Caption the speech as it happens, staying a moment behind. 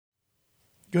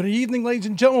Good evening, ladies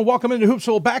and gentlemen. Welcome into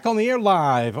Hoopsville, back on the air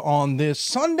live on this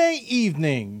Sunday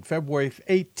evening, February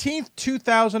 18th,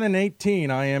 2018.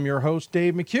 I am your host,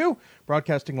 Dave McHugh,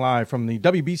 broadcasting live from the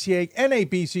WBCA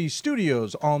NABC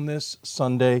studios on this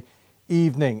Sunday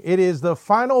evening. It is the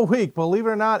final week. Believe it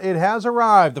or not, it has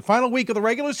arrived. The final week of the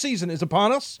regular season is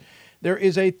upon us. There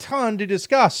is a ton to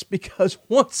discuss because,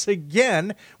 once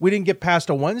again, we didn't get past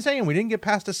a Wednesday and we didn't get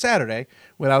past a Saturday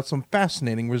without some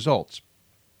fascinating results.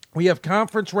 We have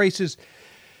conference races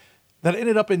that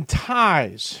ended up in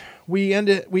ties. We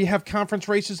have conference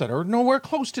races that are nowhere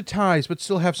close to ties, but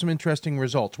still have some interesting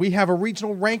results. We have a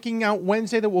regional ranking out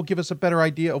Wednesday that will give us a better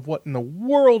idea of what in the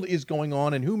world is going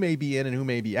on and who may be in and who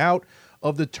may be out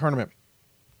of the tournament.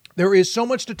 There is so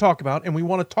much to talk about, and we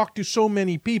want to talk to so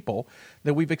many people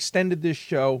that we've extended this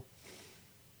show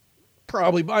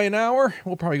probably by an hour.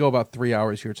 We'll probably go about 3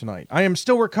 hours here tonight. I am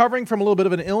still recovering from a little bit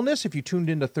of an illness. If you tuned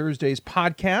into Thursday's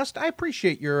podcast, I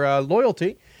appreciate your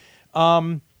loyalty.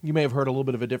 You may have heard a little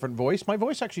bit of a different voice. My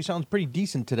voice actually sounds pretty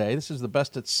decent today. This is the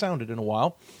best it's sounded in a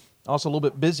while. Also a little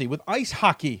bit busy with ice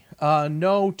hockey.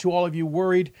 No, to all of you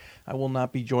worried, I will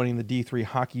not be joining the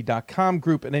D3Hockey.com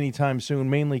group at any time soon,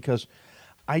 mainly because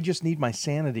I just need my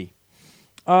sanity.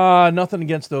 Nothing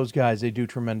against those guys. They do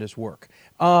tremendous work.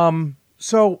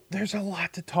 So there's a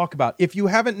lot to talk about. If you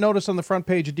haven't noticed on the front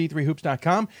page of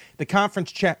D3Hoops.com, the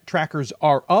conference trackers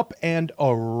are up and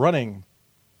running.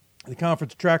 The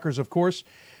conference trackers, of course,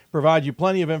 provide you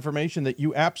plenty of information that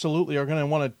you absolutely are going to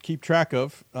want to keep track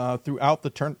of throughout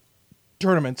the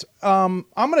tournaments. I'm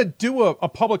going to do a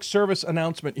public service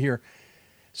announcement here.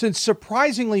 Since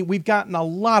surprisingly, we've gotten a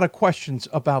lot of questions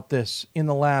about this in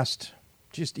the last,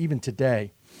 just even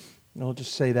today. I'll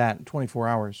just say that in 24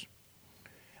 hours.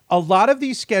 A lot of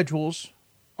these schedules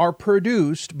are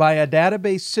produced by a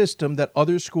database system that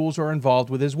other schools are involved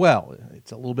with as well.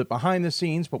 It's a little bit behind the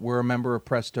scenes, but we're a member of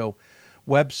Presto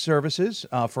Web Services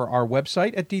for our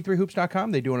website at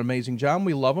D3Hoops.com. They do an amazing job.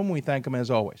 We love them. We thank them as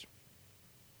always.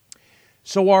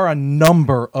 So are a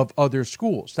number of other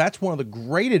schools. That's one of the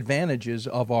great advantages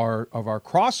of our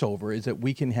crossover is that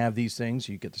we can have these things.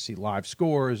 You get to see live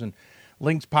scores and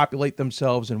links populate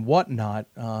themselves and whatnot,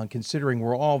 considering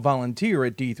we're all volunteer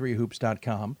at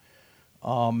D3Hoops.com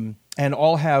and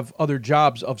all have other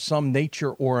jobs of some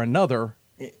nature or another.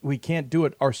 We can't do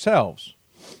it ourselves.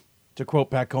 To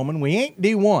quote Pat Coleman, we ain't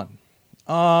D1.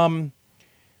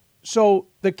 So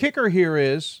the kicker here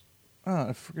is,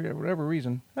 for whatever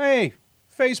reason, hey,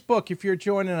 Facebook, if you're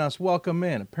joining us, welcome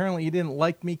in. Apparently you didn't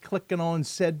like me clicking on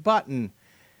said button.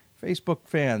 Facebook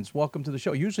fans, welcome to the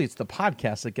show. Usually it's the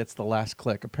podcast that gets the last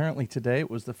click. Apparently today it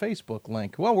was the Facebook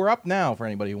link. Well, we're up now for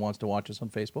anybody who wants to watch us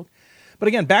on Facebook. But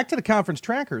again, back to the conference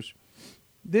trackers.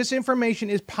 This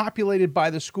information is populated by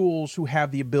the schools who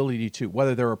have the ability to,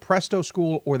 whether they're a Presto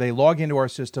school or they log into our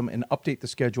system and update the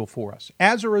schedule for us.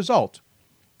 As a result,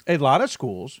 a lot of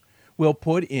schools will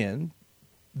put in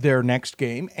their next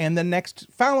game and the next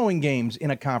following games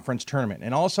in a conference tournament.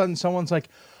 And all of a sudden someone's like,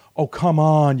 oh, come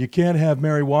on, you can't have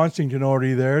Mary Washington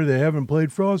already there. They haven't played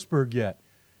Frostburg yet.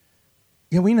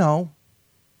 Yeah, we know.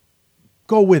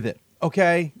 Go with it,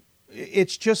 okay?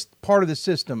 It's just part of the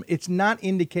system. It's not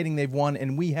indicating they've won,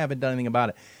 and we haven't done anything about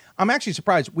it. I'm actually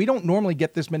surprised. We don't normally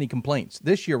get this many complaints.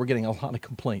 This year, we're getting a lot of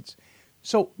complaints.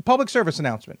 So, public service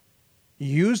announcement.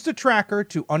 Use the tracker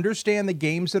to understand the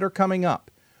games that are coming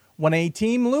up. When a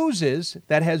team loses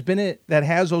that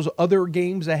has those other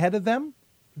games ahead of them,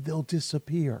 they'll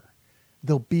disappear.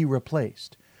 They'll be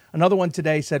replaced. Another one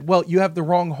today said, well, you have the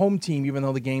wrong home team, even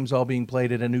though the game's all being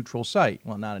played at a neutral site.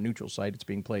 Well, not a neutral site. It's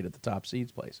being played at the top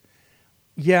seeds place.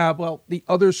 Yeah, well, the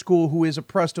other school, who is a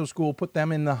Presto school, put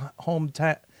them in the home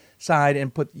side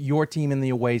and put your team in the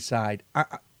away side.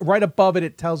 Right above it,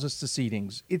 it tells us the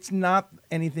seedings. It's not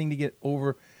anything to get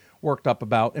worked up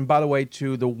about. And by the way,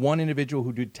 to the one individual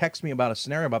who did text me about a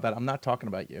scenario about that, I'm not talking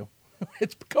about you.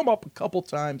 It's come up a couple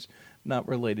times, not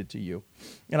related to you.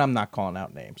 And I'm not calling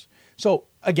out names. So,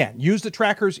 again, use the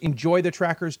trackers, enjoy the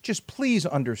trackers. Just please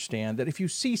understand that if you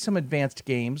see some advanced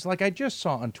games, like I just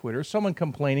saw on Twitter, someone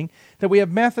complaining that we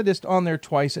have Methodist on there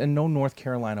twice and no North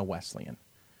Carolina Wesleyan.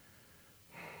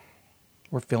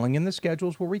 We're filling in the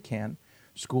schedules where we can.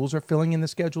 Schools are filling in the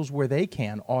schedules where they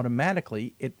can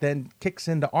automatically. It then kicks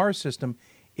into our system.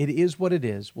 It is what it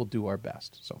is. We'll do our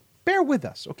best. So bear with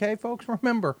us, okay, folks?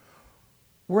 Remember,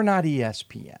 we're not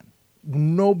ESPN.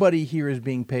 Nobody here is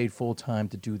being paid full-time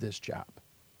to do this job.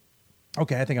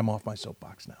 Okay, I think I'm off my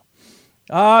soapbox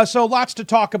now. So lots to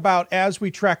talk about as we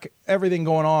track everything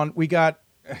going on. We got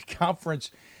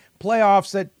conference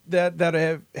playoffs that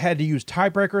have had to use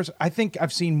tiebreakers. I think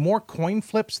I've seen more coin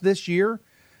flips this year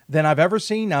than I've ever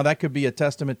seen. Now, that could be a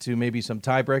testament to maybe some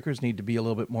tiebreakers need to be a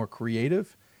little bit more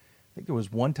creative. I think there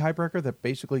was one tiebreaker that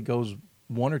basically goes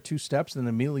one or two steps and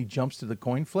then immediately jumps to the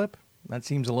coin flip. That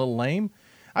seems a little lame.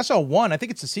 I saw one. I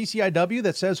think it's the CCIW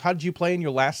that says, how did you play in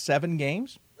your last 7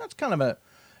 games? That's kind of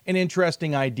an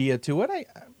interesting idea to it.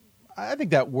 I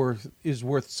think that is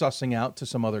worth sussing out to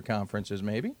some other conferences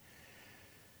maybe.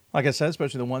 Like I said,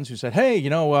 especially the ones who said, hey,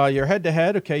 you're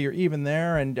head-to-head. Okay, you're even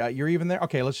there, and you're even there.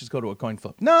 Okay, let's just go to a coin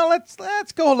flip. No,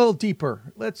 let's go a little deeper.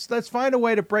 Let's find a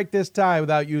way to break this tie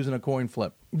without using a coin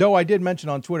flip. Though I did mention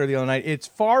on Twitter the other night, it's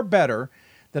far better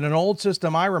than an old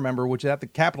system I remember, which is at the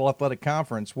Capital Athletic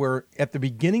Conference, where at the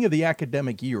beginning of the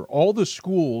academic year, all the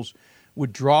schools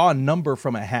would draw a number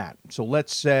from a hat. So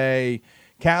let's say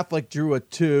Catholic drew a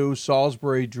 2,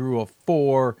 Salisbury drew a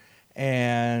 4,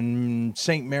 and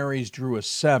St. Mary's drew a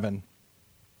 7.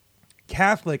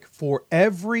 Catholic, for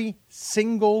every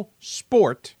single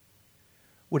sport,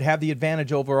 would have the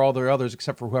advantage over all their others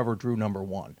except for whoever drew number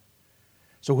 1.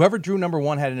 So whoever drew number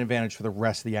 1 had an advantage for the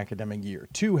rest of the academic year.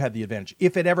 2 had the advantage.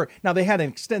 If it ever... Now, they had an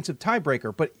extensive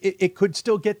tiebreaker, but it could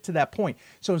still get to that point.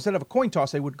 So instead of a coin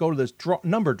toss, they would go to this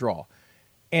number draw.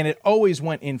 And it always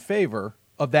went in favor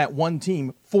of that one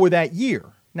team for that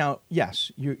year. Now,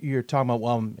 yes, you're talking about,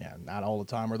 well, yeah, not all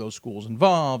the time are those schools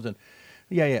involved. And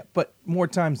yeah, but more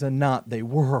times than not, they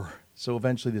were. So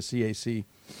eventually the CAC,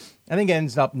 I think,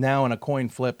 ends up now in a coin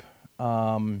flip.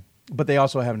 But they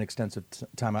also have an extensive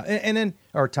timeout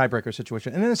or tiebreaker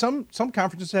situation. And then some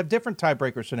conferences have different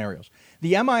tiebreaker scenarios.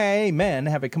 The MIAA men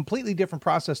have a completely different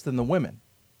process than the women.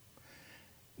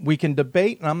 We can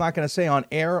debate, and I'm not going to say on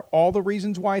air all the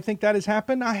reasons why I think that has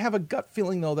happened. I have a gut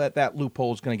feeling, though, that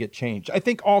loophole is going to get changed. I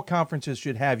think all conferences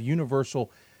should have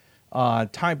universal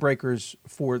tiebreakers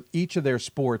for each of their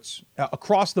sports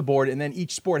across the board, and then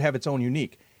each sport have its own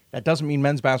unique. That doesn't mean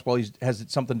men's basketball has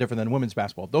something different than women's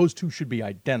basketball. Those two should be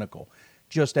identical,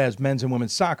 just as men's and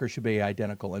women's soccer should be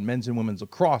identical, and men's and women's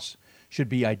lacrosse should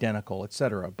be identical, et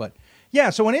cetera. But, yeah,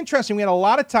 so we had a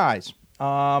lot of ties.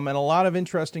 And a lot of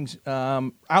interesting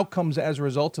outcomes as a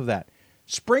result of that.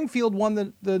 Springfield won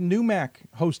the NUMAC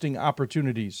hosting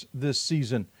opportunities this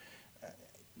season.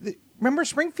 Remember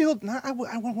Springfield? I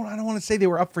don't want to say they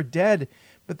were up for dead,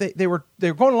 but they were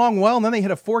going along well, and then they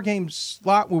hit a 4-game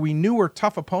slot where we knew were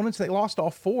tough opponents. They lost all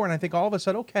 4, and I think all of us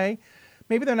said, okay,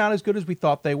 maybe they're not as good as we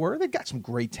thought they were. They've got some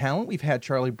great talent. We've had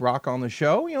Charlie Brock on the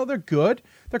show. They're good.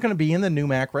 They're going to be in the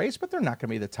NUMAC race, but they're not going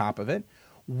to be the top of it.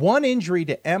 One injury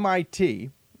to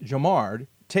MIT, Jamard,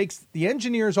 takes the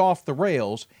Engineers off the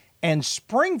rails, and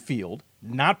Springfield,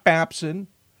 not Babson,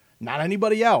 not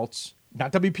anybody else,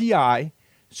 not WPI,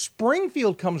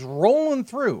 Springfield comes rolling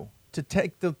through to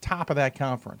take the top of that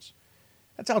conference.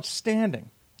 That's outstanding.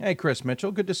 Hey, Chris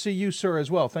Mitchell, good to see you, sir, as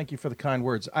well. Thank you for the kind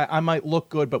words. I might look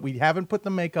good, but we haven't put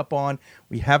the makeup on.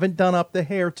 We haven't done up the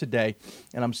hair today,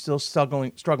 and I'm still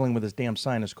struggling with this damn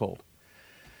sinus cold.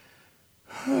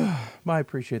 I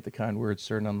appreciate the kind words,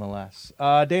 sir, nonetheless.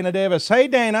 Dana Davis. Hey,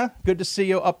 Dana. Good to see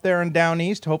you up there and down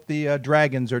east. Hope the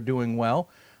Dragons are doing well.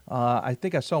 I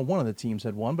think I saw one of the teams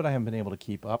had won, but I haven't been able to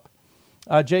keep up.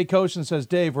 Jay Koshin says,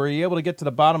 Dave, were you able to get to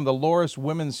the bottom of the Loras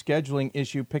women's scheduling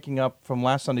issue picking up from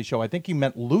last Sunday's show? I think you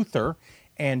meant Luther,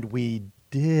 and we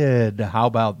did. How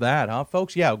about that, huh,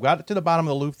 folks? Yeah, we got to the bottom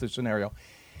of the Luther scenario.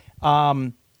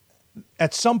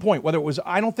 At some point, whether it was,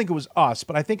 I don't think it was us,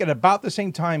 but I think at about the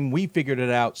same time we figured it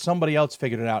out, somebody else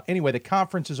figured it out. Anyway, the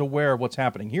conference is aware of what's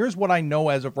happening. Here's what I know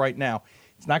as of right now.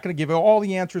 It's not going to give you all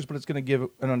the answers, but it's going to give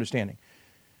an understanding.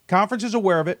 Conference is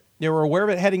aware of it. They were aware of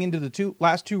it heading into the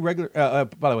last two regular.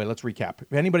 By the way, let's recap.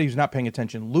 If anybody who's not paying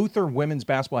attention, Luther women's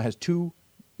basketball has too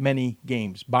many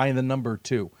games, by the number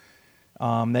 2.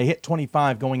 They hit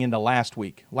 25 going into last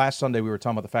week. Last Sunday, we were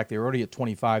talking about the fact they were already at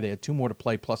 25. They had 2 more to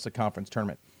play plus the conference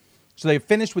tournament. So they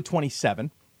finished with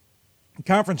 27. The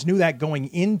conference knew that going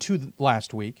into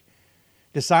last week,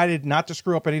 decided not to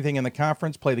screw up anything in the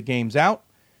conference, play the games out.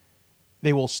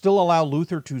 They will still allow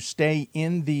Luther to stay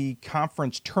in the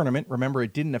conference tournament. Remember,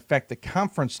 it didn't affect the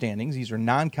conference standings. These are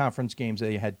non-conference games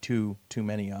they had too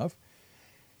many of.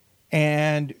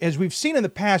 And as we've seen in the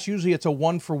past, usually it's a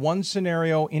 1-for-1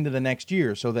 scenario into the next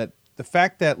year, so that the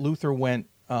fact that Luther went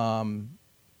 2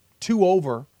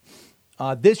 over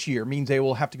this year means they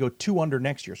will have to go 2 under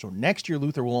next year. So next year,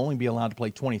 Luther will only be allowed to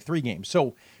play 23 games.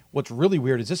 So what's really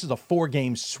weird is this is a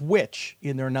 4-game switch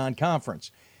in their non-conference.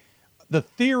 The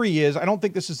theory is, I don't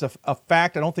think this is a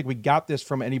fact. I don't think we got this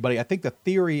from anybody. I think the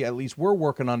theory, at least we're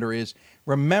working under, is,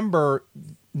 remember,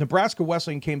 Nebraska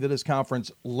Wesleyan came to this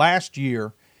conference last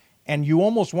year, and you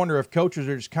almost wonder if coaches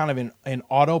are just kind of in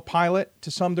autopilot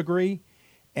to some degree.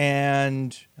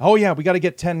 And, oh, yeah, we got to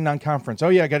get 10 non-conference. Oh,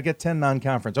 yeah, I got to get 10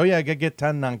 non-conference. Oh, yeah, I got to get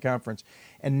 10 non-conference.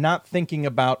 And not thinking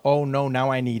about, oh, no,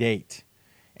 now I need 8.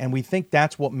 And we think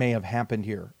that's what may have happened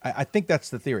here. I think that's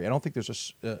the theory. I don't think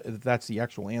that's the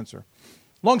actual answer.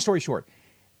 Long story short,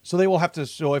 so they will have to,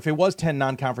 so if it was 10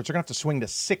 non-conference, they're going to have to swing to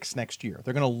 6 next year.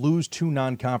 They're going to lose 2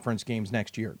 non-conference games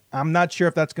next year. I'm not sure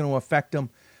if that's going to affect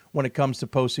them when it comes to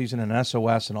postseason and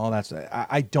SOS and all that stuff.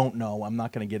 I don't know. I'm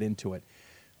not going to get into it.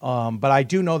 But I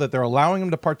do know that they're allowing them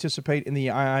to participate in the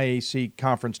IIAC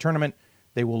conference tournament.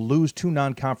 They will lose 2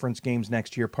 non-conference games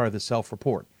next year, part of the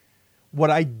self-report. What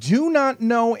I do not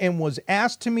know and was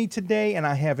asked to me today, and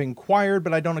I have inquired,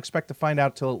 but I don't expect to find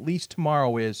out till at least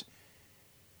tomorrow, is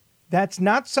that's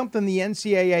not something the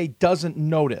NCAA doesn't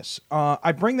notice.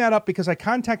 I bring that up because I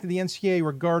contacted the NCAA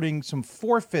regarding some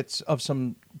forfeits of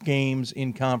some games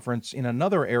in conference in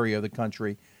another area of the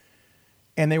country,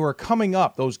 and they were coming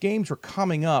up. Those games were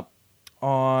coming up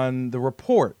on the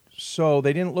report, so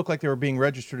they didn't look like they were being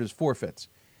registered as forfeits.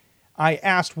 I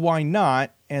asked why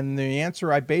not, and the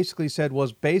answer I basically said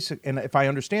was basic, and if I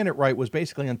understand it right, was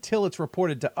basically until it's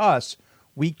reported to us,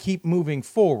 we keep moving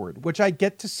forward, which I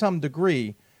get to some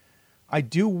degree. I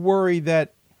do worry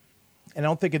that, and I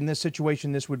don't think in this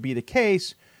situation this would be the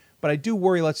case, but I do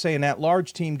worry, let's say an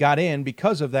at-large team got in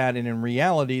because of that, and in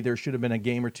reality there should have been a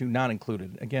game or 2 not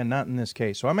included. Again, not in this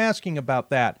case. So I'm asking about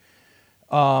that.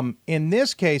 In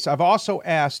this case, I've also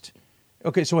asked,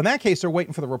 okay, so in that case, they're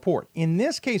waiting for the report. In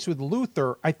this case with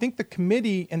Luther, I think the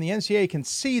committee and the NCAA can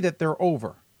see that they're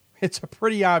over. It's a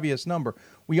pretty obvious number.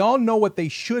 We all know what they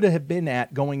should have been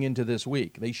at going into this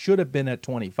week. They should have been at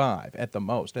 25 at the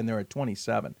most, and they're at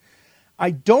 27.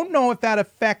 I don't know if that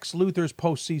affects Luther's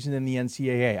postseason in the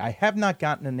NCAA. I have not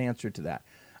gotten an answer to that.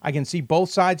 I can see both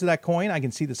sides of that coin. I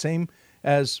can see the same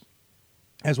as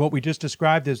what we just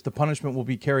described, as the punishment will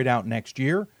be carried out next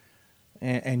year.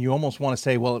 And you almost want to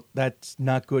say, well, that's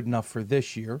not good enough for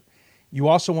this year. You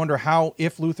also wonder how,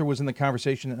 if Luther was in the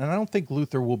conversation, and I don't think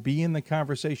Luther will be in the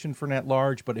conversation for net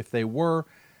large, but if they were,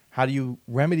 how do you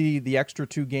remedy the extra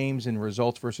 2 games in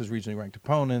results versus regionally ranked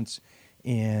opponents,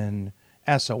 in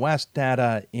SOS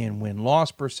data, in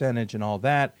win-loss percentage, and all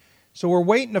that? So we're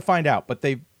waiting to find out. But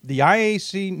the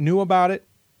IAC knew about it.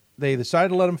 They decided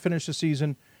to let them finish the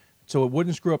season so it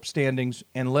wouldn't screw up standings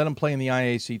and let them play in the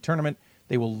IAC tournament.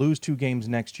 They will lose 2 games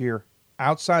next year.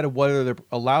 Outside of whether they're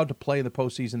allowed to play in the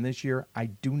postseason this year, I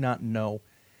do not know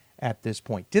at this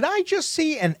point. Did I just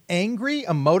see an angry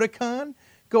emoticon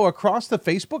go across the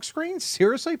Facebook screen?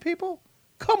 Seriously, people?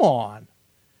 Come on.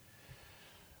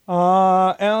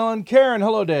 Alan Karen,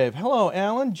 hello, Dave. Hello,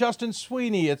 Alan. Justin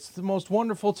Sweeney, it's the most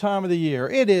wonderful time of the year.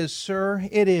 It is, sir.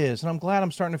 It is. And I'm glad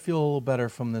I'm starting to feel a little better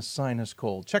from this sinus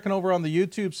cold. Checking over on the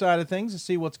YouTube side of things to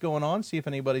see what's going on, see if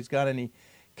anybody's got any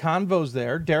convos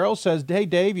there. Daryl says, hey,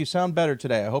 Dave, you sound better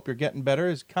today. I hope you're getting better.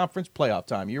 It's conference playoff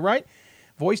time. You're right.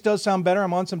 Voice does sound better.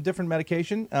 I'm on some different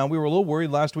medication. We were a little worried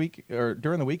last week, or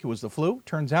during the week, it was the flu.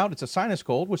 Turns out it's a sinus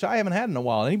cold, which I haven't had in a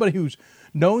while. Anybody who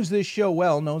knows this show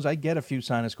well knows I get a few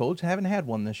sinus colds. I haven't had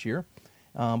one this year,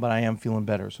 but I am feeling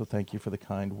better, so thank you for the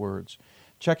kind words.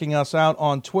 Checking us out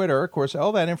on Twitter. Of course,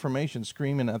 all that information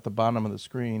screaming at the bottom of the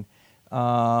screen.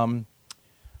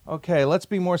 Okay, let's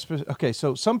be more specific. Okay,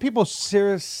 so some people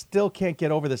still can't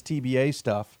get over this TBA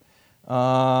stuff.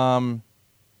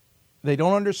 They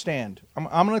don't understand. I'm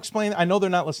going to explain. I know they're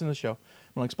not listening to the show.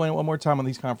 I'm going to explain it one more time on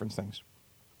these conference things.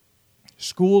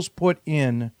 Schools put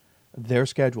in their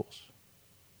schedules.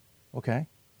 Okay?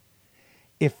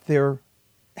 If they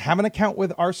have an account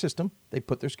with our system, they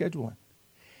put their schedule in.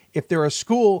 If they're a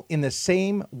school in the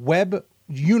same web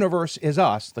universe as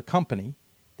us, the company,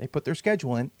 they put their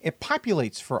schedule in. It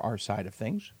populates for our side of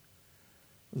things.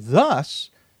 Thus,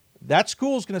 that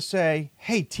school's going to say,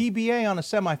 hey, TBA on a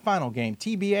semifinal game,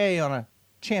 TBA on a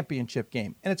championship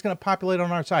game, and it's going to populate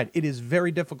on our side. It is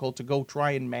very difficult to go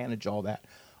try and manage all that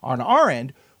on our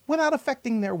end without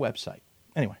affecting their website.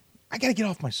 Anyway, I got to get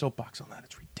off my soapbox on that.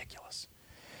 It's ridiculous.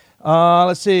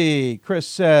 Let's see. Chris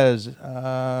says,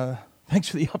 thanks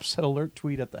for the upset alert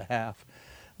tweet at the half.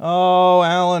 Oh,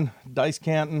 Alan, Dice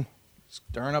Canton,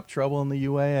 stirring up trouble in the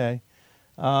UAA.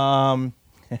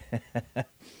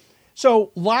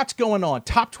 So, lots going on.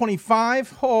 Top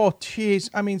 25. Oh, geez.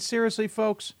 I mean, seriously,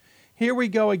 folks, here we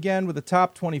go again with the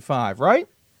top 25, right?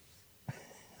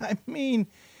 I mean,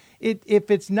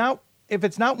 if it's not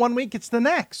 1 week, it's the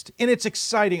next. And it's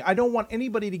exciting. I don't want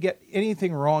anybody to get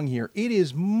anything wrong here. It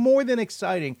is more than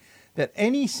exciting that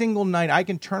any single night I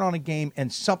can turn on a game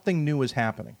and something new is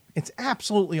happening. It's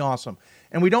absolutely awesome.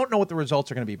 And we don't know what the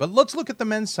results are going to be. But let's look at the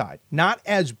men's side. Not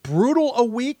as brutal a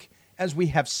week as we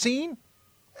have seen.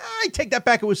 I take that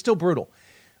back. It was still brutal.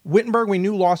 Wittenberg, we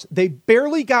knew, lost. They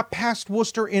barely got past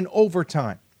Worcester in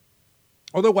overtime.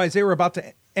 Otherwise, they were about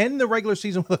to end the regular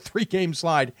season with a 3-game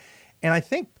slide. And I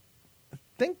think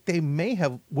they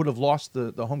would have lost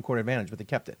the home court advantage, but they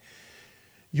kept it.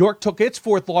 York took its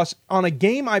 4th loss on a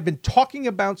game I've been talking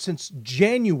about since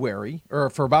January, or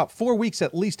for about 4 weeks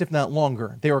at least, if not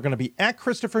longer. They were going to be at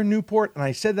Christopher Newport, and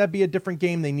I said that'd be a different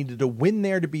game. They needed to win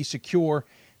there to be secure.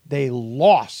 They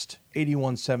lost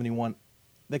 81-71.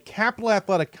 The Capital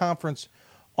Athletic Conference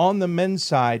on the men's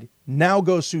side now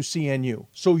goes through CNU.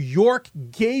 So York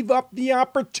gave up the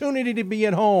opportunity to be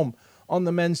at home on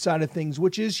the men's side of things,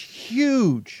 which is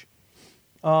huge.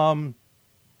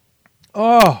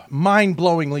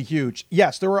 Mind-blowingly huge.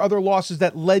 Yes, there were other losses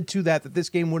that led to that this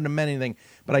game wouldn't have meant anything.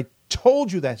 But I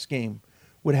told you this game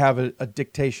would have a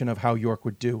dictation of how York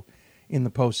would do in the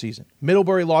postseason.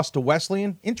 Middlebury lost to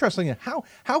Wesleyan. Interestingly,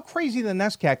 how crazy the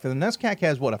NESCAC. The NESCAC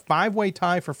has, a 5-way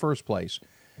tie for first place.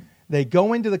 They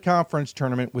go into the conference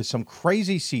tournament with some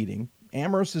crazy seeding.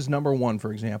 Amherst is number 1,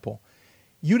 for example.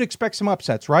 You'd expect some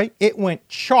upsets, right? It went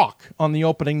chalk on the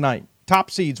opening night.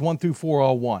 Top seeds 1 through 4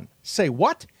 all won. Say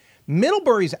what?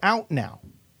 Middlebury's out now.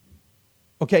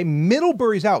 Okay,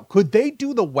 Middlebury's out. Could they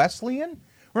do the Wesleyan?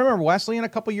 Remember Wesleyan a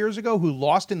couple years ago who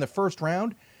lost in the first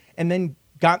round and then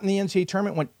got in the NCAA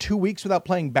tournament, went 2 weeks without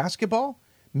playing basketball?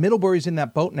 Middlebury's in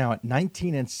that boat now at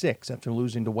 19-6 after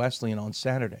losing to Wesleyan on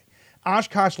Saturday.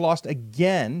 Oshkosh lost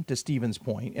again to Stevens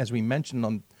Point, as we mentioned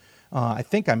on, I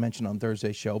think I mentioned on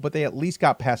Thursday's show, but they at least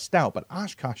got past Stout, but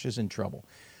Oshkosh is in trouble.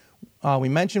 We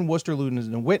mentioned Worcester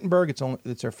losing to Wittenberg. It's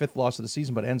their 5th loss of the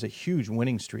season, but ends a huge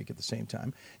winning streak at the same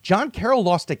time. John Carroll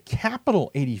lost to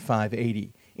Capital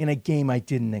 85-80 in a game I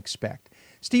didn't expect.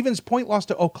 Stevens Point lost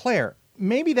to Eau Claire.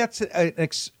 Maybe that's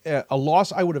a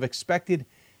loss I would have expected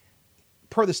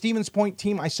per the Stevens Point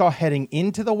team I saw heading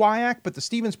into the WIAC, but the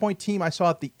Stevens Point team I saw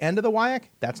at the end of the WIAC,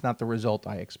 that's not the result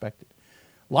I expected.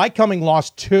 Lycoming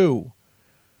lost 2.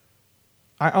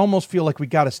 I almost feel like we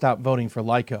got to stop voting for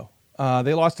Lyco.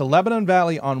 They lost to Lebanon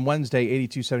Valley on Wednesday,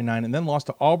 82-79, and then lost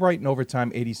to Albright in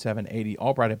overtime, 87-80.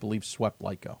 Albright, I believe, swept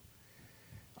Lyco.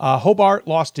 Hobart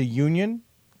lost to Union.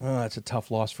 That's a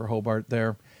tough loss for Hobart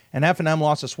there. And F&M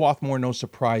lost to Swarthmore, no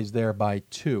surprise there, by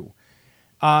 2.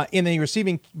 In the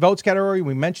receiving votes category,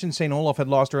 we mentioned St. Olaf had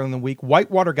lost earlier in the week.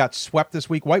 Whitewater got swept this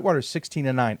week. Whitewater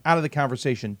 16-9, out of the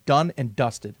conversation, done and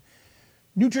dusted.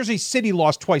 New Jersey City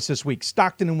lost twice this week.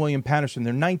 Stockton and William Patterson,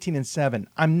 they're 19-7.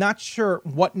 I'm not sure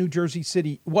what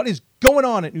is going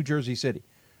on at New Jersey City.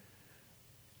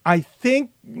 I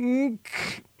think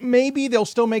maybe they'll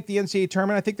still make the NCAA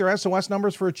tournament. I think their SOS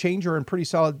numbers for a change are in pretty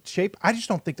solid shape. I just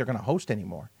don't think they're going to host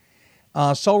anymore.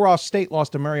 Sul Ross State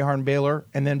lost to Mary Hardin Baylor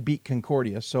and then beat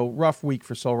Concordia. So rough week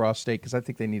for Sul Ross State because I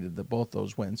think they needed both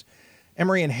those wins.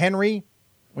 Emory and Henry,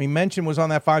 we mentioned, was on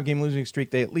that 5-game losing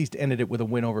streak. They at least ended it with a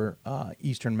win over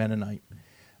Eastern Mennonite.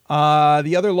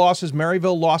 The other losses,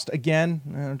 Maryville lost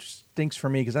again. It stinks for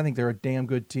me because I think they're a damn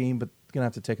good team, but going to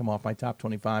have to take them off my top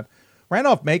 25.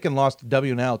 Randolph-Macon lost to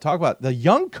W&L. Talk about the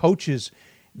young coaches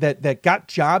that got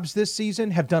jobs this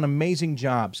season have done amazing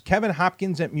jobs. Kevin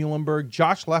Hopkins at Muhlenberg,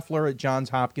 Josh Leffler at Johns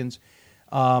Hopkins,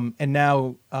 and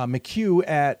now McHugh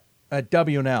at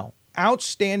W&L.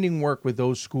 Outstanding work with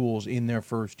those schools in their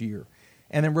first year.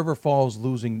 And then River Falls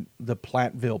losing the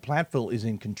Platteville. Platteville is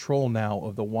in control now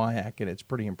of the WIAC, and it's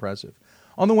pretty impressive.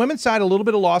 On the women's side, a little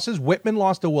bit of losses. Whitman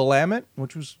lost to Willamette,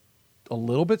 which was a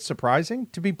little bit surprising,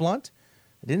 to be blunt.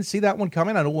 I didn't see that one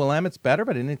coming. I know Willamette's better,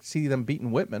 but I didn't see them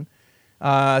beating Whitman.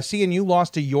 CNU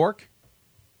lost to York.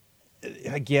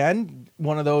 Again,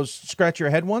 one of those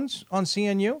scratch-your-head ones on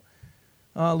CNU.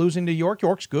 Losing to York.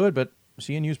 York's good, but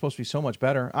CNU is supposed to be so much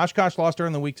better. Oshkosh lost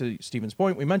during the week to Stevens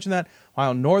Point. We mentioned that.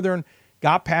 While Northern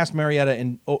got past Marietta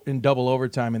in double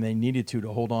overtime, and they needed to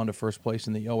hold on to first place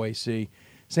in the OAC.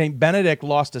 St. Benedict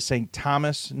lost to St.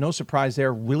 Thomas. No surprise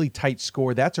there. Really tight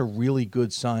score. That's a really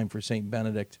good sign for St.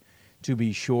 Benedict, to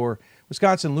be sure.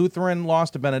 Wisconsin Lutheran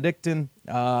lost to Benedictine.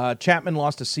 Chapman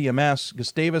lost to CMS.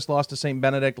 Gustavus lost to St.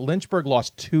 Benedict. Lynchburg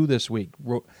lost 2 this week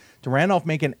to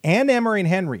Randolph-Macon and Emory and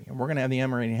Henry. And we're going to have the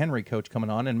Emory and Henry coach coming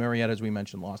on. And Marietta, as we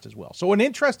mentioned, lost as well. So an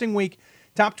interesting week.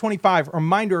 Top 25.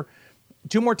 Reminder,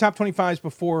 2 more top 25s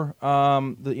before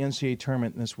the NCAA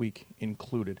tournament this week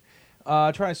included.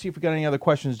 Trying to see if we got any other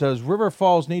questions. Does River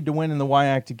Falls need to win in the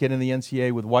WIAC to get in the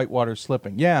NCAA with Whitewater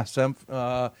slipping? Yeah,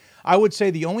 I would say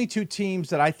the only 2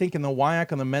 teams that I think in the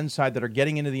WIAC on the men's side that are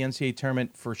getting into the NCAA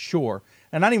tournament for sure,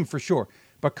 and not even for sure,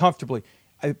 but comfortably,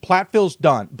 Platteville's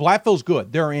done. Platteville's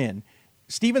good. They're in.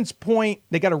 Stevens Point,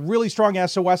 they got a really strong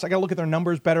SOS. I got to look at their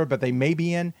numbers better, but they may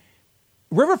be in.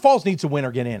 River Falls needs to win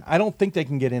or get in. I don't think they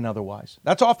can get in otherwise.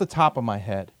 That's off the top of my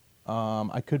head.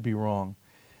 I could be wrong.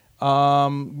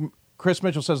 Chris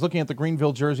Mitchell says, looking at the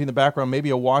Greenville jersey in the background,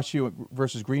 maybe a WashU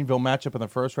versus Greenville matchup in the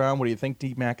first round. What do you think,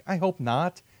 D-Mac? I hope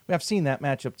not. I've seen that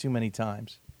matchup too many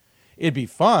times. It'd be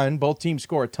fun. Both teams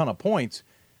score a ton of points,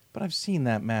 but I've seen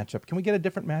that matchup. Can we get a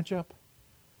different matchup?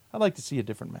 I'd like to see a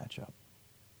different matchup.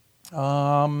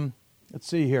 Let's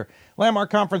see here. Landmark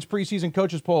Conference preseason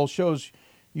coaches poll shows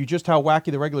you just how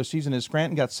wacky the regular season is.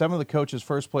 Scranton got 7 of the coaches'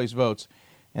 first place votes,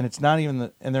 and they're not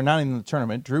even in the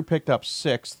tournament. Drew picked up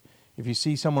 6th. If you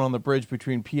see someone on the bridge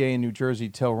between PA and New Jersey,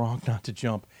 tell Ronk not to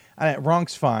jump.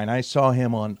 Ronk's fine. I saw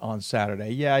him on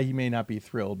Saturday. Yeah, he may not be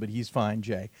thrilled, but he's fine,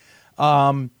 Jay.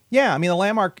 Yeah, I mean, the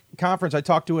Landmark Conference, I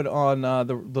talked to it on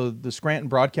the Scranton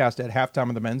broadcast at halftime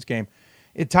of the men's game.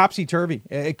 It topsy-turvy.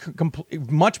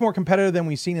 Much more competitive than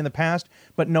we've seen in the past,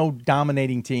 but no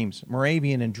dominating teams.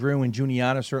 Moravian and Drew and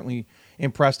Juniata certainly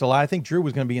impressed a lot. I think Drew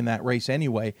was going to be in that race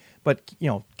anyway, but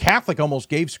Catholic almost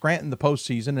gave Scranton the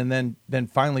postseason and then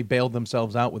finally bailed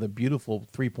themselves out with a beautiful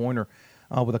three-pointer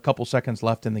with a couple seconds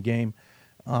left in the game.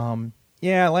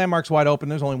 Yeah, Landmark's wide open.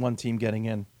 There's only one team getting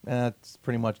in. That's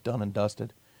pretty much done and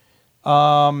dusted.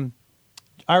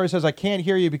 Ira says, I can't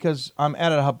hear you because I'm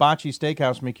at a hibachi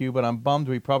steakhouse, McHugh, but I'm bummed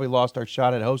we probably lost our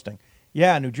shot at hosting.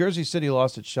 Yeah, New Jersey City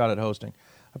lost its shot at hosting.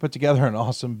 I put together an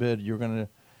awesome bid. You were going to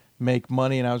make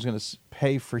money, and I was going to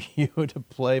pay for you to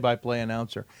play-by-play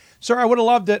announcer. Sir, I would have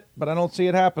loved it, but I don't see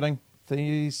it happening.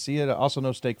 See it. Also,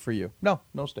 no steak for you. No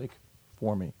steak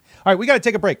for me. All right, we got to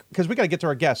take a break because we got to get to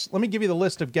our guests. Let me give you the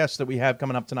list of guests that we have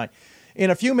coming up tonight. In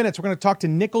a few minutes, we're going to talk to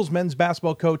Nichols men's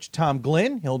basketball coach Tom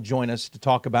Glynn. He'll join us to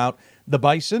talk about the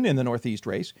Bison in the Northeast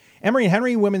race. Emory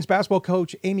Henry women's basketball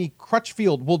coach Amy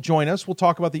Crutchfield will join us. We'll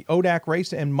talk about the ODAC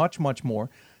race and much, much more.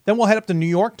 Then we'll head up to New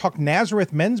York, talk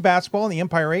Nazareth men's basketball, and the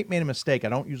Empire 8 made a mistake. I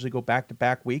don't usually go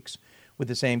back-to-back weeks with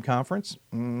the same conference.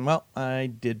 Well, I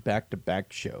did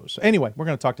back-to-back shows. Anyway, we're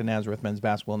going to talk to Nazareth men's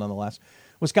basketball nonetheless.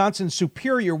 Wisconsin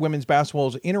Superior women's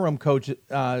basketball's interim coach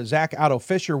Zach Otto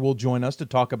Fisher will join us to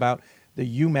talk about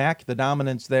the UMAC, the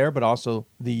dominance there, but also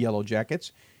the Yellow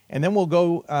Jackets. And then we'll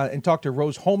go and talk to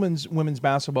Rose Holman's women's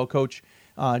basketball coach,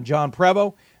 John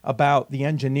Prevo, about the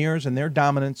Engineers and their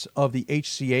dominance of the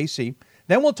HCAC.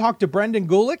 Then we'll talk to Brendan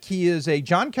Gulick. He is a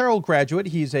John Carroll graduate.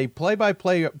 He's a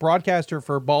play-by-play broadcaster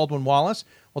for Baldwin Wallace.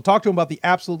 We'll talk to him about the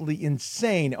absolutely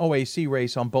insane OAC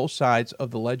race on both sides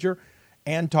of the ledger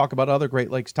and talk about other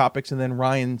Great Lakes topics. And then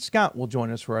Ryan Scott will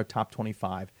join us for our top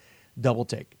 25 double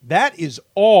take. That is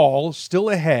all still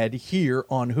ahead here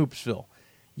on Hoopsville.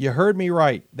 You heard me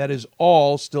right. That is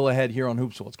all still ahead here on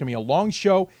Hoopsville. It's going to be a long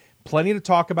show, plenty to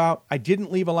talk about. I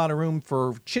didn't leave a lot of room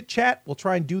for chit-chat. We'll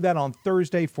try and do that on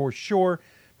Thursday for sure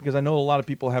because I know a lot of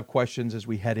people have questions as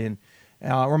we head in.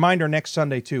 Reminder, next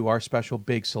Sunday, too, our special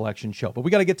big selection show. But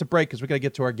we got to get to break because we got to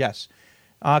get to our guests.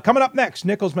 Coming up next,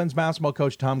 Nichols men's basketball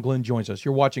coach Tom Glynn joins us.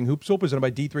 You're watching Hoopsville, presented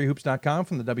by D3Hoops.com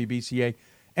from the WBCA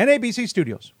and ABC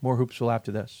studios. More Hoopsville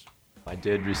after this. I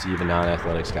did receive a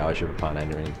non-athletic scholarship upon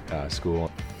entering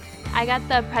school. I got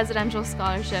the presidential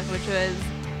scholarship, which was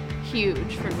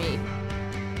huge for me.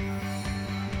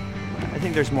 I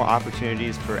think there's more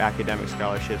opportunities for academic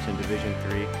scholarships in Division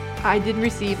III. I did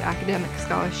receive academic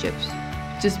scholarships.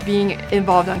 Just being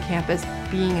involved on campus,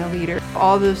 being a leader,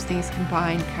 all those things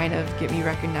combined kind of get me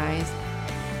recognized.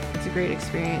 It's a great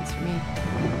experience for me.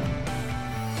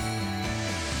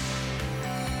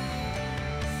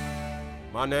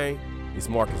 My name is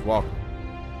Marcus Walker.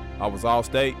 I was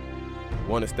All-State,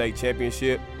 won a state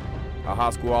championship, a high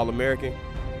school All-American,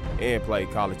 and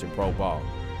played college and pro ball.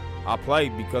 I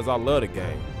played because I love the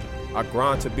game. I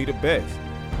grind to be the best.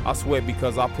 I sweat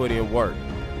because I put in work.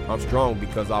 I'm strong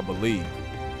because I believe.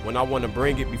 When I want to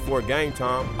bring it before game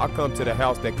time, I come to the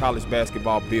house that college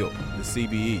basketball built, the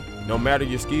CBE. No matter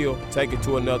your skill, take it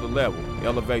to another level.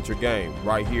 Elevate your game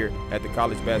right here at the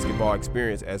College Basketball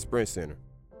Experience at Sprint Center.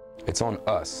 It's on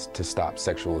us to stop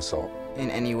sexual assault. In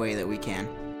any way that we can.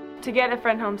 To get a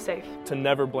friend home safe. To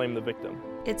never blame the victim.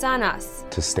 It's on us.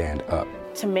 To stand up.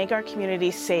 To make our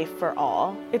community safe for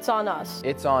all. It's on us.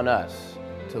 It's on us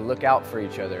to look out for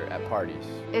each other at parties.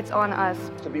 It's on us.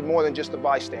 To be more than just a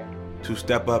bystander. To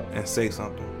step up and say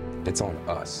something. It's on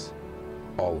us,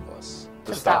 all of us.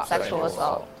 To stop sexual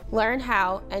assault. Learn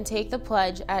how and take the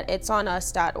pledge at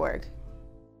itsonus.org.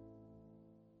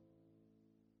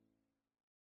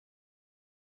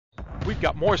 We've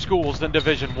got more schools than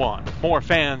Division I, more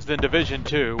fans than Division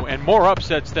II, and more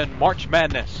upsets than March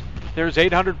Madness. There's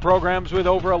 800 programs with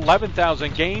over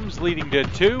 11,000 games leading to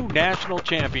 2 national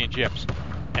championships.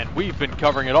 And we've been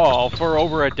covering it all for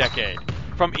over a decade.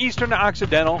 From Eastern to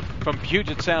Occidental, from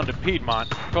Puget Sound to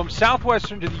Piedmont, from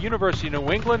Southwestern to the University of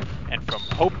New England, and from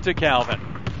Hope to Calvin.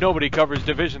 Nobody covers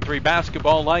Division III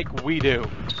basketball like we do.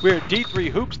 We're at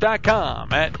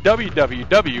D3Hoops.com at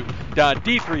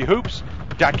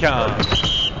www.d3hoops.com.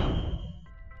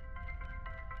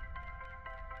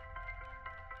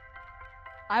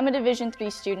 I'm a Division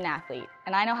III student athlete,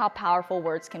 and I know how powerful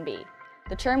words can be.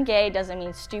 The term gay doesn't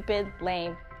mean stupid,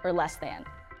 lame, or less than.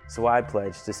 So I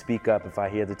pledge to speak up if I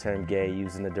hear the term gay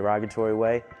used in a derogatory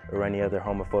way or any other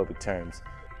homophobic terms.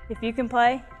 If you can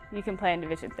play in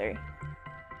Division III.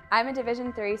 I'm a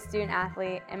Division III student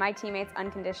athlete, and my teammates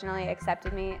unconditionally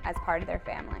accepted me as part of their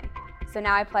family. So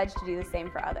now I pledge to do the same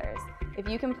for others. If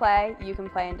you can play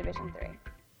in Division III.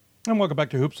 And welcome back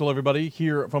to Hoopsville, everybody,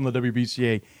 here from the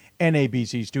WBCA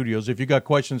NABC studios. If you got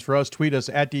questions for us, tweet us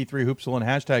at D3Hoopsville and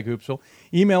hashtag Hoopsville.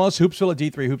 Email us, hoopsville at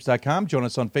D3Hoops.com. Join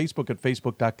us on Facebook at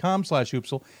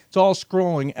Facebook.com/Hoopsville. It's all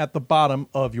scrolling at the bottom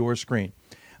of your screen.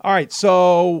 All right,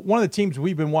 so one of the teams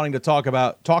we've been wanting to talk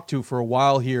to for a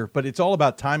while here, but it's all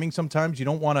about timing sometimes. You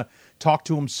don't want to talk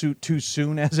to them too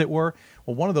soon, as it were.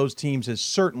 Well, one of those teams is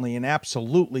certainly and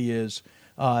absolutely is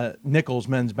Nichols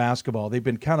men's basketball. They've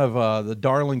been kind of the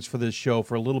darlings for this show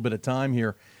for a little bit of time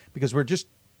here because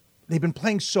they've been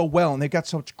playing so well and they've got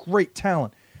such great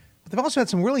talent. But they've also had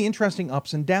some really interesting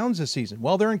ups and downs this season.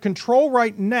 Well, they're in control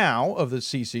right now of the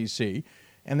CCC,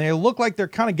 and they look like they're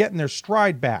kind of getting their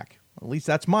stride back. At least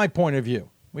that's my point of view.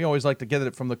 We always like to get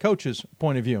it from the coach's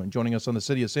point of view. And joining us on the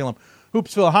City of Salem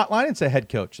Hoopsville Hotline, it's the head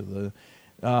coach of the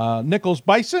Nichols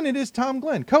Bison. It is Tom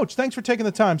Glenn. Coach, thanks for taking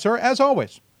the time, sir, as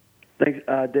always. Thanks,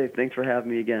 Dave. Thanks for having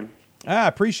me again. I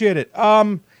appreciate it.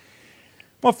 Well,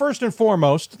 first and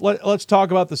foremost, let's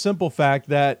talk about the simple fact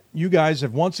that you guys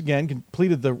have once again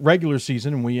completed the regular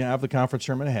season, and we have the conference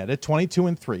tournament ahead at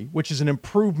 22-3, which is an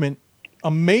improvement,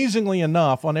 amazingly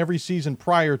enough, on every season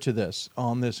prior to this,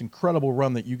 on this incredible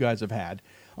run that you guys have had.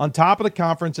 On top of the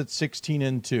conference at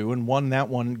 16-2 and won that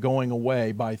one going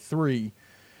away by 3.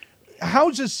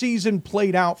 How's the season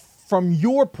played out from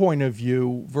your point of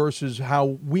view versus how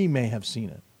we may have seen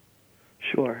it?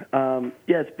 Sure.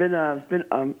 It's been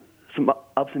some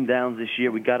ups and downs this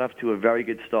year. We got off to a very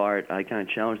good start. I kind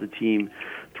of challenged the team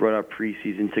throughout our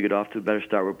preseason to get off to a better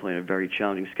start. We're playing a very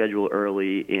challenging schedule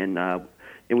early, and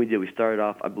we did. We started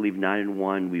off, I believe,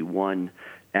 9-1. We won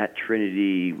at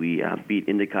Trinity. We beat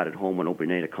Endicott at home on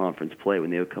opening night of conference play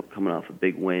when they were coming off a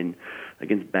big win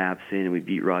against Babson, and we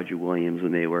beat Roger Williams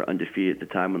when they were undefeated at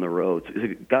the time on the road. So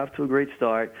it got off to a great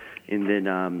start, and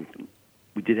then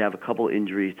we did have a couple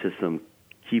injuries to some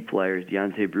key players.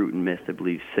 Deontay Bruton missed, I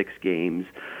believe, 6 games.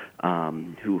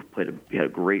 Who had a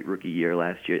great rookie year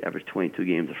last year, averaged 22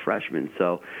 games as a freshman.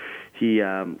 So he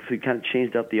kind of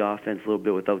changed up the offense a little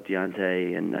bit without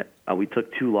Deontay, and we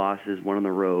took 2 losses, one on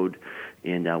the road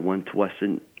and one to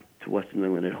Western New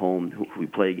England at home, who we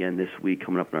play again this week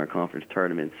coming up in our conference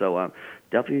tournament. So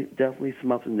definitely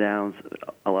some ups and downs,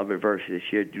 a lot of adversity this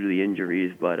year due to the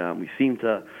injuries, but we seem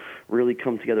to really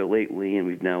come together lately, and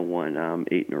we've now won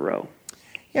 8 in a row.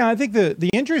 Yeah, I think the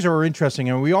injuries are interesting,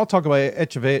 and we all talk about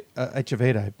Echeverria. I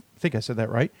think I said that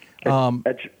right.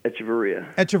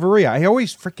 Echeverria. Echeverria. I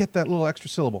always forget that little extra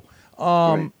syllable.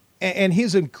 Right. And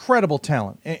his incredible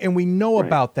talent, and we know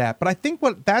about that. But I think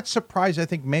what that surprised, I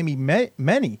think, maybe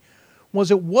many,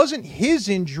 was it wasn't his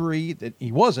injury that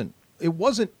he wasn't. It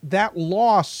wasn't that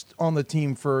lost on the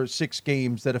team for 6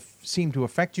 games that seemed to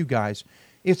affect you guys.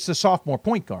 It's the sophomore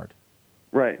point guard.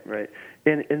 Right.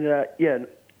 And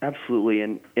absolutely.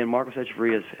 And Marcus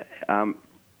Echeverria's,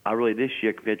 really this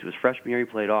year compared to his freshman year, he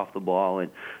played off the ball, and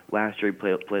last year he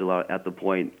played a lot at the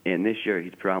point. And this year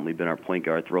he's predominantly been our point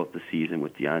guard throughout the season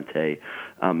with Deontay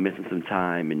missing some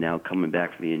time and now coming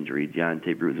back from the injury.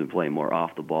 Deontay Bruton's been playing more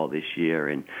off the ball this year,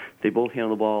 and they both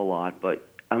handle the ball a lot. But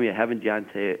having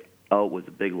Deontay out was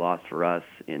a big loss for us,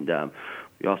 and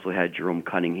we also had Jerome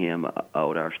Cunningham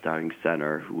out, our starting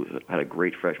center, who had a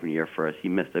great freshman year for us. He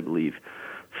missed, I believe,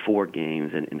 4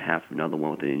 games and half of another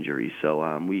one with an injury.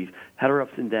 So we've had our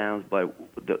ups and downs, but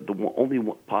the only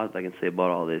positive I can say about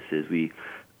all this is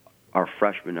our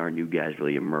freshmen, our new guys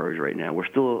really emerge right now. We're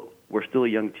still a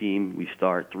young team. We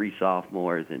start 3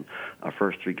 sophomores, and our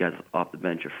first 3 guys off the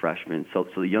bench are freshmen. So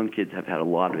the young kids have had a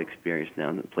lot of experience now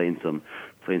and playing some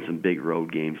big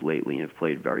road games lately and have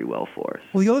played very well for us.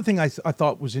 Well, the other thing I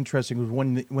thought was interesting was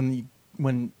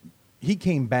when he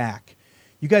came back,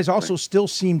 you guys also still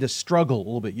seemed to struggle a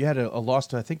little bit. You had a loss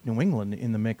to, I think, New England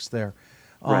in the mix there.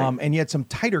 And you had some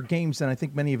tighter games than I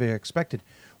think many of you expected.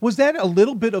 Was that a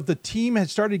little bit of the team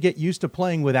had started to get used to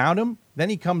playing without him?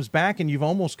 Then he comes back, and you've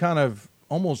almost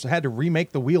had to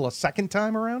remake the wheel a second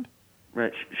time around?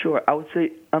 Right, sure. I would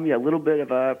say, a little bit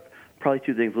of probably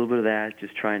two things. A little bit of that,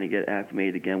 just trying to get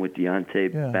acclimated again with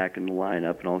Deontay back in the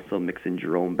lineup, and also mixing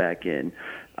Jerome back in,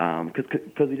 because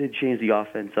we did change the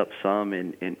offense up some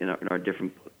in our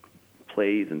different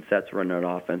plays and sets running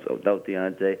our offense without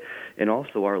Deontay. And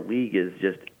also our league is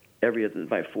just this is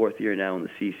my fourth year now in the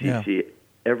CCC. Yeah.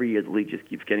 Every year the league just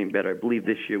keeps getting better. I believe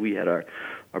this year we had our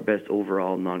best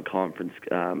overall non-conference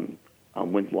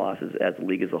wins losses as a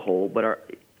league as a whole. But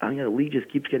the league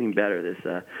just keeps getting better.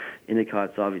 This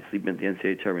Endicott's obviously been at the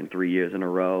NCAA tournament 3 years in a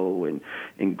row,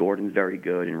 and Gordon's very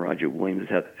good, and Roger Williams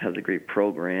has a great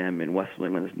program, and West New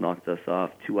England has knocked us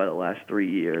off 2 out of the last 3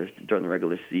 years during the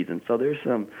regular season. So there's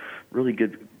some really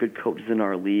good coaches in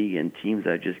our league and teams that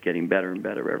are just getting better and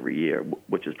better every year,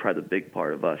 which is probably the big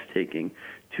part of us taking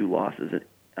 2 losses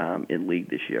in league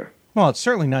this year. Well, it's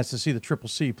certainly nice to see the Triple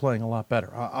C playing a lot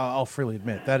better. I'll freely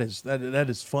admit that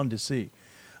is fun to see.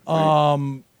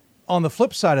 Right. On the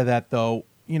flip side of that, though,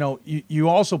 you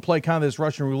also play kind of this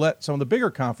Russian roulette. Some of the bigger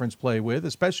conference play with,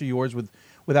 especially yours with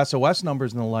SOS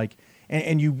numbers and the like,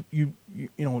 and you're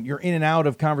in and out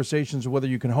of conversations of whether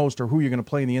you can host or who you're going to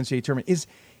play in the NCAA tournament.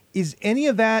 Is any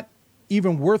of that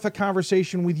even worth a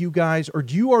conversation with you guys, or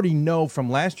do you already know from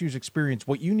last year's experience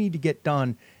what you need to get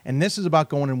done, and this is about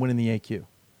going and winning the AQ?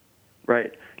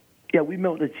 Right. Yeah, we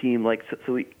met with the team.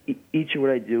 Each of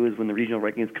what I do is when the regional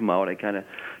rankings come out, I kind of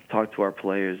talk to our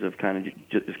players of kind of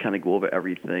just kind of go over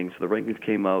everything. So the rankings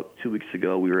came out 2 weeks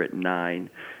ago. We were at 9,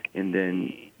 and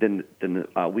then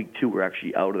week 2 we're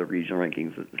actually out of the regional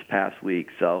rankings this past week.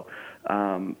 So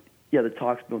the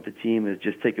talks with the team is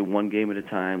just taking one game at a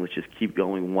time. Let's just keep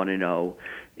going 1-0,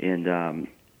 and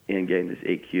getting this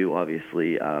AQ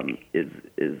obviously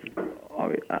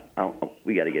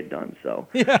we got to get done. So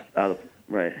yeah.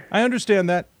 Right. I understand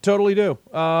that. Totally do.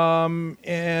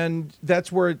 And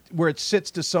that's where it sits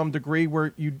to some degree,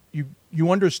 where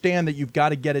you understand that you've got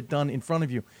to get it done in front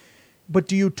of you. But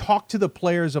do you talk to the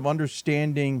players of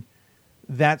understanding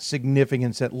that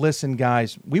significance, that, listen,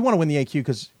 guys, we want to win the AQ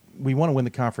because we want to win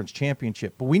the conference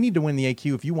championship, but we need to win the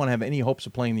AQ if you want to have any hopes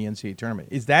of playing the NCAA tournament.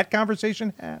 Is that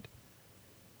conversation had?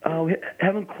 We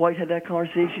haven't quite had that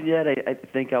conversation yet. I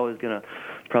think I was going to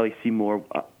probably see more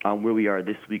on where we are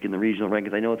this week in the regional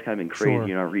rankings. I know it's kind of been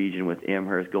crazy in our region with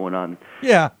Amherst going on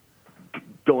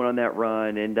that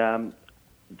run. And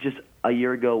just a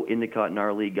year ago, Endicott in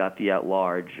our league got the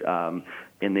at-large,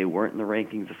 and they weren't in the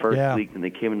rankings the first week, and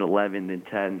they came in 11th and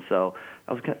 10. So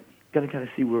I was going to kind of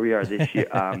see where we are this year.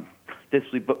 This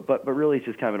week, but really it's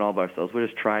just kind of an all by ourselves. We're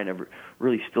just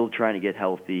still trying to get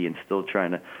healthy and still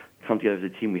trying to come together as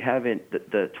a team. We haven't,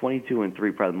 the 22-3,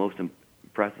 probably the most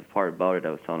impressive part about it, I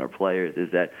was telling our players,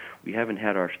 is that we haven't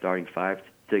had our starting 5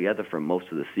 together for most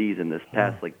of the season. This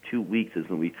past 2 weeks is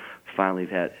when we finally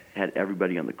had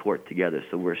everybody on the court together.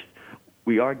 So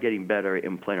we are getting better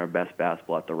and playing our best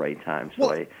basketball at the right time.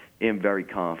 So I am very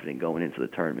confident going into the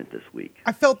tournament this week.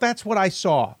 I felt that's what I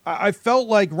saw. I felt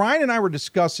like Ryan and I were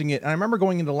discussing it, and I remember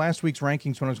going into last week's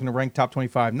rankings when I was going to rank top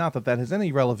 25. Not that has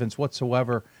any relevance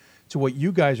whatsoever to what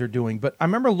you guys are doing, but I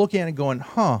remember looking at it going,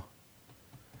 it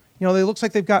looks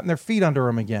like they've gotten their feet under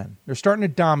them again. They're starting to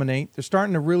dominate. They're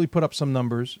starting to really put up some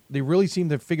numbers. They really seem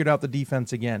to have figured out the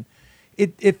defense again.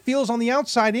 It feels on the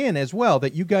outside in as well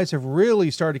that you guys have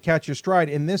really started to catch your stride,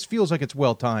 and this feels like it's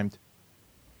well-timed.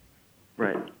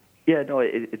 Right. Yeah, no,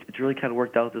 it's really kind of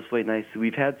worked out this way nice. So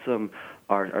we've had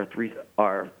our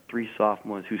three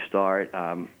sophomores who start,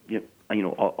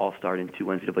 all start in 2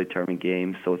 NCAA tournament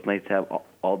games. So it's nice to have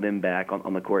all them back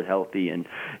on the court healthy. And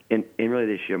really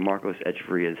this year, Marcos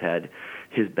Echeverria has had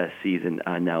his best season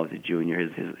now as a junior.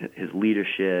 His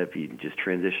leadership, he's just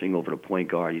transitioning over to point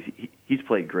guard. He's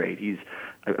played great.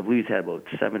 I believe he's had about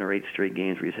 7 or 8 straight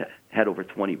games where he's had over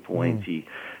 20 points.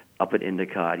 Up at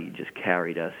Endicott, he just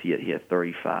carried us. He had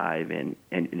 35, and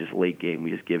in just late game, we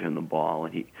just give him the ball,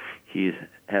 and he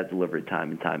has delivered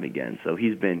time and time again. So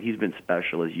he's been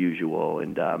special as usual,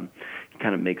 and he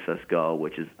kind of makes us go,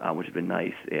 which has been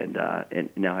nice. And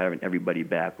now having everybody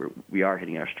back, we are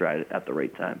hitting our stride at the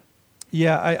right time.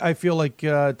 Yeah, I feel like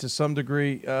to some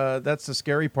degree that's the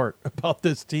scary part about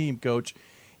this team, Coach,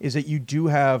 is that you do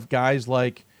have guys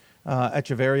like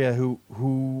Echeverria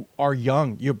who are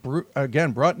young.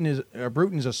 Bruton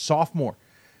is a sophomore.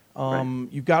 Right.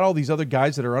 You've got all these other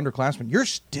guys that are underclassmen. You're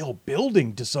still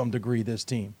building to some degree this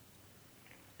team.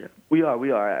 Yeah, we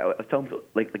are. I was telling you,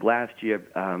 like last year,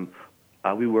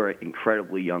 we were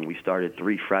incredibly young. We started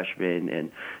 3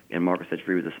 freshmen, and Marcus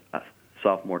Echeverria was a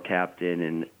sophomore captain,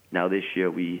 and now this year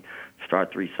we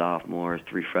start 3 sophomores,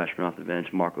 3 freshmen off the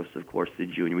bench. Marcos, of course, the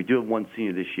junior. We do have 1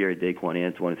 senior this year, Daquan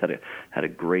Antoine. He's had a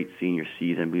great senior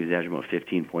season. He's averaging about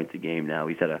 15 points a game now.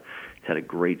 He's had a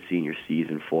great senior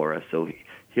season for us. So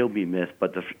he'll be missed.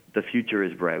 But the future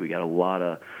is bright. We got a lot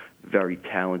of very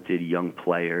talented young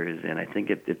players, and I think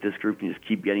if this group can just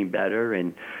keep getting better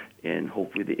and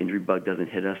hopefully the injury bug doesn't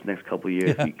hit us next couple of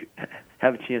years, we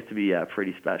have a chance to be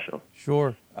pretty special.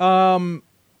 Sure.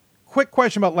 Quick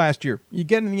question about last year. You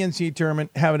get in the NCAA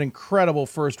tournament, have an incredible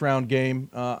first-round game.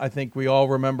 I think we all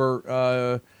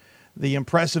remember the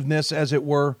impressiveness, as it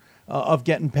were, of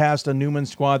getting past a Newman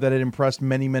squad that had impressed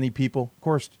many, many people. Of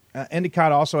course,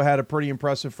 Endicott also had a pretty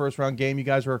impressive first-round game. You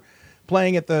guys were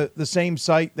playing at the same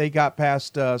site. They got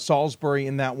past Salisbury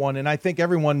in that one, and I think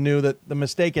everyone knew that the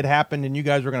mistake had happened and you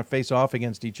guys were going to face off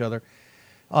against each other.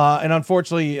 And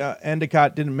unfortunately,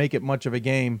 Endicott didn't make it much of a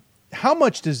game. How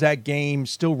much does that game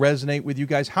still resonate with you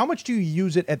guys? How much do you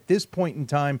use it at this point in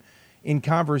time in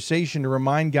conversation to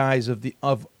remind guys of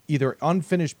either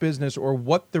unfinished business or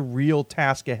what the real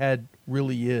task ahead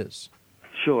really is?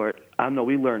 Sure. I know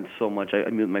we learned so much. I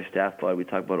mean, with my staff, we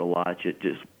talk about a lot.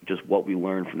 Just what we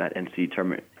learned from that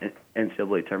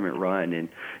NCAA tournament run,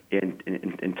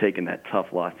 and taking that tough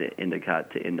loss at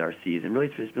Endicott to end our season. Really,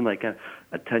 it's just been like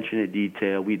attention to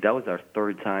detail. That was our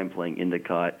third time playing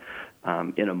Endicott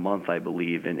in a month, I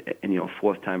believe, and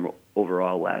fourth time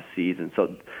overall last season.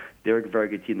 So they're a very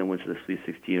good team that went to the Sweet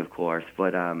 16, of course.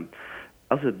 But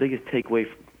also the biggest takeaway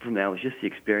from that was just the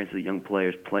experience of the young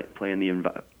players playing in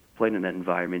that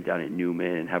environment down at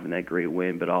Newman and having that great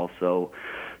win, but also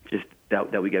just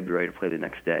that we got to be ready to play the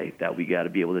next day, that we got to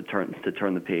be able to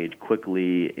turn the page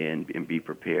quickly and be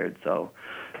prepared. So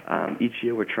each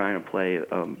year we're trying to play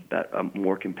a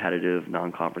more competitive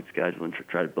non-conference schedule and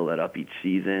try to build that up each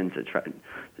season to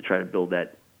try to build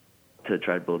that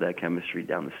chemistry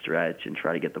down the stretch and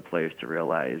try to get the players to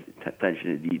realize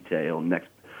attention to detail, next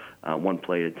one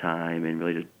play at a time, and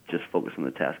really just focus on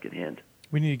the task at hand.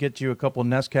 We need to get you a couple of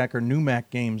NESCAC or NEWMAC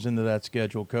games into that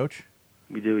schedule, Coach.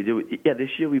 We do. Yeah, this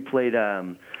year we played.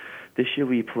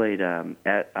 We played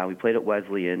at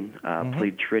Wesleyan.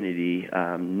 Played Trinity.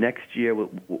 Next year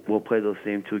we'll play those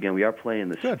same two again. We are playing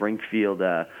the Springfield.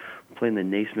 Playing the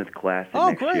Naismith Classic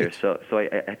next year. So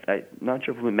I'm not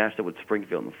sure if we matched up with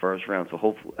Springfield in the first round. So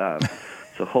hopefully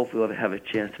we'll have a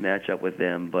chance to match up with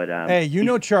them. But hey,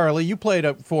 Charlie, you played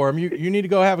up for him. You need to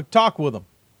go have a talk with him.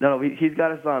 No, he's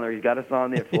got us on there. He's got us on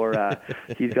there for.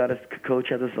 He's got us. Coach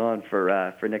has us on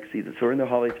for next season. So we're in the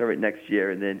Holiday Tournament next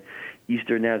year, and then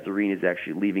Eastern Nazarene is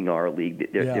actually leaving our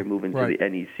league. They're moving to the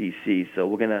NECC. So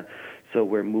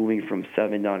we're moving from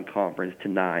 7 non-conference to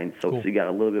 9. So you got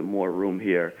a little bit more room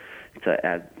here to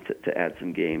add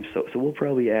some games. So we'll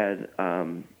probably add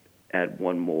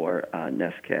one more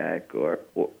NESCAC or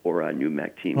a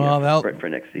NEWMAC team for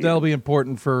next season. That'll be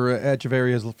important for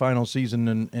Echeveria's final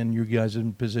season and you guys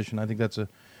in position. I think that's a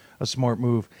smart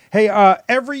move. Hey,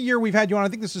 every year we've had you on, I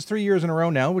think this is 3 years in a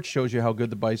row now, which shows you how good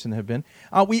the Bison have been.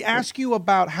 We ask you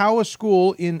about how a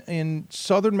school in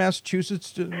southern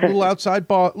Massachusetts, a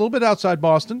little bit outside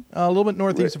Boston, a little bit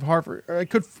northeast of Hartford,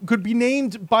 could be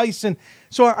named Bison.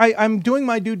 So I'm doing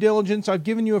my due diligence. I've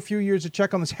given you a few years to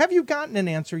check on this. Have you gotten an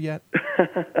answer yet?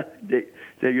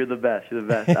 Dave, you're the best. You're the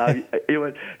best.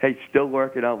 Hey, still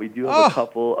working on. We do have a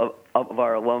couple of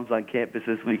our alums on campus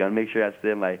this week. I'll make sure that's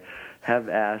them. I have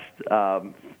asked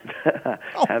some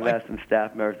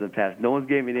staff members in the past. No one's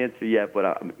gave me an answer yet, but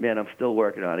I'm still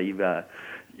working on it. You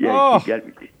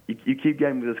keep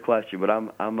getting me this question, but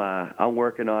I'm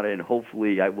working on it, and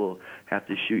hopefully I will have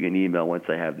to shoot you an email once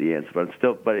I have the answer. But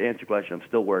to answer your question, I'm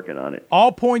still working on it.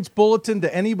 All points bulletin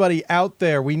to anybody out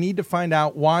there. We need to find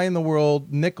out why in the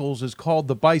world Nichols is called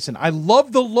the Bison. I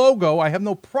love the logo. I have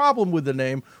no problem with the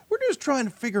name. We're just trying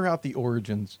to figure out the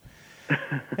origins.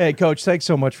 Hey, Coach, thanks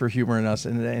so much for humoring us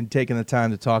and taking the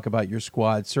time to talk about your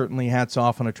squad. Certainly hats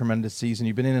off on a tremendous season.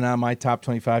 You've been in and out of my top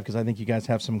 25 because I think you guys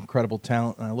have some incredible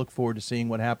talent, and I look forward to seeing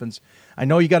what happens. I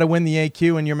know you got to win the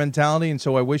AQ in your mentality, and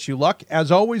so I wish you luck.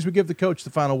 As always, we give the coach the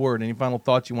final word. Any final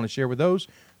thoughts you want to share with those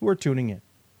who are tuning in?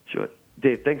 Sure.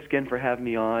 Dave, thanks again for having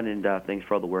me on, and thanks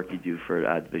for all the work you do for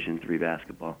Division III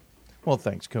basketball. Well,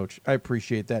 thanks, Coach. I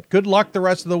appreciate that. Good luck the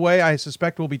rest of the way. I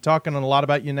suspect we'll be talking a lot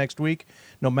about you next week,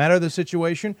 no matter the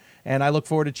situation. And I look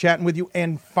forward to chatting with you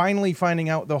and finally finding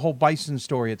out the whole Bison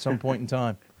story at some point in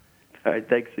time. All right,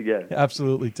 thanks again.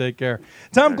 Absolutely. Take care.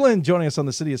 Tom Glynn joining us on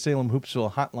the City of Salem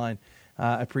Hoopsville hotline.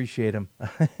 I appreciate him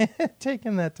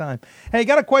taking that time. Hey,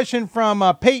 got a question from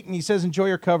Peyton. He says, enjoy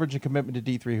your coverage and commitment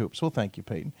to D3 Hoops. Well, thank you,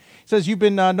 Peyton. He says, you've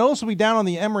been noticeably down on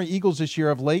the Emory Eagles this year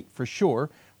of late, for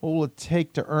sure. What will it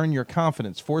take to earn your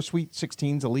confidence? 4 Sweet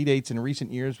 16s, Elite 8s in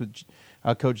recent years with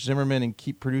Coach Zimmerman and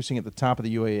keep producing at the top of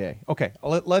the UAA. Okay,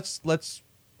 let's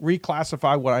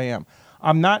reclassify what I am.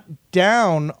 I'm not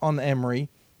down on Emory.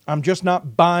 I'm just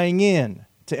not buying in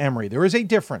to Emory. There is a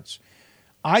difference.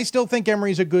 I still think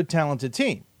Emory's a good, talented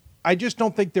team. I just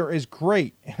don't think they're as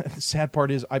great. The sad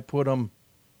part is I put them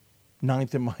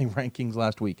 9th in my rankings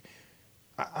last week.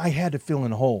 I had to fill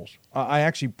in holes. I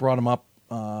actually brought them up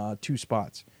 2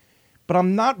 spots. But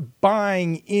I'm not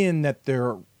buying in that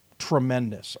they're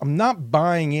tremendous. I'm not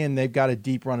buying in they've got a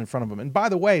deep run in front of them. And by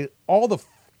the way, all the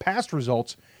past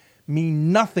results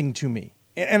mean nothing to me.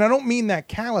 And I don't mean that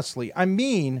callously. I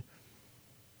mean,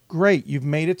 great, you've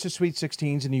made it to Sweet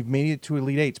 16s and you've made it to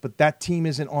Elite 8s, but that team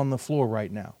isn't on the floor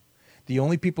right now. The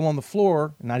only people on the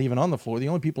floor, not even on the floor, the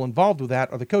only people involved with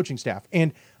that are the coaching staff.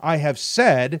 And I have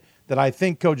said that I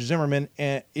think Coach Zimmerman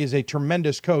is a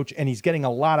tremendous coach and he's getting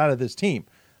a lot out of this team.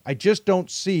 I just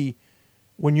don't see,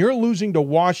 when you're losing to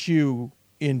WashU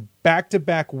in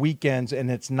back-to-back weekends and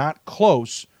it's not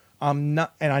close, I'm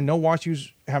not, and I know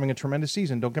WashU's having a tremendous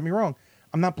season, don't get me wrong,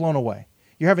 I'm not blown away.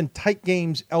 You're having tight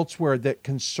games elsewhere that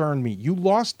concern me. You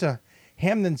lost to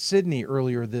Hampden-Sydney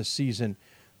earlier this season.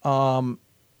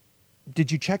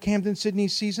 Did you check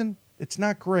Hampden-Sydney's season? It's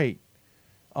not great.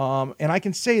 And I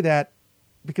can say that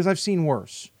because I've seen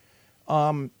worse.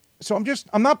 So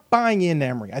I'm not buying in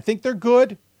Emory. I think they're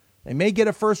good. They may get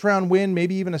a first-round win,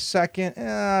 maybe even a second.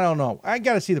 I don't know. I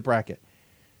got to see the bracket.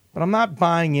 But I'm not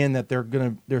buying in that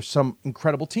they're some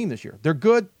incredible team this year. They're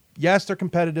good. Yes, they're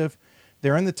competitive.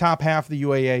 They're in the top half of the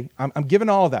UAA. I'm giving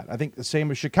all of that. I think the same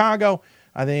with Chicago.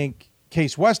 I think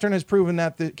Case Western has proven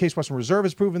that. The Case Western Reserve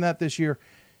has proven that this year.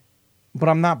 But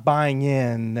I'm not buying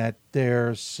in that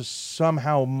they're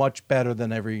somehow much better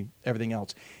than everything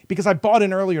else. Because I bought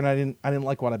in earlier and I didn't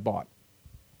like what I bought.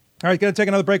 All right, going to take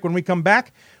another break. When we come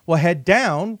back, we'll head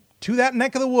down to that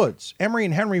neck of the woods. Emory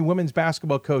and Henry women's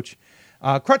basketball coach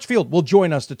Crutchfield will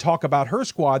join us to talk about her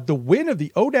squad, the win of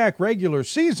the ODAC regular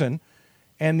season,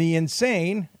 and the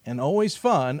insane and always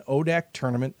fun ODAC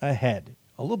tournament ahead.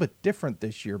 A little bit different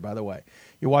this year, by the way.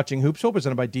 You're watching Hoopsville,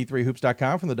 presented by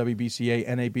D3Hoops.com from the WBCA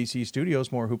NABC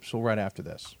studios. More Hoopsville right after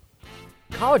this.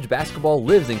 College basketball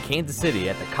lives in Kansas City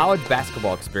at the College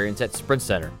Basketball Experience at Sprint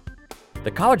Center. The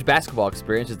College Basketball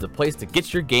Experience is the place to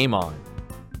get your game on.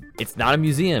 It's not a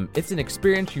museum, it's an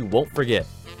experience you won't forget.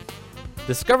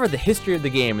 Discover the history of the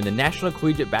game in the National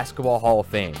Collegiate Basketball Hall of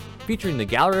Fame, featuring the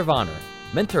Gallery of Honor,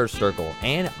 Mentor's Circle,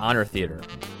 and Honor Theater.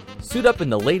 Suit up in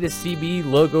the latest CBE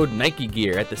logoed Nike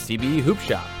gear at the CBE Hoop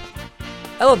Shop.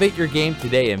 Elevate your game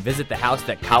today and visit the house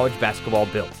that college basketball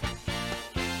built.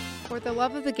 For the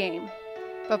love of the game.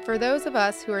 But for those of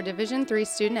us who are Division III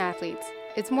student athletes,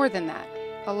 it's more than that.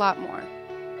 A lot more.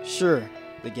 Sure,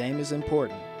 the game is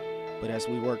important, but as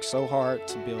we work so hard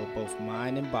to build both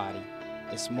mind and body,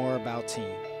 it's more about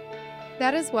team.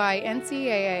 That is why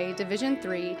NCAA Division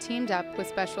III teamed up with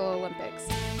Special Olympics,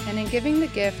 and in giving the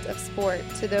gift of sport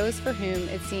to those for whom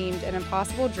it seemed an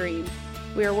impossible dream,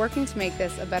 we are working to make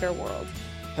this a better world.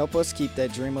 Help us keep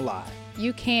that dream alive.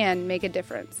 You can make a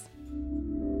difference.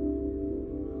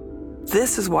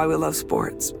 This is why we love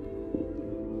sports.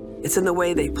 It's in the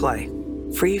way they play,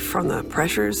 free from the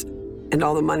pressures and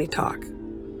all the money talk.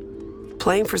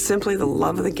 Playing for simply the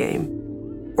love of the game,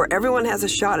 where everyone has a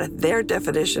shot at their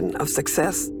definition of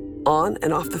success on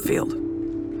and off the field.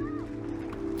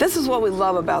 This is what we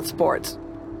love about sports,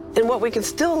 and what we can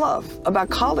still love about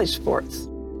college sports.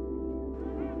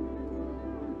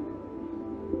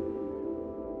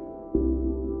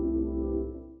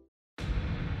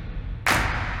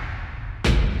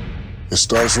 It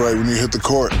starts right when you hit the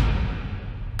court.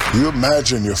 You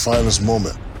imagine your finest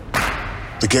moment.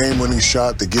 The game-winning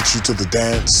shot that gets you to the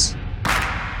dance.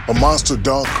 A monster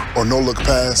dunk or no-look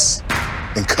pass,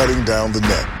 and cutting down the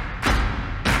net.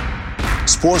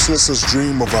 Sports lets us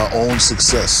dream of our own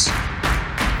success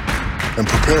and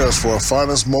prepare us for our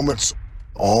finest moments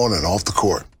on and off the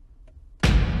court.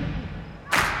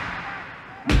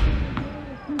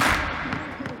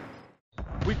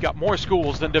 We've got more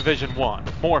schools than Division I,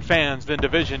 more fans than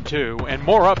Division II, and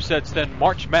more upsets than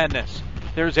March Madness.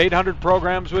 There's 800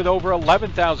 programs with over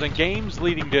 11,000 games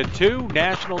leading to 2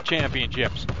 national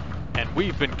championships. And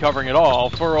we've been covering it all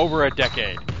for over a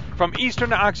decade. From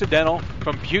Eastern to Occidental,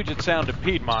 from Puget Sound to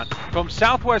Piedmont, from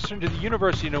Southwestern to the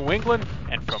University of New England,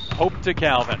 and from Hope to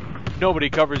Calvin. Nobody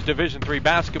covers Division III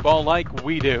basketball like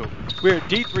we do. We're at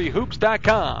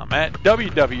D3Hoops.com at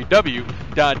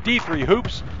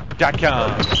www.d3hoops.com.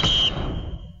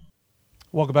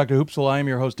 Welcome back to Hoopsville. I am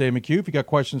your host, Dave McHugh. If you got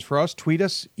questions for us, tweet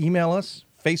us, email us,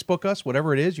 Facebook us,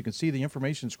 whatever it is. You can see the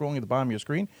information scrolling at the bottom of your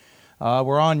screen.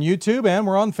 We're on YouTube and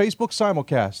we're on Facebook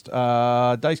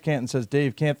simulcast. Dice Canton says,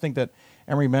 Dave, can't think that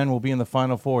Emory men will be in the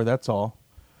Final Four. That's all.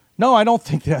 No, I don't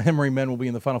think that Emory men will be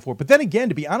in the Final Four. But then again,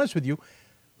 to be honest with you,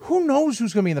 who knows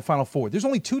who's going to be in the Final Four? There's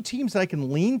only 2 teams that I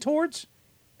can lean towards,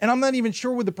 And I'm not even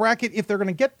sure with the bracket if they're going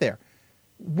to get there.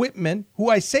 Whitman, who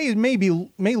I say may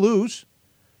lose,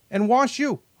 and Wash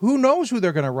U. Who knows who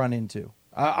they're going to run into?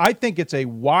 I think it's a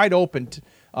wide open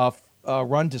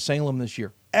run to Salem this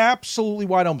year. Absolutely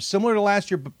wide open. Similar to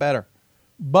last year, but better.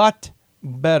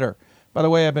 By the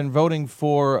way, I've been voting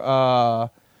for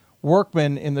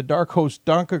Workman in the Dark Horse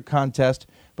Dunker contest,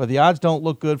 but the odds don't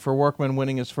look good for Workman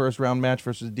winning his first round match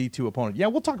versus a D2 opponent. Yeah,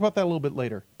 we'll talk about that a little bit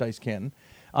later, Dice Canton.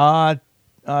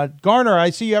 Garner, I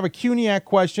see you have a CUNYAC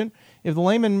question. If the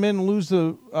Lehman men lose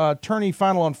the tourney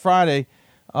final on Friday,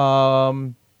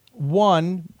 one,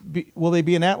 will they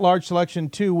be an at-large selection?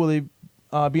 Two, will they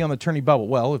be on the tourney bubble?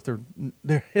 Well, if they're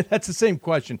that's the same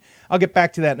question. I'll get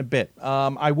back to that in a bit.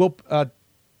 I will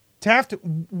Taft,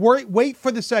 wait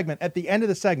for the segment. At the end of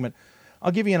the segment,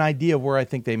 I'll give you an idea of where I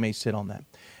think they may sit on that.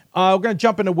 We're going to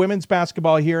jump into women's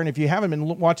basketball here, and if you haven't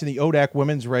been watching the ODAC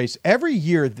women's race, every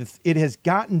year it has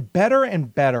gotten better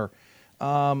and better.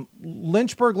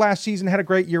 Lynchburg last season had a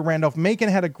great year. Randolph-Macon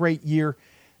had a great year.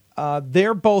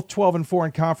 They're both 12-4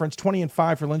 in conference,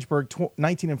 20-5 for Lynchburg,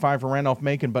 19-5 for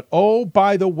Randolph-Macon. But, oh,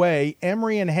 by the way,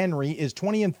 Emory and Henry is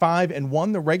 20-5 and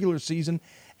won the regular season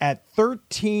at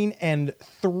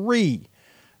 13-3.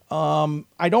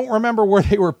 I don't remember where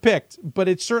they were picked, but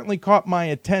it certainly caught my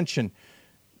attention.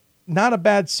 Not a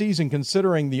bad season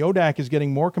considering the ODAC is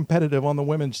getting more competitive on the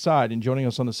women's side. And joining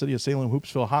us on the City of Salem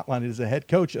Hoopsville hotline is the head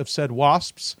coach of said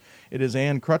Wasps. It is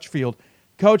Ann Crutchfield.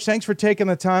 Coach, thanks for taking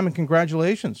the time and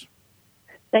congratulations.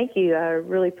 Thank you. I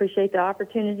really appreciate the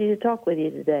opportunity to talk with you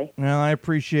today. Well, I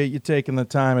appreciate you taking the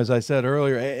time, as I said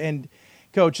earlier. And,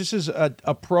 Coach, this is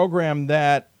a program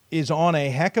that is on a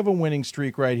heck of a winning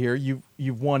streak right here.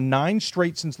 You've won 9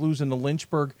 straight since losing to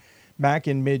Lynchburg back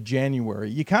in mid-January.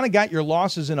 You kind of got your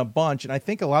losses in a bunch, and I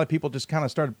think a lot of people just kind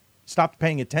of stopped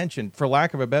paying attention, for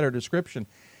lack of a better description.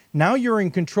 Now you're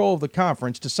in control of the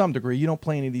conference to some degree. You don't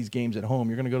play any of these games at home.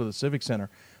 You're going to go to the Civic Center.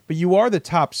 But you are the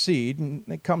top seed, and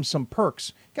it comes some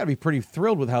perks. You've got to be pretty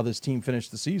thrilled with how this team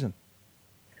finished the season.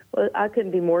 Well, I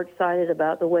couldn't be more excited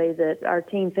about the way that our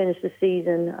team finished the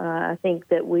season. I think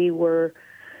that we were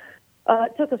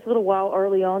it took us a little while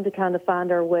early on to kind of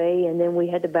find our way, and then we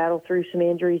had to battle through some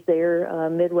injuries there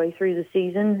midway through the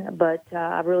season. But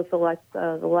I really feel like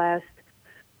the last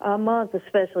month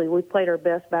especially, we played our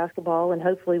best basketball, and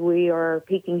hopefully we are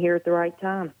peaking here at the right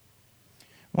time.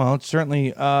 Well, it's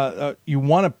certainly you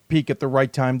want to peak at the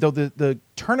right time, though the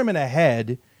tournament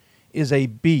ahead is a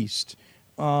beast.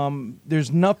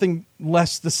 There's nothing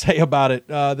less to say about it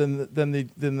than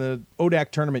the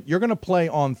ODAC tournament. You're going to play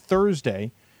on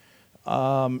Thursday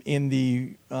in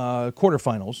the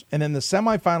quarterfinals, and then the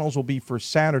semifinals will be for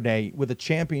Saturday with a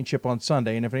championship on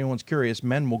Sunday. And if anyone's curious,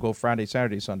 men will go Friday,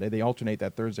 Saturday, Sunday. They alternate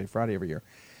that Thursday, Friday every year.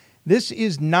 This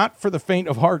is not for the faint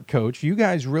of heart, Coach. You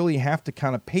guys really have to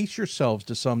kind of pace yourselves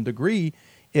to some degree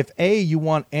if, A, you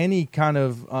want any kind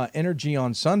of energy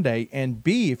on Sunday, and,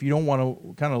 B, if you don't want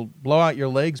to kind of blow out your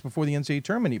legs before the NCAA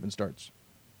tournament even starts.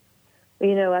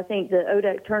 You know, I think the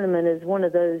ODAC tournament is one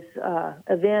of those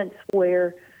events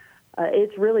where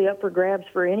it's really up for grabs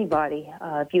for anybody.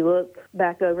 If you look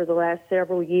back over the last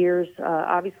several years,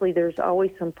 obviously there's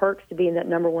always some perks to being that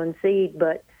number one seed,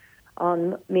 but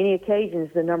on many occasions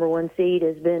the number one seed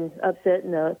has been upset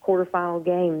in the quarterfinal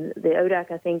game. The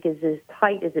ODAC, I think, is as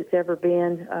tight as it's ever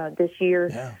been this year.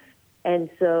 Yeah. And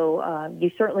so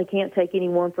you certainly can't take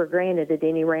anyone for granted at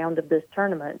any round of this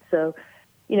tournament. So,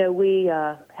 you know, we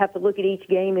have to look at each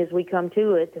game as we come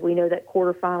to it. We know that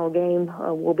quarterfinal game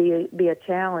will be a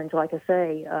challenge. Like I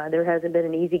say, there hasn't been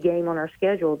an easy game on our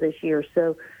schedule this year.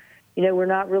 So, you know, we're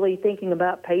not really thinking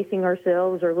about pacing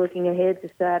ourselves or looking ahead to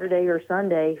Saturday or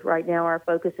Sunday. Right now our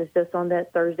focus is just on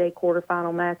that Thursday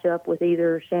quarterfinal matchup with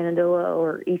either Shenandoah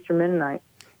or Eastern Mennonite.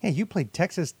 Hey, you played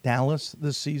Texas Dallas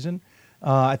this season.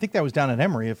 I think that was down at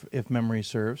Emory, if memory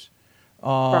serves.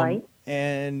 Right.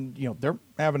 And, you know, they're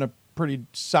having a pretty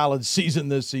solid season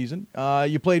this season.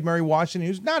 You played Mary Washington,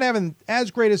 who's not having as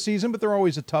great a season, but they're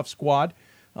always a tough squad.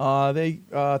 They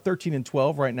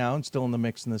 13-12 right now and still in the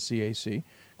mix in the CAC.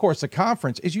 Of course, the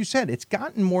conference, as you said, it's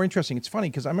gotten more interesting. It's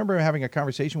funny because I remember having a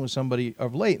conversation with somebody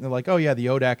of late, and they're like, oh, yeah, the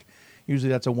ODAC,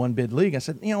 usually that's a one-bid league. I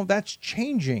said, you know, that's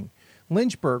changing.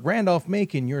 Lynchburg,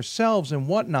 Randolph-Macon, yourselves and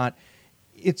whatnot,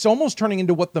 it's almost turning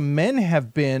into what the men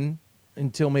have been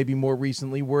until maybe more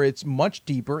recently, where it's much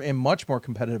deeper and much more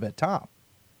competitive at top.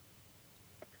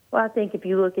 Well, I think if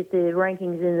you look at the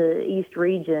rankings in the East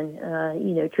region,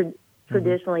 you know,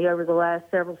 traditionally over the last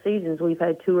several seasons, we've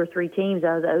had 2 or 3 teams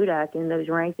out of the ODAC in those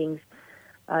rankings.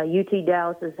 UT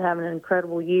Dallas is having an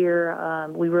incredible year.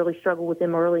 We really struggled with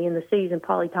them early in the season.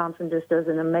 Polly Thompson just does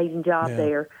an amazing job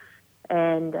there.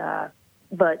 And,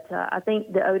 But I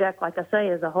think the ODAC, like I say,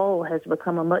 as a whole, has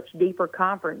become a much deeper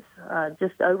conference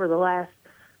just over the last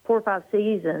 4 or 5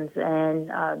 seasons. And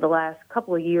the last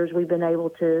couple of years, we've been able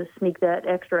to sneak that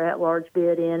extra at-large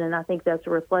bid in, and I think that's a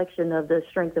reflection of the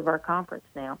strength of our conference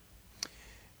now.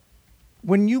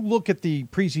 When you look at the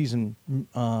preseason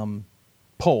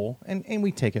poll, and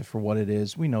we take it for what it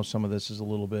is, we know some of this is a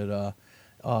little bit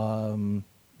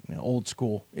old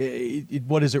school.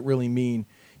 What does it really mean?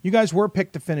 You guys were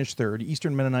picked to finish third,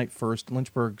 Eastern Mennonite first,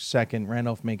 Lynchburg second,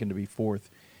 Randolph-Macon to be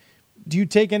fourth. Do you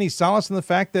take any solace in the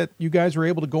fact that you guys were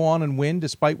able to go on and win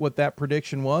despite what that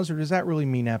prediction was, or does that really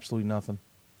mean absolutely nothing?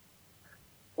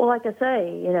 Well, like I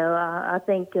say, I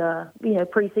think,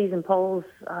 preseason polls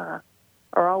are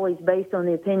always based on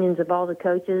the opinions of all the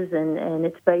coaches, and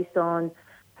it's based on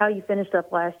how you finished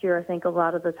up last year, I think, a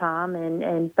lot of the time,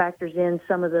 and factors in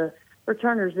some of the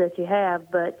returners that you have.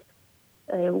 But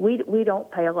we don't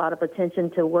pay a lot of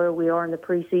attention to where we are in the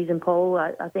preseason poll.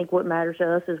 I think what matters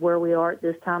to us is where we are at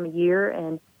this time of year,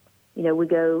 and we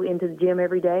go into the gym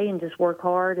every day and just work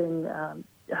hard, and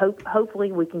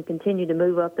hopefully we can continue to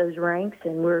move up those ranks.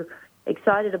 And we're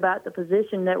excited about the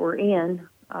position that we're in.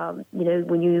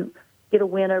 When you get a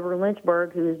win over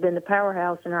Lynchburg, who has been the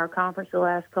powerhouse in our conference the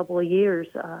last couple of years,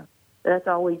 that's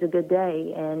always a good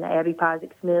day. And Abby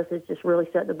Pisek-Smith has just really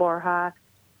set the bar high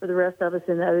for the rest of us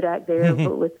in the ODAC there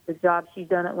with the job she's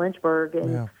done at Lynchburg.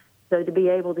 And so to be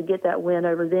able to get that win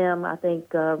over them, I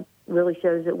think really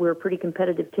shows that we're a pretty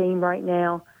competitive team right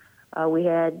now. We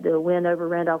had the win over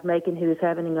Randolph-Macon, who is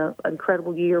having an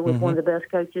incredible year with one of the best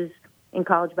coaches in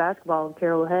college basketball,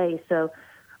 Carol Hayes. So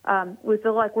we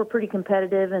feel like we're pretty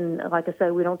competitive, and like I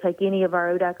say, we don't take any of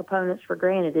our ODAC opponents for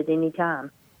granted at any time.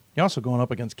 You're also going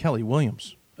up against Kelly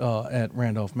Williams at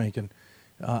Randolph-Macon.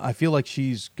 I feel like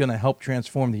she's going to help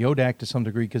transform the ODAC to some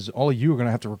degree, because all of you are going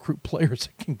to have to recruit players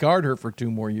that can guard her for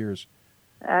 2 more years.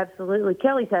 Absolutely.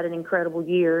 Kelly's had an incredible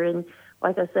year, and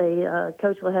like I say,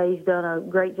 Coach LaHaye's done a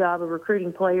great job of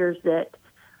recruiting players that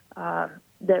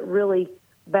really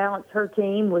balance her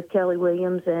team with Kelly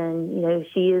Williams, and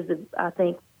she is, I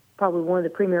think, probably one of the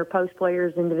premier post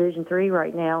players in Division III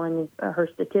right now, and her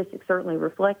statistics certainly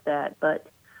reflect that. But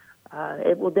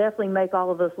it will definitely make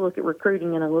all of us look at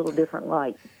recruiting in a little different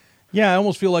light. Yeah, I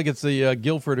almost feel like it's the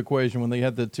Guilford equation when they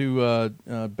had the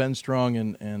 2 Ben Strong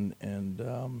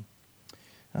and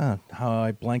how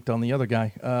I blanked on the other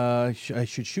guy. I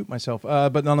should shoot myself.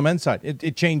 But on the men's side,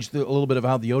 it changed a little bit of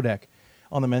how the ODAC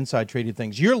on the men's side traded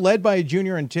things. You're led by a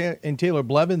junior in Taylor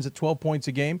Blevins at 12 points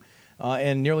a game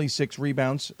and nearly 6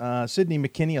 rebounds. Sydney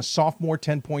McKinney, a sophomore,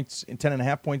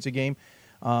 10.5 points a game.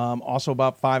 Also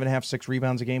about 5.5, 6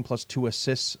 rebounds a game, plus 2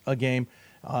 assists a game.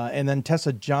 And then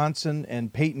Tessa Johnson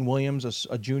and Peyton Williams,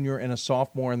 a junior and a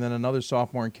sophomore, and then another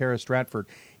sophomore in Kara Stratford.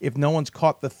 If no one's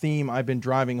caught the theme I've been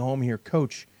driving home here,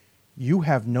 Coach, you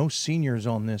have no seniors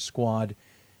on this squad.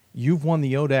 You've won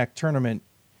the ODAC tournament.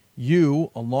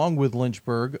 You, along with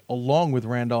Lynchburg, along with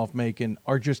Randolph-Macon,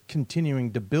 are just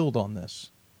continuing to build on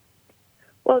this.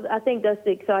 Well, I think that's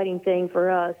the exciting thing for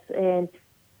us, and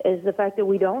is the fact that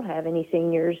we don't have any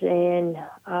seniors. And,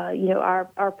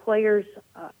 our players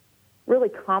really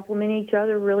complement each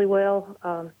other really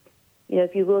well.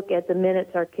 If you look at the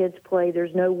minutes our kids play,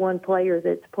 there's no one player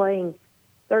that's playing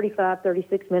 35,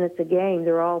 36 minutes a game.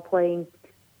 They're all playing,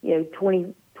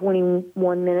 20,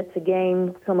 21 minutes a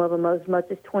game, some of them as much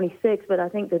as 26. But I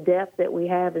think the depth that we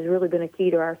have has really been a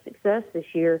key to our success this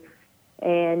year.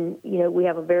 And, we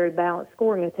have a very balanced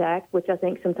scoring attack, which I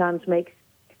think sometimes makes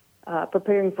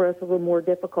preparing for us a little more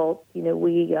difficult.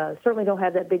 We certainly don't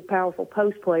have that big, powerful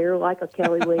post player like a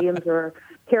Kelly Williams or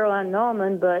Caroline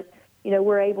Nauman, but,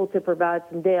 we're able to provide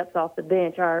some depth off the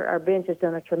bench. Our bench has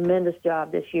done a tremendous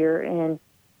job this year, and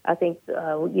I think,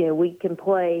 we can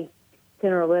play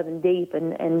 10 or 11 deep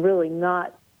and really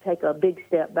not take a big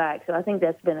step back. So I think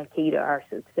that's been a key to our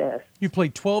success. You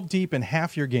played 12 deep in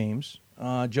half your games.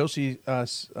 Josie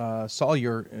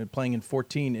Sawyer playing in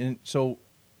 14. And so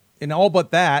in all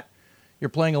but that, you're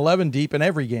playing 11 deep in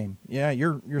every game. Yeah,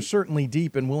 you're certainly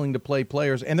deep and willing to play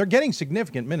players. And they're getting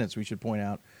significant minutes, we should point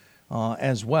out,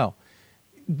 as well.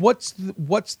 What's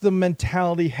the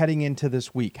mentality heading into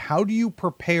this week? How do you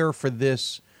prepare for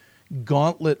this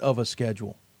gauntlet of a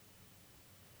schedule?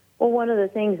 Well, one of the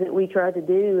things that we tried to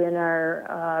do in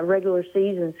our regular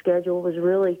season schedule was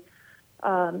really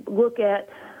look at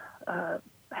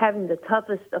having the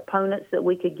toughest opponents that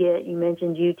we could get. You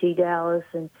mentioned UT Dallas,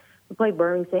 and we played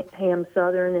Birmingham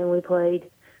Southern, and we played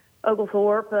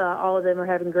Oglethorpe. All of them are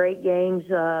having great games.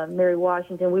 Mary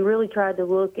Washington. We really tried to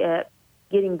look at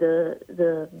getting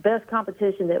the best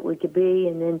competition that we could be,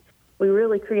 and then we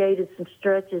really created some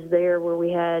stretches there where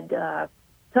we had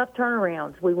tough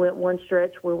turnarounds. We went one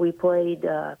stretch where we played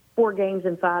 4 games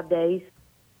in 5 days,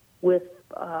 with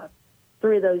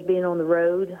 3 of those being on the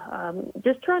road.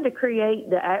 Just trying to create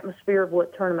the atmosphere of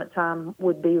what tournament time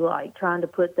would be like, trying to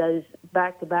put those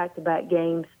back-to-back-to-back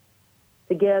games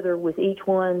together with each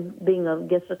one being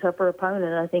against a tougher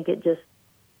opponent. I think it just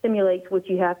simulates what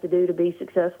you have to do to be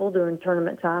successful during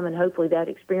tournament time, and hopefully that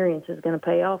experience is going to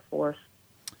pay off for us.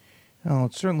 Oh,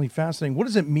 it's certainly fascinating. What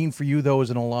does it mean for you, though,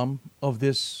 as an alum of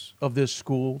this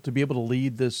school, to be able to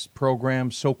lead this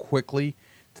program so quickly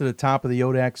to the top of the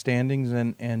ODAC standings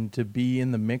and to be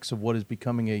in the mix of what is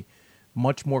becoming a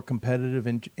much more competitive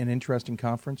and interesting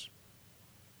conference?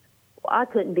 Well, I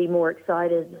couldn't be more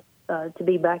excited to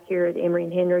be back here at Emory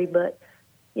and Henry, but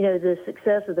the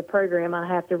success of the program I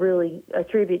have to really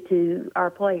attribute to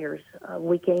our players.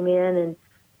 We came in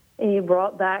and you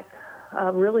brought back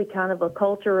really kind of a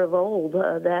culture of old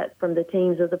that from the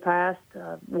teams of the past,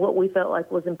 what we felt like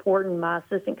was important. My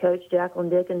assistant coach, Jacqueline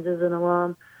Dickens, is an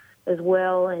alum as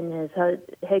well and has had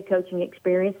head coaching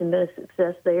experience and been a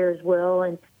success there as well.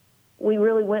 And we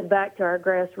really went back to our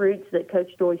grassroots that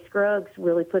Coach Joy Scruggs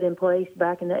really put in place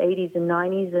back in the 80s and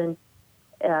 90s,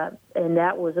 and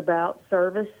that was about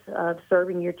service,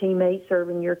 serving your teammates,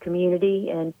 serving your community,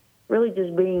 and really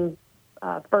just being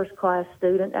first-class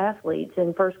student athletes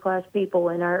and first-class people.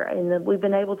 And we've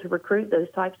been able to recruit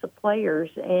those types of players,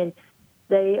 and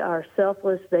they are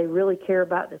selfless. They really care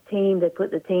about the team. They put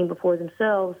the team before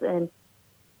themselves, and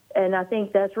I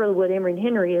think that's really what Emory and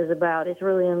Henry is about. It's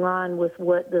really in line with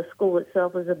what the school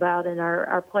itself is about, and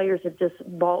our players have just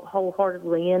bought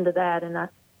wholeheartedly into that. And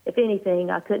if anything,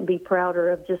 I couldn't be prouder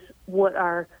of just what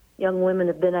our young women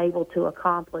have been able to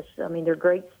accomplish. I mean, they're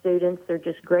great students. They're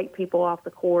just great people off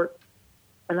the court.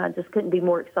 And I just couldn't be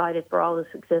more excited for all the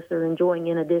success they're enjoying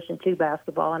in addition to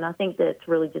basketball. And I think that's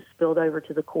really just spilled over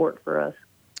to the court for us.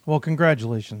 Well,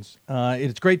 congratulations.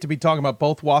 It's great to be talking about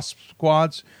both WASP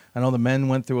squads. I know the men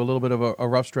went through a little bit of a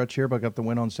rough stretch here, but got the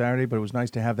win on Saturday. But it was nice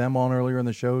to have them on earlier in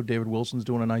the show. David Wilson's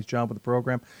doing a nice job with the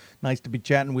program. Nice to be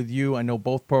chatting with you. I know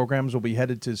both programs will be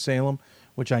headed to Salem,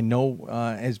 which I know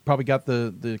has probably got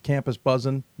the campus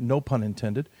buzzing, no pun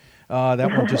intended. That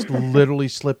one just literally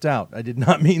slipped out. I did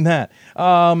not mean that.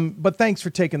 But thanks for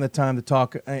taking the time to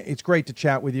talk. It's great to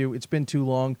chat with you. It's been too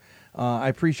long. I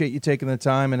appreciate you taking the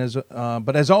time. And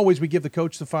but as always, we give the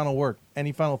coach the final word.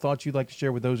 Any final thoughts you'd like to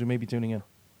share with those who may be tuning in?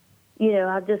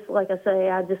 I just, like I say,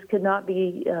 I just could not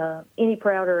be any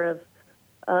prouder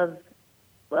of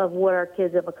what our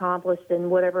kids have accomplished, and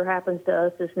whatever happens to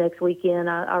us this next weekend,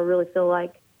 I really feel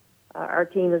like our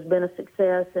team has been a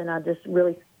success, and I just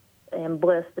really am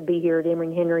blessed to be here at Emory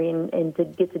and Henry and to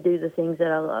get to do the things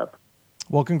that I love.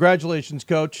 Well, congratulations,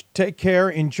 Coach. Take care.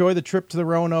 Enjoy the trip to the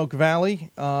Roanoke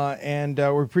Valley, and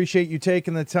we appreciate you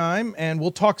taking the time, and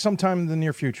we'll talk sometime in the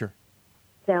near future.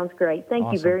 Sounds great.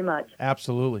 Thank you very much.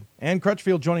 Absolutely. Ann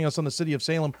Crutchfield joining us on the City of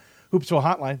Salem Hoopsville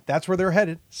Hotline. That's where they're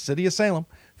headed, City of Salem,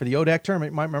 for the ODAC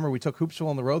tournament. You might remember we took Hoopsville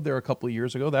on the road there a couple of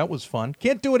years ago. That was fun.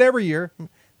 Can't do it every year,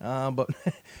 but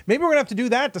maybe we're going to have to do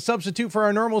that to substitute for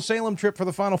our normal Salem trip for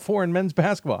the Final Four in men's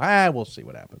basketball. We'll see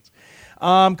what happens.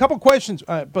 Couple questions,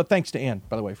 but thanks to Ann,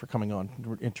 by the way, for coming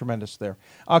on. Tremendous there.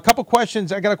 A couple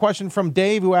questions. I got a question from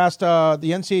Dave who asked the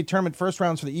NCAA tournament first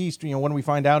rounds for the East. When do we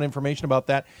find out information about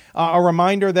that? A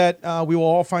reminder that we will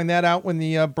all find that out when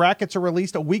the brackets are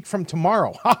released a week from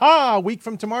tomorrow. A week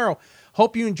from tomorrow.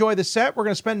 Hope you enjoy the set. We're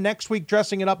going to spend next week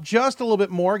dressing it up just a little bit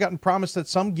more. Gotten promised that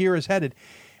some gear is headed.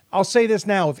 I'll say this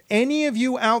now. If any of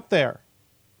you out there,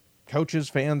 coaches,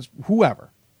 fans,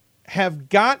 whoever, have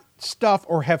got stuff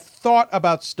or have thought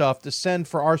about stuff to send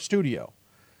for our studio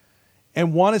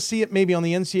and want to see it maybe on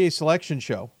the NCAA selection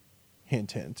show,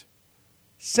 hint, hint,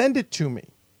 send it to me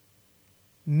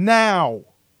now.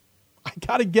 I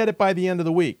got to get it by the end of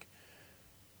the week,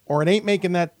 or it ain't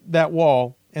making that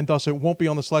wall, and thus it won't be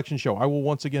on the selection show. I will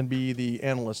once again be the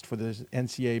analyst for the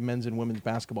NCAA men's and women's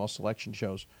basketball selection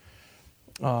shows.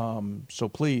 So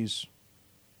please,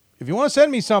 if you want to send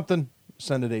me something,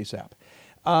 send it ASAP.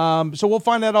 So we'll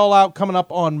find that all out coming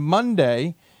up on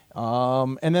Monday.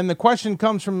 And then the question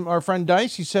comes from our friend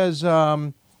Dice. He says,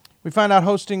 we find out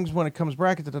hostings when it comes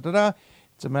bracket,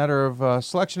 It's a matter of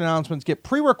selection announcements get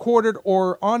pre-recorded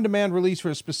or on-demand release for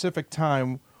a specific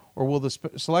time, or will the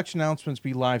selection announcements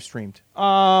be live streamed?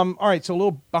 All right, so a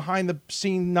little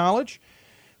behind-the-scene knowledge.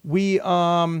 We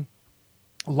always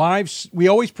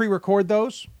pre-record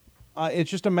those.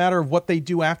 It's just a matter of what they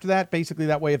do after that. Basically,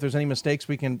 that way, if there's any mistakes,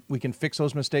 we can fix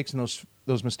those mistakes, and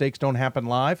those mistakes don't happen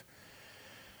live.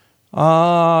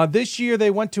 This year,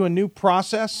 they went to a new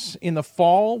process in the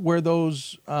fall where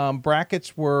those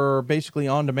brackets were basically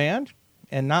on demand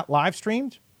and not live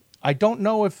streamed. I don't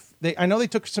know if I know they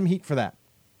took some heat for that.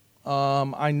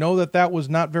 I know that was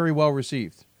not very well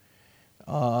received.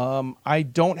 I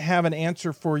don't have an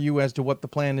answer for you as to what the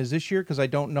plan is this year because I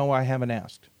don't know. I haven't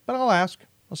asked, but I'll ask.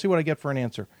 I'll see what I get for an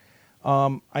answer.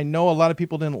 I know a lot of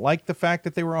people didn't like the fact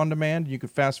that they were on demand. You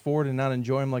could fast forward and not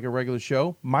enjoy them like a regular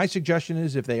show. My suggestion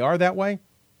is if they are that way,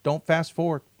 don't fast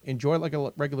forward. Enjoy it like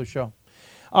a regular show.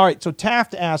 All right, so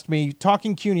Taft asked me,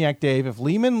 talking Cuniac, Dave, if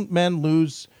Lehman men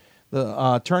lose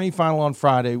the tourney final on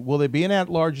Friday, will they be an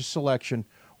at-large selection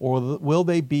or will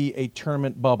they be a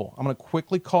tournament bubble? I'm going to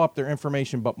quickly call up their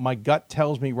information, but my gut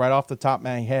tells me right off the top of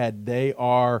my head they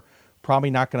are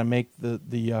probably not going to make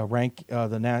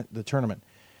the tournament.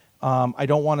 I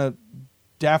don't want to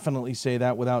definitely say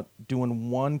that without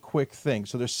doing one quick thing.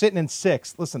 So they're sitting in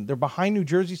 6th. Listen, they're behind New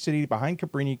Jersey City, behind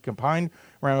Cabrini, behind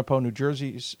Ramapo, New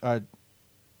Jersey's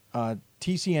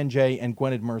TCNJ, and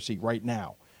Gwynedd Mercy right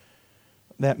now.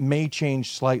 That may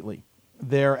change slightly.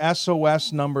 Their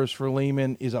SOS numbers for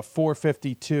Lehman is a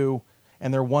 452,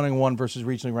 and they're 1-1 versus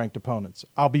regionally ranked opponents.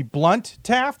 I'll be blunt,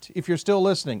 Taft, if you're still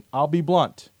listening. I'll be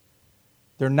blunt.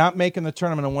 They're not making the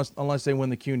tournament unless they win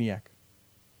the Cuniac.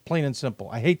 Plain and simple.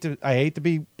 I hate to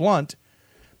be blunt,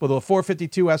 but the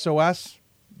 452 SOS,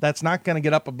 that's not going to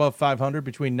get up above 500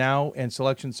 between now and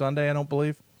Selection Sunday, I don't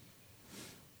believe.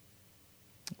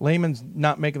 Lehman's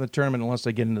not making the tournament unless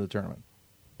they get into the tournament.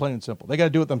 Plain and simple. They got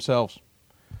to do it themselves.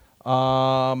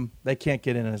 They can't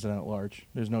get in as an at-large.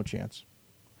 There's no chance.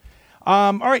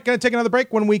 All right, going to take another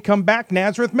break. When we come back,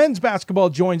 Nazareth men's basketball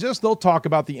joins us. They'll talk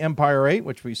about the Empire 8,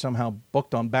 which we somehow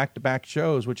booked on back-to-back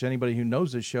shows, which anybody who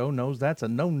knows this show knows that's a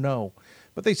no-no.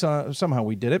 But somehow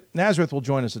we did it. Nazareth will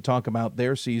join us to talk about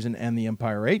their season and the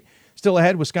Empire 8. Still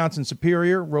ahead, Wisconsin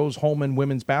Superior, Rose-Hulman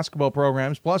women's basketball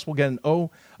programs. Plus, we'll get a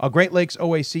Great Lakes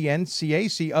OAC and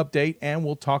CAC update, and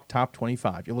we'll talk top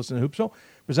 25. You're listening to Hoopsville,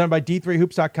 presented by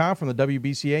D3Hoops.com from the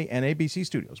WBCA and ABC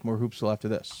studios. More Hoopsville after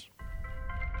this.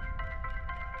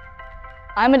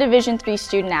 I'm a Division III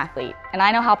student athlete, and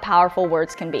I know how powerful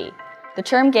words can be. The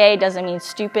term gay doesn't mean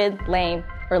stupid, lame,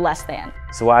 or less than.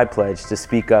 So I pledge to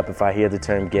speak up if I hear the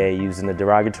term gay used in a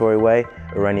derogatory way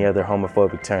or any other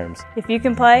homophobic terms. If you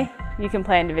can play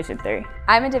in Division III.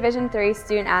 I'm a Division III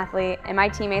student athlete, and my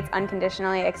teammates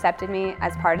unconditionally accepted me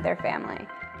as part of their family.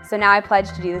 So now I pledge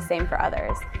to do the same for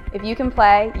others. If you can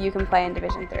play in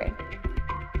Division III.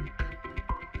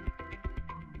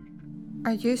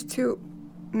 I used to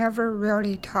never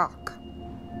really talk.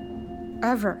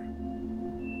 Ever.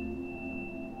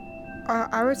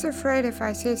 I was afraid if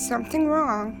I said something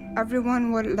wrong,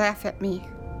 everyone would laugh at me.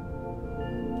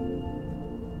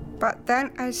 But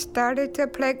then I started to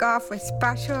play golf with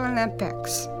Special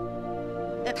Olympics.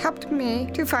 It helped me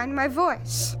to find my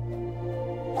voice.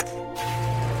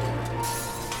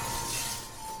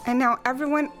 And now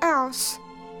everyone else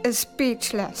is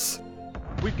speechless.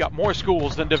 We've got more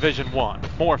schools than Division I,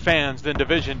 more fans than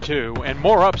Division II, and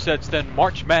more upsets than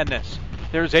March Madness.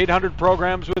 There's 800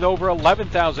 programs with over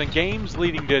 11,000 games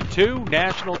leading to 2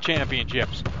 national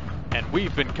championships. And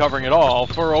we've been covering it all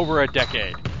for over a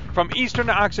decade. From Eastern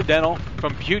to Occidental,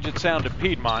 from Puget Sound to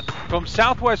Piedmont, from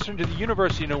Southwestern to the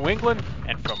University of New England,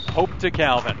 and from Hope to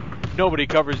Calvin. Nobody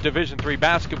covers Division III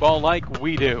basketball like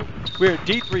we do. We're at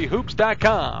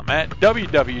D3Hoops.com at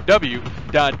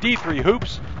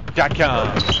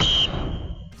www.d3hoops.com.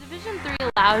 Division III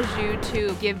allows you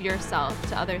to give yourself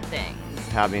to other things.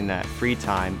 Having that free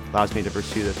time allows me to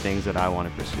pursue the things that I want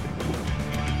to pursue.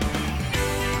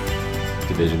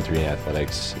 Division III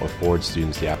athletics affords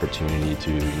students the opportunity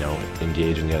to,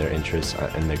 engage in the other interests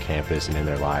in their campus and in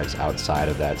their lives outside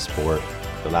of that sport.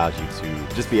 It allows you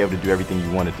to just be able to do everything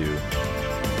you want to do.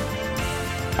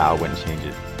 I wouldn't change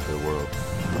it for the world.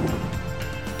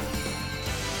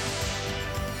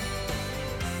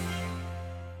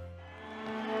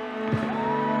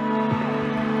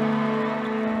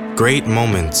 Great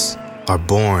moments are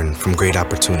born from great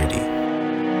opportunity.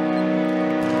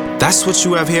 That's what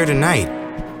you have here tonight.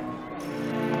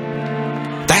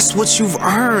 That's what you've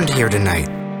earned here tonight.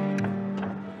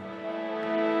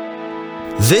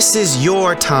 This is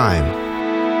your time.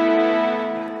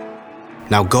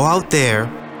 Now go out there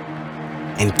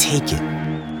and take it.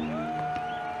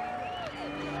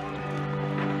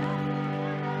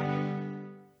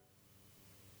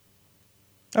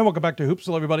 And welcome back to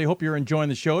Hoopsville, everybody. Hope you're enjoying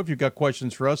the show. If you've got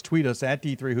questions for us, tweet us at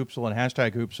D3Hoopsville and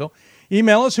hashtag Hoopsville.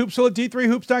 Email us, hoopsville at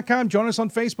D3Hoops.com. Join us on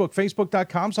Facebook,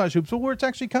 Facebook.com/Hoopsville, where it's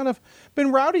actually kind of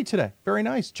been rowdy today. Very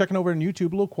nice. Checking over on YouTube, a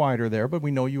little quieter there, but we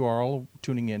know you are all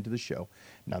tuning in to the show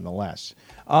nonetheless.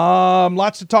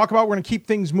 Lots to talk about. We're going to keep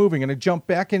things moving. Going to jump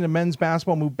back into men's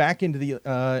basketball, move back into the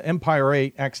Empire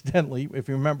 8 accidentally. If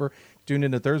you remember, tuned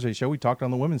into Thursday's show, we talked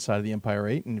on the women's side of the Empire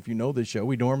 8, and if you know this show,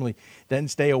 we normally then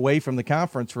stay away from the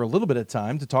conference for a little bit of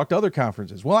time to talk to other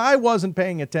conferences. Well, I wasn't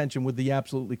paying attention with the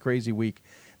absolutely crazy week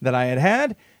that I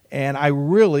had, and I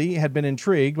really had been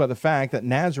intrigued by the fact that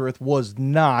Nazareth was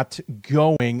not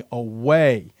going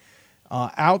away.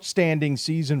 Outstanding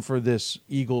season for this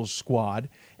Eagles squad,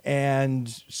 and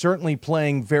certainly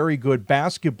playing very good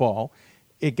basketball.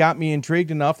 It got me intrigued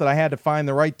enough that I had to find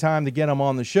the right time to get them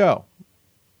on the show.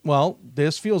 Well,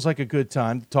 this feels like a good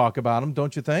time to talk about them,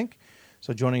 don't you think?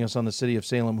 So joining us on the City of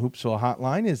Salem Hoopsville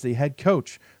hotline is the head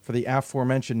coach for the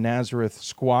aforementioned Nazareth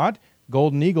squad,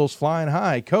 Golden Eagles flying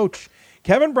high. Coach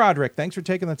Kevin Broderick, thanks for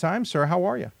taking the time, sir. How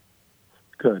are you?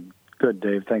 Good,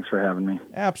 Dave. Thanks for having me.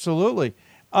 Absolutely.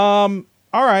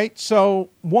 All right, so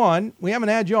one, we haven't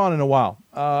had you on in a while.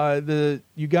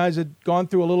 You guys had gone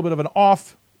through a little bit of an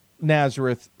off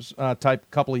Nazareth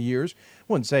type couple of years.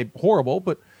 Wouldn't say horrible,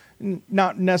 but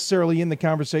not necessarily in the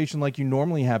conversation like you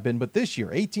normally have been. But this year,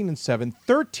 18-7,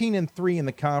 13-3 in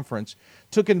the conference,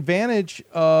 took advantage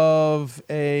of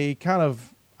a kind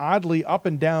of oddly up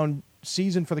and down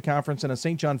season for the conference and a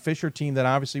St. John Fisher team that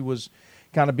obviously was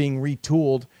kind of being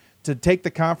retooled to take the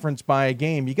conference by a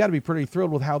game. You got to be pretty thrilled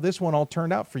with how this one all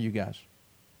turned out for you guys.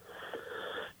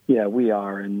 Yeah, we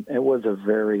are, and it was a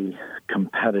very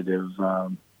competitive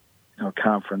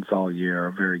conference all year,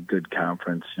 a very good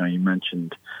conference. You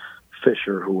mentioned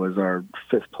Fisher, who was our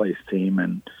fifth-place team,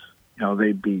 and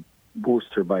they beat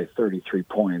Worcester by 33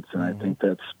 points, and I think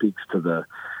that speaks to the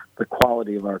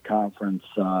quality of our conference,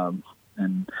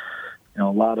 and a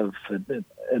lot of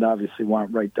it obviously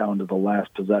went right down to the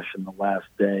last possession, the last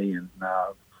day, and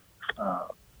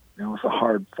it was a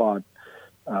hard-fought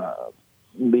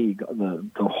league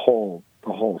the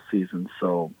whole season.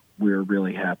 So we were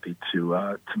really happy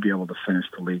to be able to finish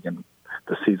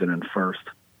the season in first.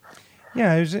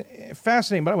 Yeah, it was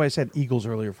fascinating. By the way, I said Eagles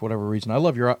earlier for whatever reason. I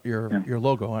love your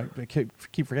logo. I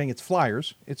keep forgetting it's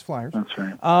Flyers. It's Flyers. That's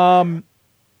right.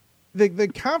 The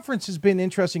conference has been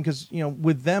interesting because,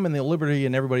 with them and the Liberty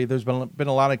and everybody, there's been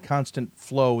a lot of constant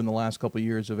flow in the last couple of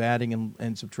years of adding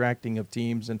and subtracting of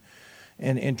teams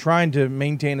and trying to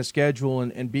maintain a schedule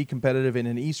and be competitive in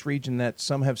an East region that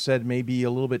some have said may be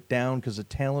a little bit down because the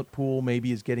talent pool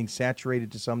maybe is getting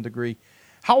saturated to some degree.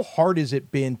 How hard has it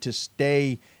been to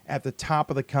stay at the top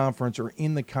of the conference or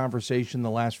in the conversation the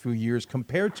last few years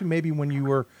compared to maybe when you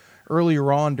were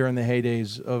earlier on during the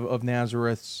heydays of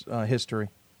Nazareth's history?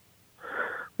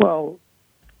 Well,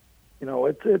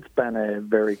 it's been a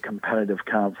very competitive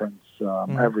conference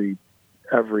every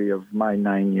of my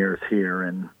 9 years here,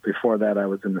 and before that I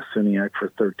was in the SUNYAC for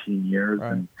 13 years,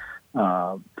 right. And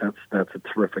that's a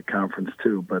terrific conference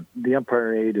too. But the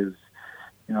Empire 8 is,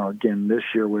 again, this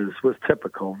year was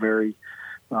typical, very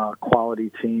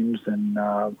quality teams, and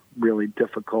really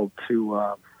difficult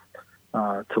to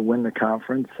win the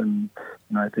conference. And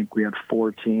I think we had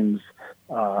 4 teams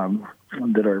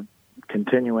that are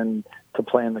continuing to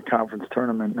play in the conference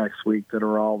tournament next week that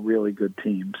are all really good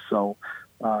teams. So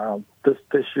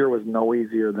this year was no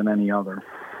easier than any other.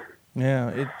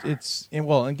 Yeah,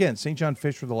 well, again, St. John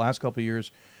Fisher the last couple of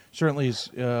years certainly has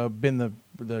been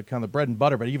the kind of bread and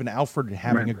butter, but even Alfred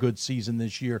having a good season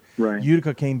this year. Right.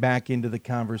 Utica came back into the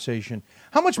conversation.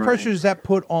 How much pressure does that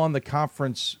put on the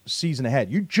conference season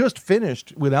ahead? You just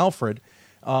finished with Alfred.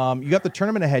 You got the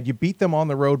tournament ahead. You beat them on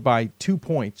the road by 2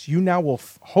 points. You now will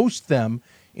host them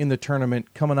in the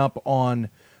tournament coming up on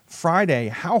Friday.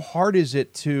 How hard is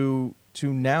it to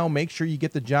now make sure you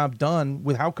get the job done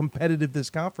with how competitive this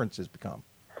conference has become?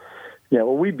 Yeah,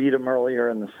 well, we beat them earlier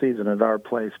in the season at our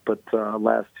place, but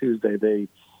last Tuesday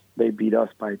they beat us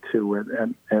by 2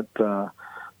 at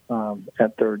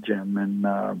their gym, and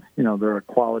they're a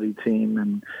quality team,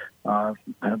 and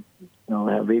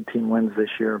they have 18 wins this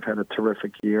year. Have had a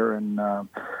terrific year, and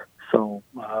so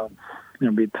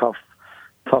it'll be a tough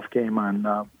game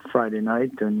on Friday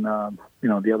night, and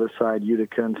the other side,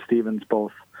 Utica and Stevens,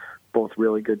 both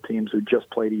really good teams who just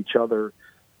played each other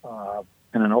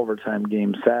in an overtime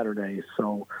game Saturday.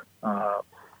 So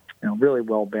really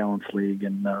well balanced league,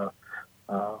 and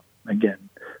again,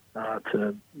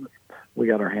 we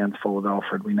got our hands full with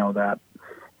Alfred. We know that.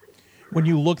 When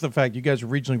you look at the fact you guys are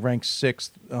regionally ranked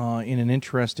 6th in an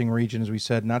interesting region, as we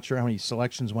said, not sure how many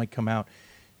selections might come out.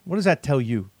 What does that tell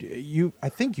you? I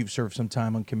think you've served some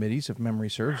time on committees, if memory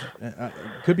serves.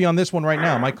 Could be on this one right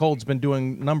now. Mike Hold's been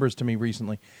doing numbers to me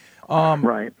recently.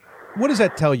 Right. What does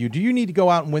that tell you? Do you need to go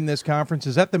out and win this conference?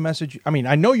 Is that the message? I mean,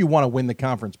 I know you want to win the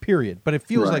conference, period, but it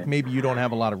feels like maybe you don't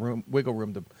have a lot of wiggle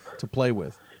room to play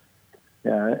with.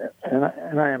 Yeah,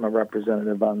 and I am a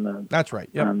representative on the That's right.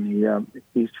 Yep. On the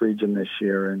East region this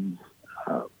year, and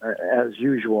as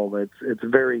usual, it's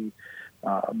very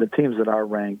the teams that are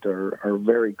ranked are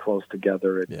very close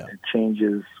together. It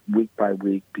changes week by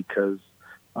week because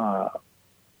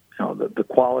the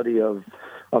quality of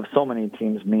so many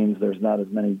teams means there's not as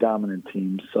many dominant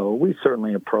teams. So we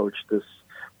certainly approach this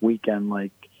weekend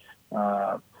like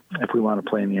if we want to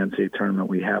play in the NCAA tournament,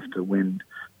 we have to win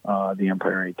the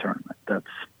Empire 8 tournament. That's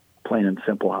plain and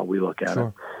simple how we look at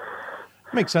it.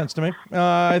 Makes sense to me.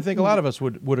 I think a lot of us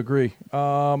would agree.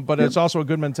 But it's also a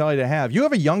good mentality to have. You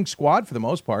have a young squad for the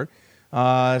most part.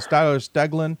 Skylar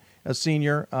Steglin, a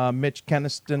senior. Mitch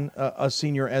Keniston, a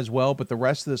senior as well. But the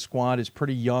rest of the squad is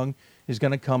pretty young, is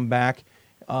going to come back.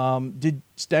 Did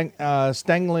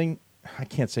Stengling, I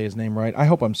can't say his name right. I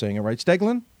hope I'm saying it right.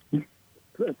 Steglin?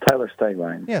 Tyler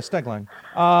Stegline. Yeah,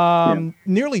 Stegline.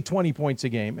 Nearly 20 points a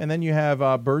game. And then you have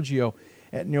Bergio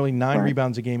at nearly 9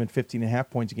 rebounds a game and 15.5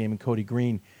 points a game, and Cody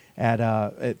Green at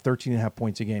 13.5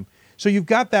 points a game. So you've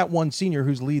got that one senior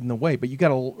who's leading the way, but you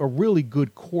got a really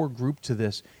good core group to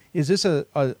this. Is this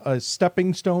a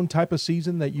stepping stone type of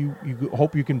season that you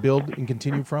hope you can build and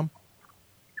continue from?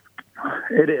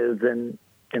 It is, and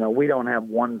we don't have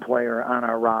one player on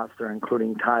our roster,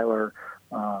 including Tyler,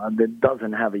 that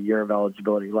doesn't have a year of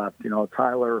eligibility left.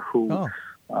 Tyler, who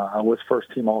was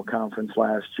first-team All-Conference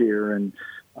last year, and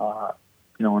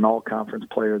an all-conference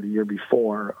player the year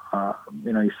before.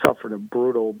 He suffered a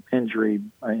brutal injury,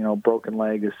 broken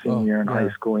leg his senior year in high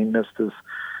school. He missed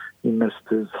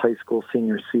his high school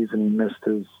senior season. He missed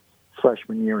his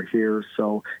freshman year here.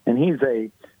 So, and he's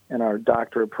in our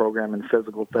doctorate program in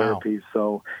physical therapy.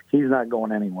 So he's not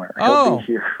going anywhere. He'll be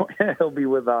here. He'll be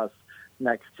with us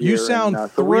next year. You sound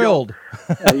thrilled.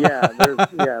 There's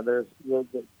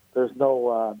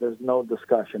no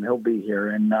discussion. He'll be here.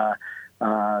 And,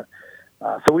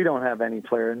 so we don't have any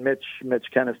player. And Mitch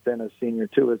Keniston, a senior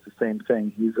too, is the same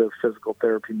thing. He's a physical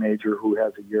therapy major who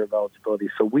has a year of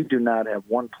eligibility. So we do not have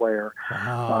one player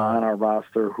on our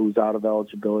roster who's out of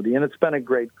eligibility. And it's been a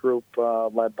great group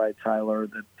led by Tyler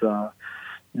that,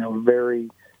 very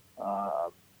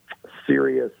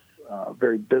serious,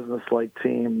 very business-like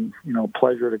team,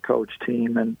 pleasure to coach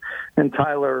team. And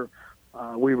Tyler,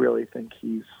 we really think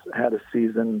he's had a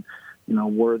season,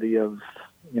 worthy of,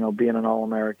 being an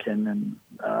All-American and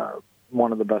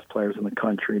one of the best players in the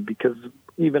country, because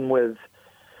even with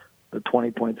the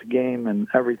 20 points a game and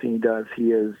everything he does,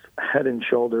 he is head and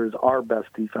shoulders our best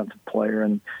defensive player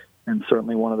and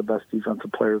certainly one of the best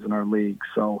defensive players in our league.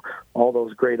 So all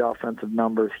those great offensive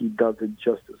numbers, he does it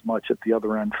just as much at the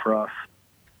other end for us.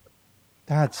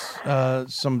 That's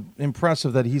some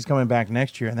impressive that he's coming back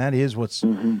next year, and that is what's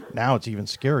now it's even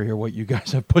scarier what you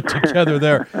guys have put together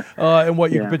there and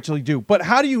what you can eventually do. But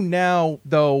how do you now,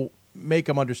 though, make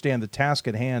them understand the task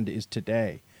at hand is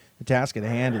today? The task at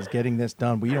hand is getting this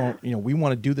done. We don't, we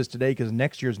want to do this today because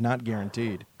next year is not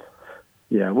guaranteed.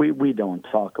 Yeah, we don't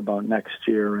talk about next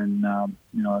year, and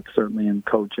it's certainly in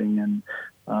coaching, and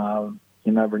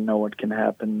you never know what can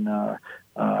happen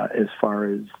as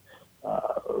far as.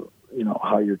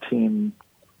 How your team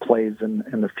plays in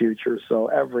the future. So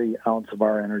every ounce of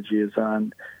our energy is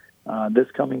on this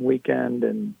coming weekend,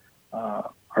 and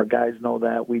our guys know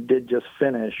that. We did just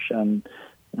finish, and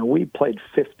we played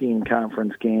 15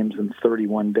 conference games in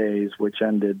 31 days, which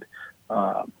ended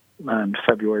on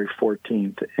February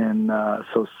 14th. And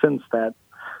so since that,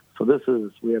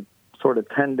 we have sort of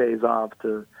 10 days off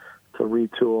to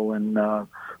retool and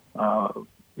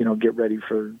get ready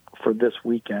for this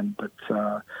weekend. But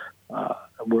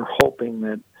we're hoping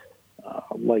that,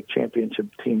 like championship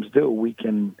teams do, we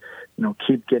can,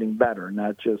 keep getting better,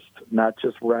 not just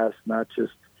rest, not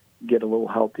just get a little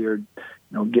healthier,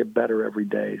 get better every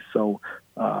day. So,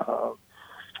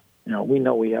 we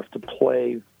know we have to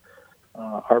play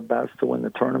our best to win the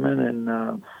tournament,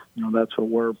 and that's what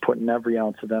we're putting every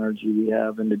ounce of energy we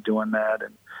have into doing that.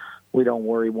 And we don't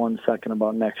worry 1 second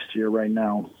about next year right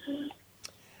now.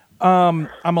 I'm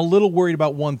a little worried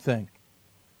about one thing.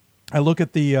 I look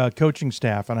at the coaching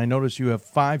staff, and I notice you have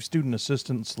 5 student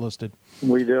assistants listed.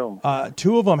 We do.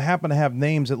 2 of them happen to have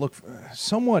names that look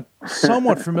somewhat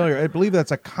familiar. I believe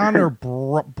that's a Connor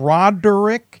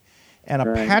Broderick and a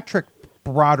Patrick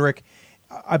Broderick.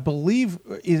 I believe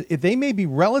they may be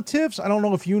relatives. I don't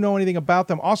know if you know anything about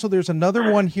them. Also, there's another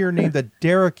one here named the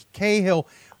Derek Cahill.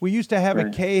 We used to have a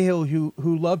Cahill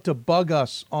who loved to bug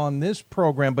us on this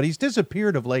program, but he's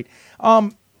disappeared of late. Are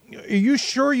you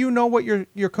sure you know what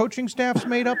your coaching staff's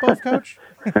made up of, Coach?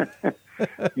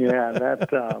 Yeah,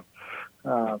 that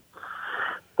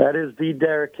is the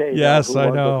Derek Cahill. Yes, who I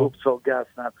was know. a Hoopsville guest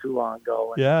not too long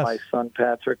ago. And yes. My son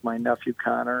Patrick, my nephew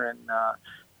Connor,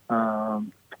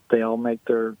 and they all make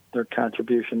their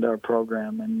contribution to our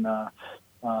program, and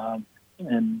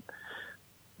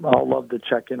I'll love to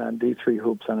check in on D3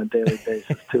 Hoops on a daily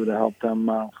basis too to help them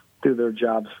do their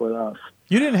jobs with us.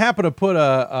 You didn't happen to put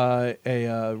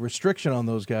a restriction on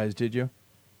those guys, did you?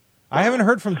 I haven't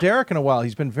heard from Derek in a while.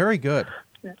 He's been very good.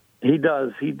 He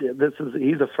does. He's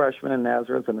a freshman in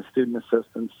Nazareth and a student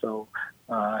assistant, so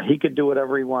he could do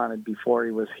whatever he wanted before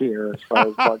he was here as far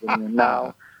as bugging him.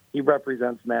 Now he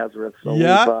represents Nazareth, so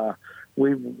yeah.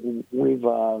 we've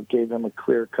gave him a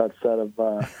clear-cut set of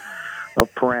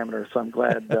parameters, so I'm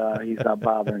glad he's not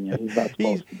bothering you. He's not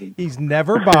supposed to be. He's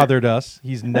never bothered us.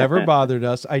 He's never bothered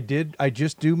us. I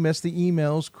just do miss the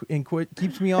emails, and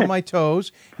keeps me on my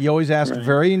toes. He always asks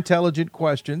very intelligent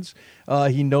questions.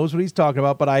 He knows what he's talking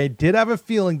about, but I did have a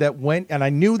feeling that and I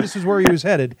knew this is where he was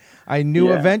headed. I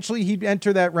knew eventually he'd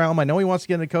enter that realm. I know he wants to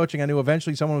get into coaching. I knew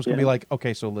eventually someone was going to be like,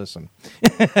 okay, so listen.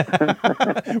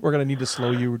 We're going to need to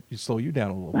slow you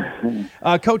down a little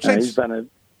bit. Coach,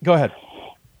 go ahead.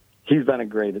 He's been a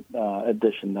great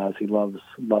addition to us. He loves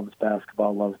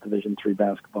basketball, loves Division III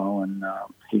basketball, and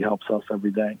he helps us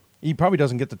every day. He probably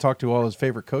doesn't get to talk to all his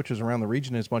favorite coaches around the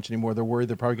region as much anymore. They're worried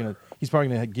he's probably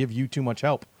going to give you too much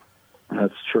help.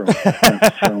 That's true.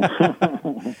 That's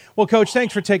true. Well, Coach,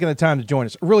 thanks for taking the time to join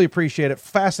us. Really appreciate it.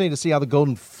 Fascinating to see how the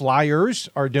Golden Flyers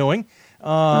are doing,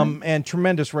 and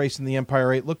tremendous race in the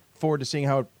Empire 8. Look forward to seeing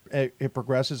how it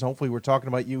progresses. Hopefully we're talking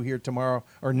about you here tomorrow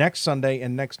or next Sunday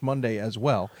and next Monday as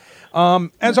well.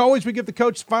 As always, we give the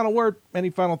coach the final word. Any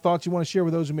final thoughts you want to share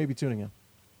with those who may be tuning in?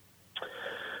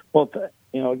 Well,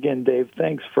 again, Dave,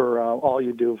 thanks for all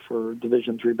you do for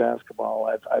Division III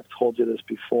basketball. I've told you this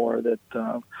before that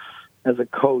as a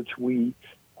coach,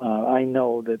 I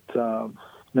know that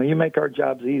you make our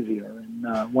jobs easier.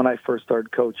 And when I first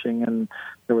started coaching, and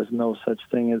there was no such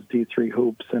thing as D3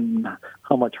 Hoops, and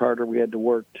how much harder we had to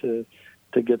work to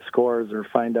get scores or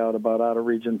find out about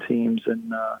out-of-region teams,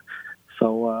 and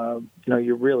so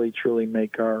you really truly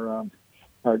make our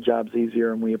jobs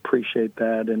easier, and we appreciate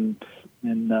that. And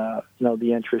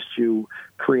the interest you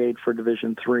create for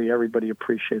Division III, everybody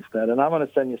appreciates that. And I'm going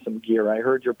to send you some gear. I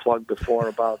heard your plug before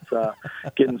about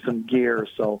getting some gear,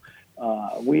 so.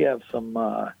 We have some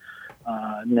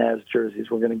Naz jerseys.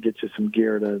 We're going to get you some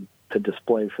gear to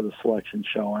display for the selection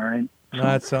show, all right?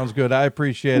 That sounds good. I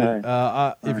appreciate it.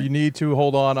 If you need to,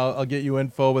 hold on. I'll get you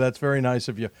info, but that's very nice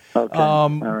of you. Okay. All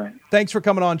right. Thanks for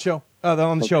coming on show,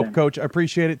 Coach. I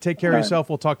appreciate it. Take care of yourself.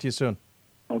 We'll talk to you soon.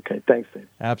 Okay. Thanks, Dave.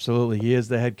 Absolutely. He is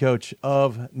the head coach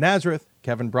of Nazareth,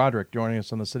 Kevin Broderick, joining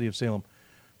us on the City of Salem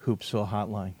Hoopsville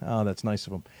Hotline. Oh, that's nice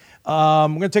of him. We're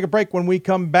going to take a break. When we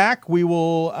come back, we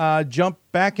will jump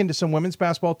back into some women's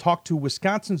basketball, talk to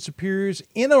Wisconsin Superior's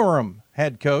interim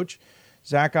head coach,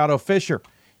 Zach Otto Fisher.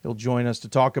 He'll join us to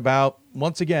talk about,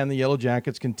 once again, the Yellow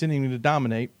Jackets continuing to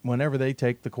dominate whenever they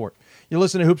take the court. You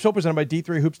listen to Hoopsville, presented by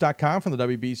D3Hoops.com from the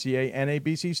WBCA and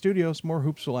ABC studios. More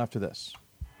Hoopsville after this.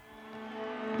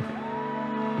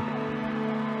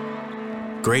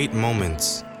 Great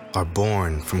moments are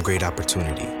born from great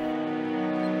opportunity.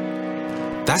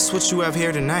 That's what you have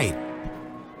here tonight.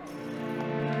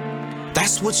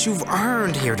 That's what you've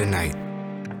earned here tonight.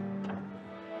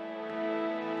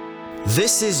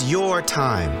 This is your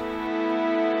time.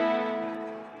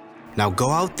 Now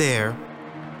go out there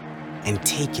and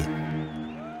take it.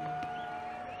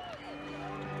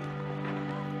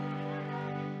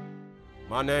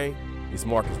 My name is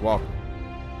Marcus Walker.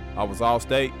 I was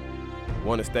All-State,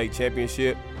 won a state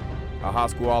championship, a high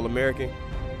school All-American,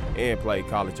 and played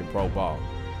college and pro ball.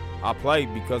 I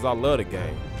played because I love the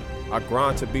game. I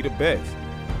grind to be the best.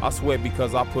 I sweat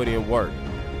because I put in work.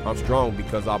 I'm strong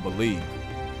because I believe.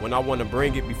 When I want to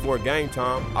bring it before game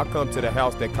time, I come to the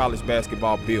house that college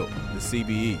basketball built, the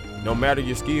CBE. No matter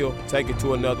your skill, take it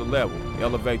to another level.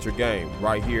 Elevate your game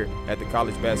right here at the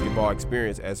College Basketball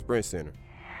Experience at Sprint Center.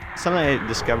 Something I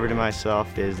discovered in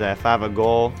myself is that if I have a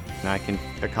goal, I can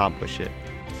accomplish it.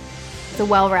 It's a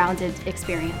well-rounded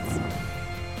experience.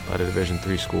 At a Division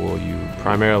III school, you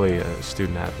primarily a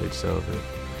student athlete, so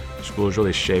the school is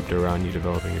really shaped around you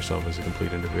developing yourself as a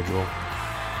complete individual.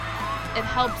 It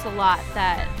helps a lot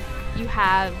that you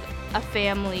have a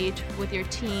family with your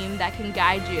team that can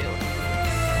guide you.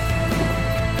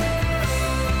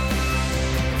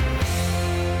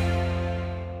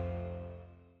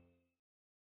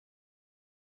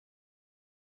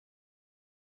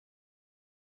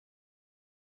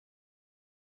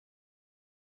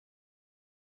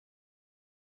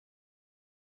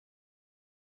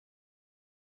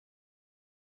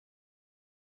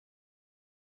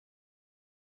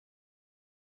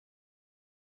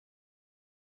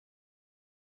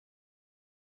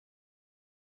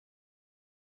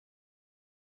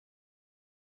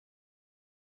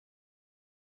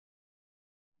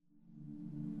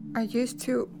 I used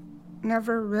to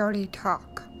never really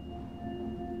talk.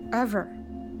 Ever.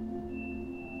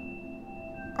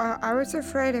 I was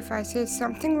afraid if I said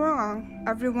something wrong,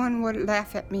 everyone would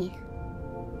laugh at me.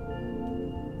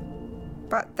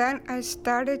 But then I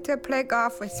started to play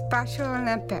golf with Special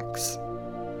Olympics.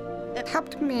 It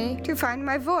helped me to find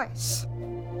my voice.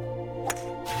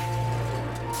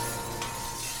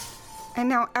 And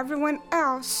now everyone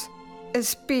else is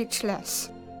speechless.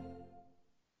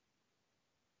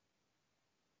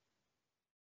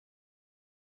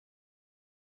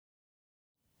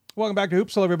 Welcome back to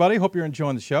Hoopsville, everybody. Hope you're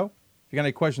enjoying the show. If you got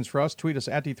any questions for us, tweet us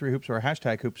at D3Hoops or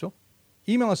hashtag Hoopsville.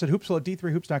 Email us at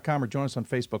hoopsville@d3hoops.com or join us on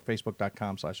Facebook,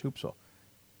 facebook.com/Hoopsville.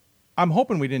 I'm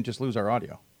hoping we didn't just lose our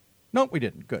audio. No, we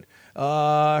didn't. Good.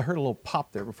 I heard a little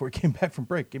pop there before we came back from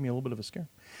break. Gave me a little bit of a scare.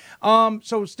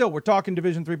 So still, we're talking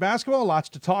Division III basketball. Lots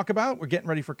to talk about. We're getting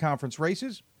ready for conference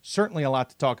races. Certainly a lot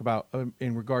to talk about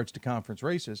in regards to conference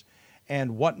races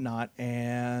and whatnot.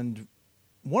 And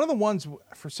one of the ones,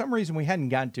 for some reason, we hadn't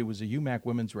gotten to was the UMAC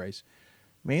women's race,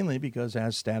 mainly because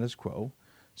as status quo,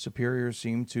 Superior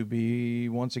seemed to be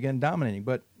once again dominating.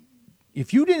 But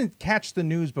if you didn't catch the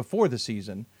news before the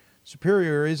season,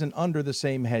 Superior isn't under the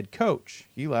same head coach.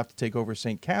 He left to take over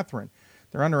St. Catherine.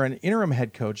 They're under an interim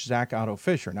head coach, Zach Otto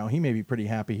Fisher. Now, he may be pretty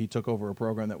happy he took over a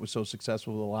program that was so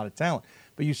successful with a lot of talent,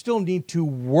 but you still need to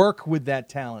work with that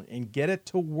talent and get it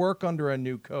to work under a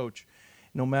new coach.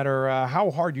 No matter how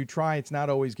hard you try, it's not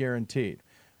always guaranteed.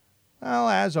 Well,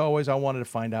 as always, I wanted to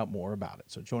find out more about it.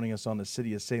 So joining us on the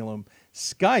City of Salem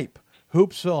Skype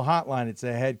Hoopsville hotline, it's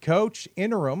the head coach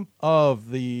interim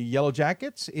of the Yellow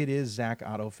Jackets. It is Zach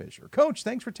Otto Fisher. Coach,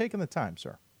 thanks for taking the time,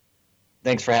 sir.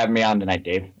 Thanks for having me on tonight,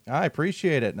 Dave. I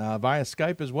appreciate it. Via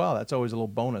Skype as well. That's always a little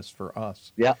bonus for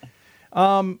us. Yeah.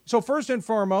 So first and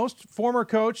foremost, former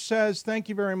coach says, thank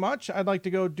you very much. I'd like to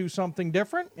go do something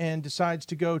different, and decides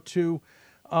to go to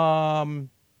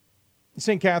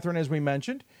St. Catherine, as we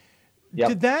mentioned. Yep.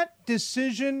 Did that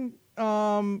decision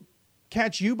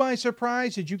catch you by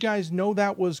surprise? Did you guys know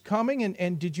that was coming?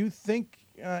 And did you think,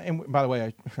 and by the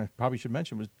way, I probably should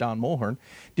mention, was Don Mulhern.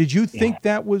 Did you think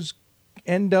that was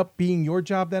end up being your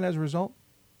job then as a result?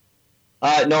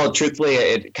 No, truthfully,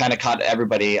 it kind of caught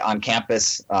everybody on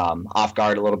campus off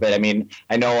guard a little bit. I mean,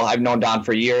 I know I've known Don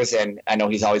for years, and I know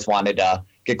he's always wanted to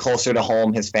get closer to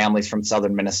home. His family's from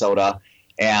southern Minnesota.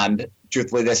 And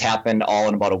truthfully, this happened all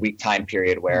in about a week time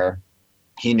period where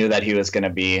he knew that he was going to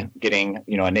be getting,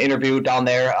 an interview down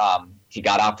there. He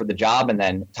got offered the job and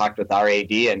then talked with our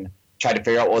AD and tried to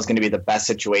figure out what was going to be the best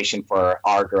situation for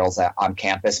our girls on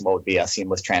campus and what would be a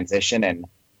seamless transition. And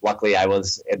luckily, I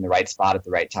was in the right spot at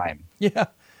the right time. Yeah,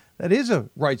 that is a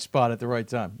right spot at the right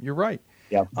time. You're right.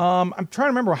 Yeah. I'm trying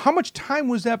to remember, how much time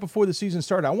was that before the season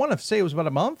started? I want to say it was about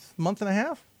a month and a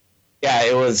half. Yeah,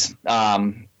 it was.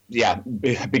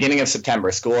 Beginning of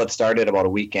September. School had started about a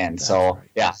weekend. That's so, right.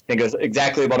 Yeah, I think it was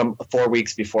exactly about 4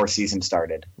 weeks before season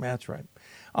started. That's right.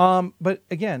 But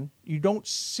again, you don't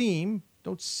seem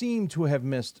to have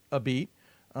missed a beat.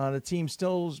 The team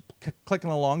still is clicking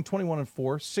along, 21-4,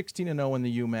 16-0 in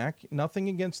the UMAC. Nothing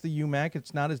against the UMAC.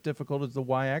 It's not as difficult as the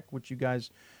WIAC, which you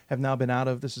guys have now been out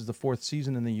of. This is the 4th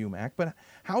season in the UMAC. But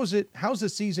how's the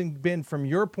season been from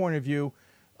your point of view?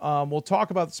 We'll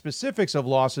talk about the specifics of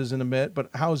losses in a bit,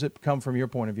 but how has it come from your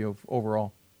point of view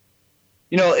overall?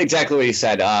 Exactly what you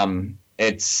said.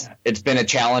 It's been a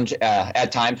challenge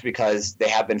at times because they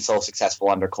have been so successful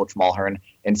under Coach Mulhern.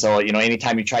 And so,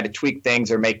 anytime you try to tweak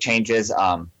things or make changes,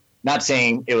 not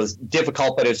saying it was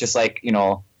difficult, but it was just like,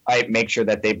 I make sure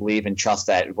that they believe and trust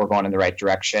that we're going in the right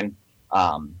direction.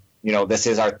 This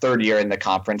is our 3rd year in the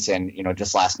conference. And,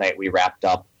 just last night we wrapped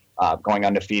up going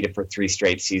undefeated for 3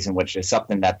 straight seasons, which is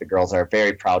something that the girls are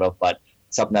very proud of, but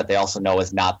something that they also know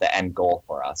is not the end goal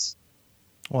for us.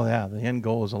 Well, yeah, the end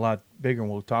goal is a lot bigger,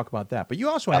 and we'll talk about that. But you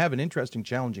also have an interesting,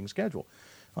 challenging schedule.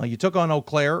 You took on Eau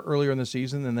Claire earlier in the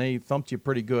season, and they thumped you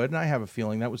pretty good. And I have a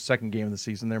feeling that was 2nd game of the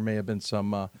season. There may have been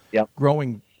some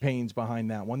growing pains behind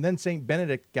that one. Then St.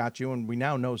 Benedict got you, and we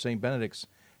now know St. Benedict's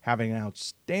having an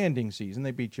outstanding season.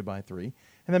 They beat you by 3.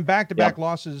 And then back-to-back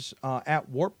losses at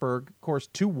Wartburg. Of course,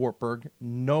 to Wartburg.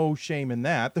 No shame in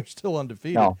that. They're still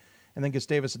undefeated. No. And then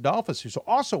Gustavus Adolphus, who's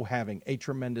also having a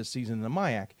tremendous season in the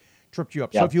MIAC, tripped you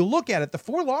up. So if you look at it, the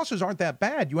 4 losses aren't that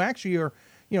bad. You actually are,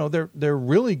 they're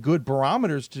really good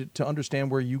barometers to understand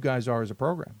where you guys are as a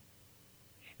program.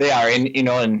 They are.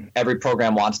 And every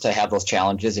program wants to have those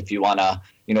challenges. If you want to,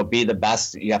 be the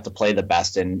best, you have to play the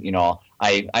best. And,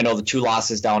 I know the 2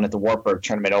 losses down at the Wartburg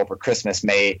tournament over Christmas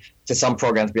may, to some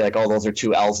programs, be like, oh, those are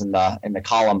 2 L's in the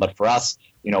column. But for us,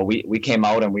 we came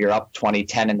out and we were up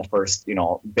 20-10 in the first,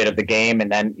 bit of the game,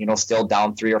 and then, still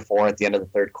down 3 or 4 at the end of the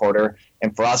third quarter.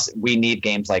 And for us, we need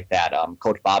games like that.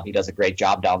 Coach Bob, he does a great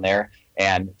job down there.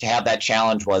 And to have that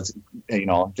challenge was,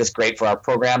 just great for our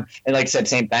program. And like I said,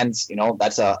 St. Ben's,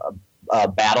 that's a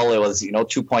battle. It was,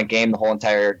 2-point game the whole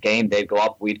entire game. They'd go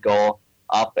up, we'd go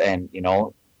up, and,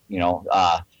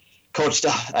 Coach,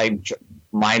 I'm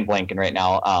mind blanking right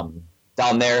now,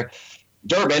 down there.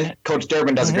 Coach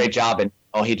Durbin does a great job, and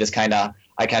he just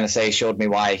showed me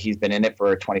why he's been in it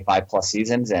for 25 plus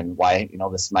seasons and why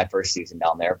this is my first season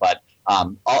down there. But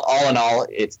all in all,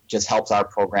 it just helps our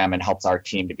program and helps our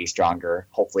team to be stronger.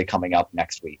 Hopefully, coming up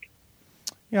next week.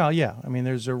 Yeah. I mean,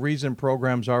 there's a reason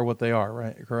programs are what they are,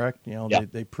 right? Correct.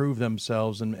 They prove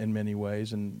themselves in many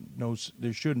ways, and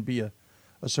there shouldn't be a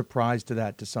surprise to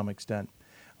that to some extent.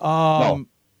 No.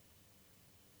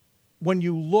 When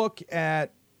you look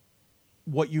at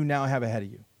what you now have ahead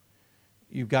of you,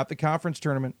 you've got the conference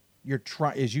tournament.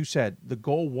 As you said, the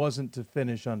goal wasn't to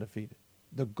finish undefeated.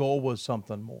 The goal was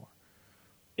something more.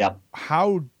 Yeah.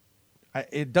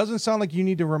 It doesn't sound like you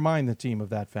need to remind the team of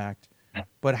that fact,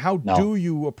 but how do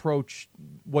you approach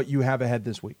what you have ahead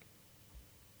this week?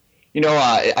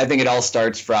 I think it all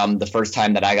starts from the first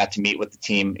time that I got to meet with the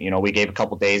team. We gave a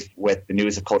couple days with the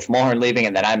news of Coach Mulhern leaving,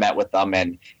 and then I met with them.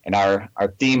 And our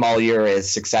theme all year is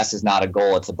success is not a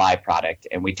goal, it's a byproduct.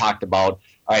 And we talked about,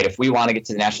 all right, if we want to get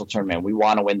to the national tournament, we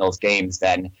want to win those games,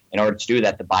 then in order to do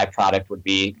that, the byproduct would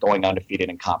be going undefeated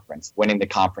in conference, winning the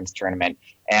conference tournament.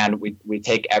 And we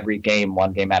take every game,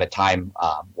 one game at a time,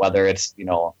 whether it's,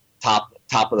 top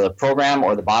of the program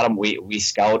or the bottom. We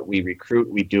scout, we recruit,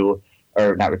 we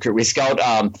scout,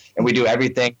 and we do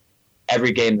everything,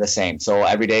 every game the same. So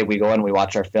every day we go in, we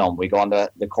watch our film, we go on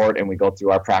the court and we go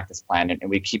through our practice plan, and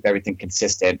we keep everything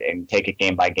consistent and take it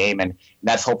game by game. And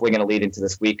that's hopefully going to lead into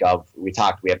this week we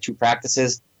have 2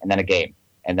 practices and then a game.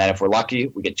 And then if we're lucky,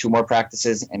 we get 2 more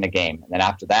practices and a game. And then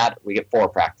after that, we get 4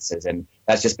 practices. And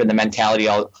that's just been the mentality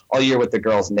all year with the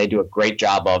girls. And they do a great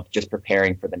job of just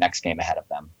preparing for the next game ahead of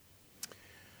them.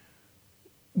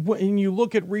 When you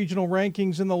look at regional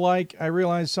rankings and the like, I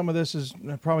realize some of this is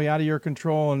probably out of your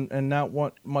control and not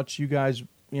what much you guys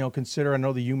consider. I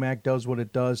know the UMAC does what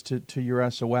it does to your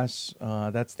SOS.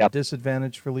 That's the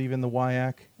disadvantage for leaving the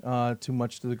WIAC too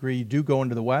much to the degree. You do go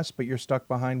into the West, but you're stuck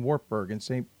behind Wartburg and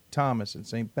St. Thomas and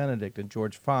St. Benedict and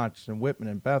George Fox and Whitman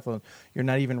and Bethel. You're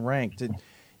not even ranked.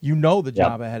 The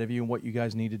job ahead of you and what you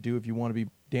guys need to do if you want to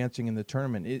be dancing in the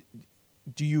tournament.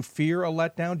 Do you fear a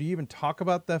letdown? Do you even talk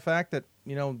about the fact that,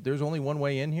 there's only one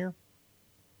way in here?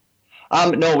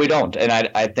 No, we don't. And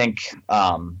I think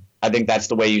that's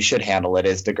the way you should handle it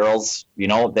is the girls, they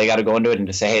got to go into it and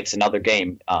just say, hey, it's another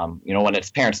game. When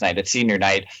it's parents' night, it's senior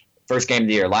night, first game of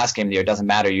the year, last game of the year, it doesn't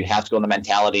matter. You have to go in the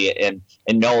mentality and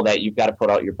know that you've got to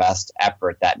put out your best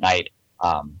effort that night.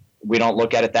 We don't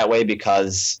look at it that way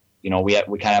because we kind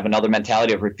of have another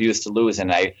mentality of refuse to lose.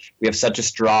 And we have such a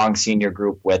strong senior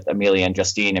group with Amelia and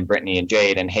Justine and Brittany and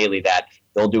Jade and Haley that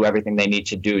they'll do everything they need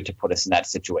to do to put us in that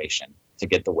situation to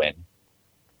get the win.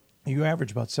 You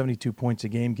average about 72 points a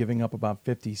game, giving up about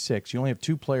 56. You only have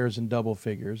 2 players in double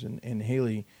figures, and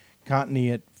Haley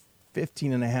Contney at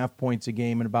 15.5 points a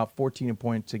game and about 14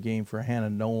 points a game for Hannah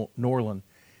Norland.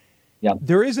 Yeah.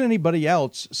 There isn't anybody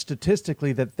else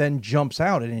statistically that then jumps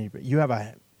out at anybody. You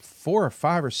have 4 or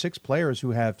 5 or 6 players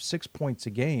who have 6 points a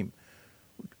game.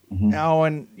 Mm-hmm.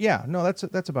 Now,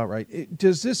 that's about right.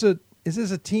 Is this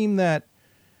a team that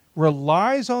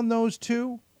relies on those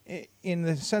 2 in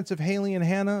the sense of Haley and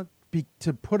Hannah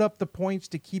to put up the points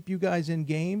to keep you guys in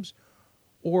games?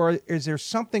 Or is there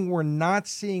something we're not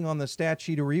seeing on the stat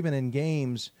sheet or even in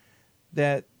games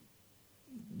that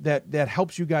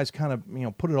helps you guys kind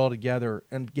of, put it all together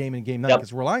and game night?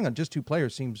 Because relying on just 2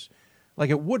 players seems like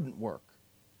it wouldn't work.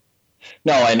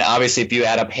 No, and obviously if you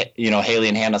add up, Haley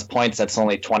and Hannah's points, that's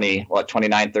only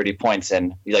 29, 30 points.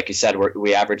 And like you said,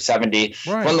 we average 70.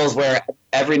 Right. One of those where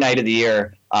every night of the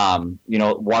year,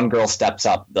 one girl steps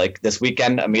up. Like this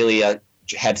weekend, Amelia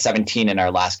had 17 in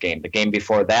our last game. The game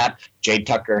before that, Jade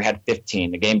Tucker had 15.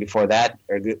 The game before that,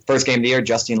 or the first game of the year,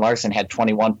 Justine Larson had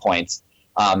 21 points.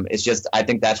 It's just, I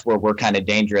think that's where we're kind of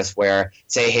dangerous, where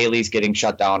say Haley's getting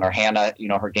shut down or Hannah,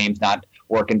 her game's not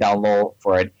working down low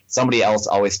for it. Somebody else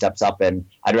always steps up, and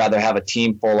I'd rather have a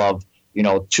team full of,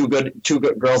 two good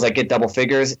girls that get double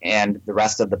figures and the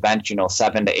rest of the bench,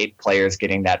 7 to 8 players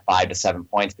getting that 5 to 7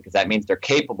 points, because that means they're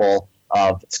capable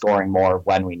of scoring more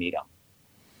when we need them.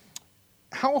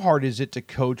 How hard is it to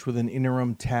coach with an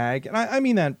interim tag? And I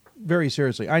mean that very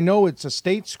seriously. I know it's a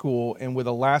state school, and with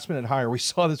a last-minute hire, we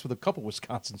saw this with a couple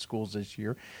Wisconsin schools this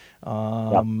year,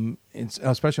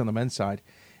 especially on the men's side.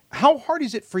 How hard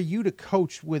is it for you to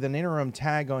coach with an interim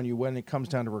tag on you when it comes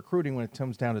down to recruiting, when it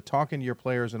comes down to talking to your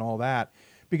players and all that?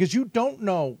 Because you don't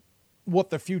know what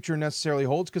the future necessarily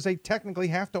holds, because they technically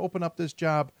have to open up this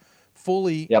job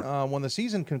fully when the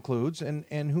season concludes,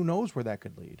 and who knows where that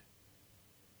could lead.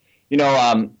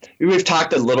 We've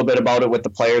talked a little bit about it with the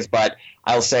players, but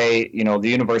I'll say, the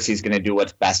university is going to do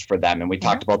what's best for them. And we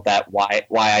talked about that, why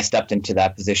I stepped into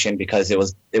that position, because it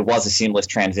was a seamless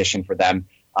transition for them.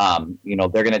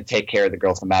 They're going to take care of the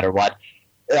girls no matter what.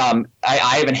 I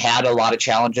haven't had a lot of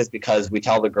challenges because we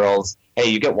tell the girls, hey,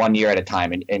 you get 1 year at a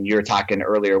time. And you were talking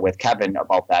earlier with Kevin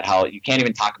about that, how you can't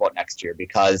even talk about next year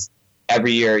because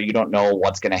every year you don't know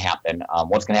what's going to happen,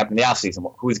 what's going to happen in the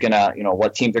offseason, who's going to,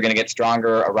 what teams are going to get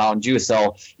stronger around you.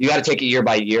 So you got to take it year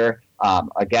by year.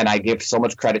 Again, I give so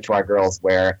much credit to our girls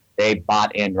where they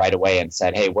bought in right away and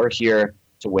said, hey, we're here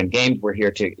to win games. We're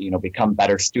here to, become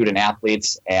better student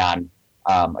athletes. And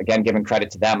again, giving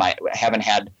credit to them, I haven't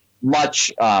had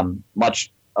much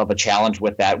of a challenge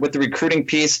with that. With the recruiting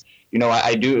piece,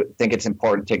 I do think it's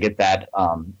important to get that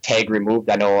tag removed.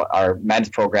 I know our men's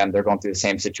program, they're going through the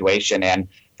same situation. And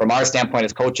from our standpoint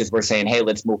as coaches, we're saying, hey,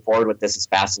 let's move forward with this as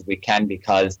fast as we can,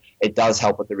 because it does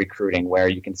help with the recruiting where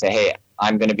you can say, hey,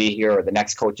 I'm going to be here, or the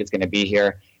next coach is going to be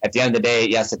here. At the end of the day,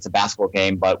 yes, it's a basketball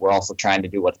game, but we're also trying to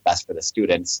do what's best for the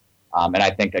students. And I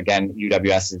think, again,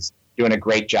 UWS is doing a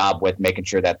great job with making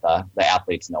sure that the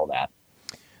athletes know that.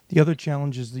 The other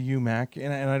challenge is the UMAC,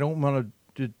 and I don't want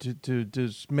to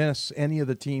dismiss any of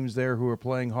the teams there who are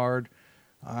playing hard.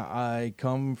 I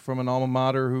come from an alma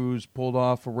mater who's pulled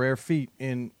off a rare feat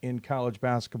in college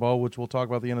basketball, which we'll talk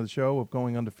about at the end of the show, of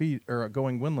going undefeated or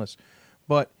going winless.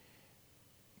 But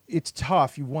it's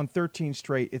tough. You've won 13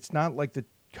 straight. It's not like the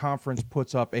conference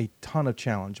puts up a ton of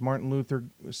challenge. Martin Luther,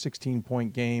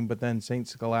 16-point game, but then St.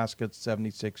 Scholastica,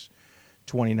 76-29.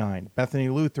 Bethany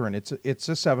Lutheran, it's a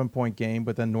 7-point game,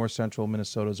 but then North Central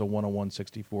Minnesota is a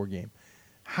 101-64 game.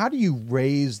 How do you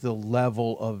raise the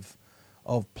level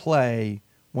of play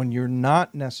when you're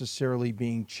not necessarily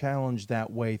being challenged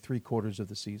that way 3/4 of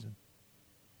the season?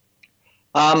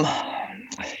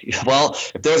 Well,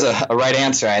 if there's a right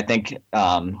answer, I think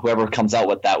whoever comes out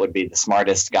with that would be the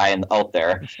smartest guy out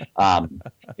there.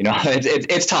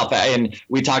 It's tough. And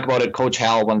we talk about it. Coach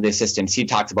Hal, one of the assistants, he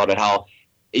talks about it, how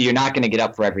you're not going to get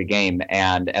up for every game.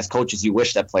 And as coaches, you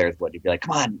wish that players would. You'd be like,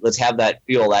 come on, let's have that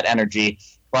fuel, that energy.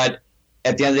 But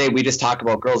at the end of the day, we just talk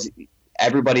about girls.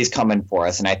 Everybody's coming for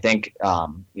us. And I think,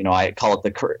 I call it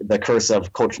the curse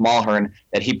of Coach Mulhern,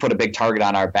 that he put a big target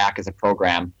on our back as a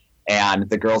program. And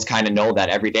the girls kind of know that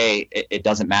every day it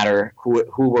doesn't matter who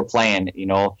we're playing.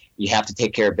 You have to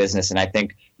take care of business. And I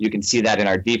think you can see that in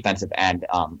our defensive end.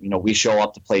 We show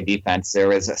up to play defense. There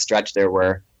was a stretch there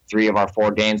where 3 of our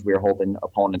 4 games we were holding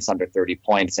opponents under 30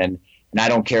 points. And I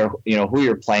don't care, who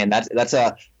you're playing. That's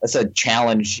a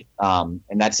challenge, and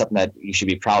that's something that you should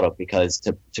be proud of, because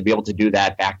to be able to do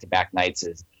that back-to-back nights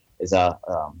is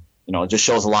it just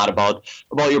shows a lot about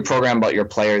your program, about your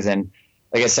players. And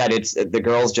like I said, it's the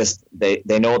girls just they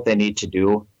know what they need to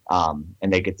do, and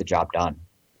they get the job done.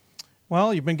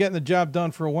 Well, you've been getting the job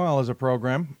done for a while as a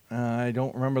program. I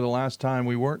don't remember the last time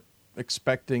we weren't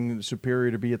expecting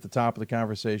Superior to be at the top of the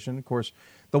conversation. Of course,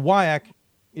 the WIAC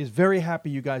is very happy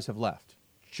you guys have left.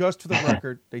 Just for the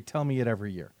record, they tell me it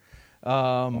every year.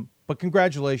 But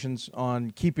congratulations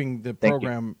on keeping the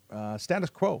program status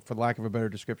quo, for the lack of a better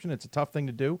description. It's a tough thing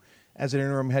to do as an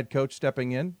interim head coach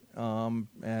stepping in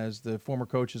as the former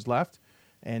coach has left.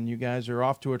 And you guys are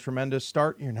off to a tremendous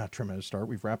start. You're not tremendous start.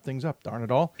 We've wrapped things up, darn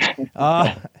it all.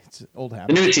 It's old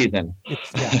habit. The new season.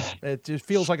 It just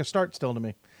feels like a start still to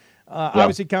me.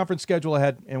 Obviously, conference schedule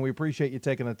ahead, and we appreciate you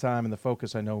taking the time, and the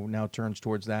focus, I know, now turns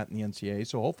towards that in the NCAA.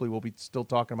 So hopefully we'll be still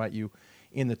talking about you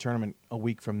in the tournament a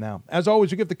week from now. As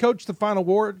always, we give the coach the final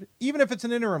word. Even if it's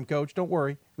an interim coach, don't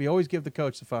worry. We always give the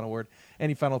coach the final word.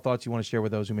 Any final thoughts you want to share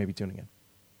with those who may be tuning in?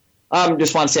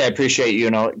 Just want to say I appreciate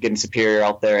getting Superior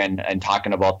out there and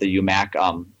talking about the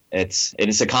UMAC.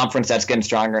 It's a conference that's getting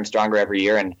stronger and stronger every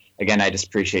year. And again, I just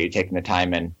appreciate you taking the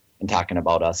time and talking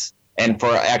about us. And for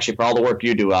all the work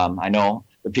you do, I know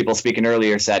the people speaking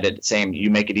earlier said it, saying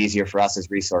you make it easier for us as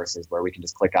resources where we can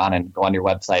just click on and go on your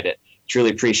website.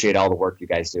 Truly appreciate all the work you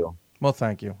guys do. Well,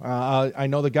 thank you. I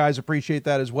know the guys appreciate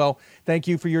that as well. Thank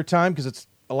you for your time, because it's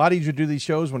a lot easier to do these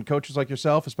shows when coaches like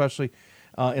yourself, especially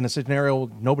in a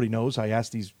scenario nobody knows. I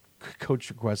asked these coach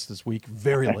requests this week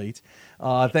very late.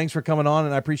 Thanks for coming on,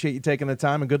 and I appreciate you taking the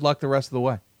time, and good luck the rest of the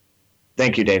way.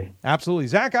 Thank you, Dave. Absolutely.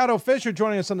 Zach Otto Fisher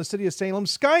joining us on the City of Salem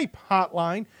Skype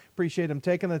hotline. Appreciate him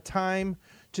taking the time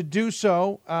to do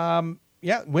so.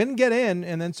 win and get in,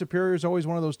 and then Superior is always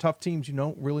one of those tough teams you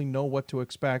don't really know what to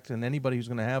expect, and anybody who's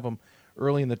going to have them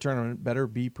early in the tournament better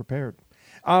be prepared.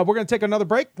 We're going to take another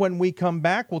break. When we come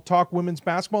back, we'll talk women's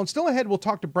basketball, and still ahead, we'll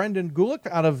talk to Brendan Gulick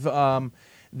out of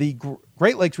the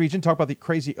Great Lakes region, talk about the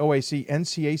crazy OAC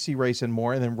NCAC race and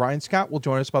more, and then Ryan Scott will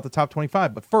join us about the top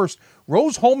 25. But first,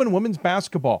 Rose-Hulman women's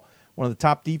basketball, one of the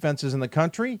top defenses in the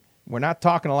country. We're not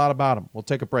talking a lot about them. We'll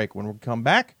take a break. When we come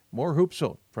back, more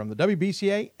Hoopsville from the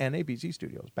WBCA and ABC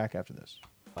studios. Back after this.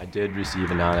 I did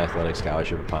receive a non-athletic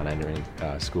scholarship upon entering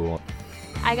school.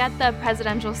 I got the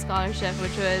presidential scholarship,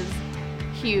 which was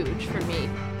huge for me.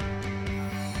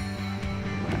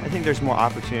 I think there's more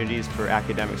opportunities for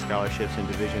academic scholarships in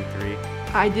Division III.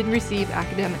 I did receive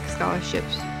academic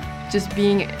scholarships. Just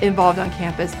being involved on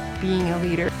campus, being a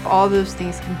leader, all those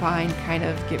things combined kind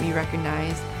of get me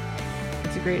recognized.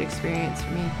 It's a great experience for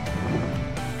me.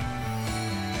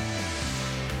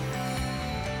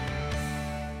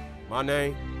 My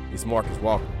name is Marcus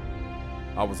Walker.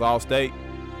 I was All-State,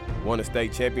 won a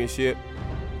state championship,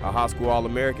 a high school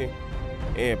All-American,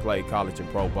 and played college and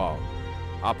pro ball.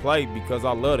 I played because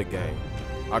I love the game.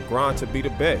 I grind to be the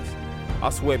best. I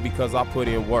sweat because I put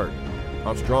in work.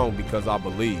 I'm strong because I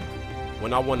believe.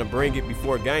 When I want to bring it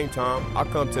before game time, I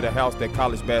come to the house that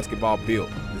college basketball built,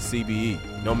 the CBE.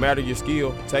 No matter your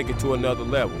skill, take it to another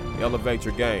level. Elevate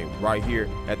your game right here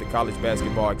at the College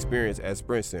Basketball Experience at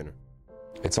Sprint Center.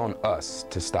 It's on us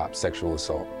to stop sexual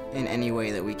assault. In any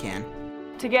way that we can.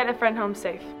 To get a friend home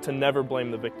safe. To never blame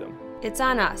the victim. It's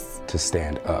on us. To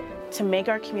stand up. To make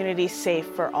our community safe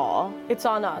for all. It's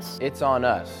on us. It's on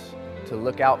us to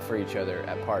look out for each other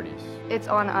at parties. It's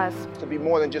on us. To be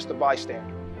more than just a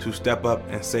bystander. To step up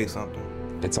and say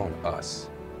something. It's on us,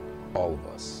 all of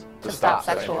us. To stop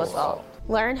sexual assault.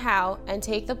 Learn how and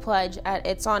take the pledge at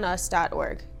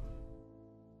itsonus.org.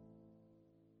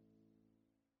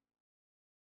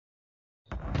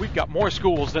 We've got more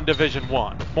schools than Division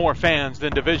I, more fans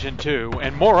than Division II,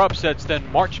 and more upsets than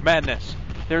March Madness.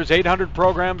 There's 800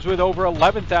 programs with over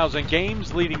 11,000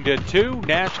 games leading to 2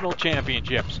 national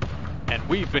championships. And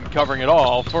we've been covering it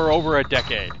all for over a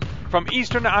decade. From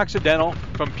Eastern to Occidental,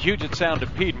 from Puget Sound to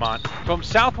Piedmont, from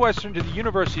Southwestern to the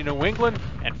University of New England,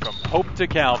 and from Hope to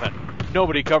Calvin.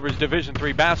 Nobody covers Division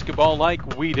III basketball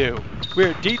like we do. We're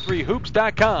at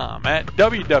D3Hoops.com at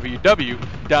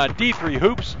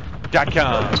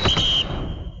www.d3hoops.com.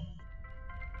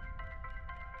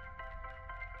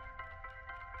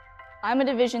 I'm a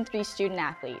Division III student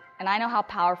athlete, and I know how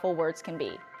powerful words can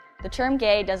be. The term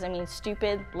gay doesn't mean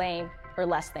stupid, lame, or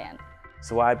less than.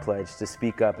 So I pledge to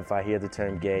speak up if I hear the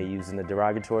term gay used in a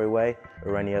derogatory way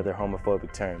or any other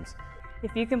homophobic terms.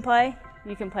 If you can play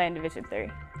in Division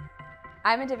III.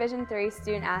 I'm a Division III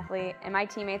student athlete, and my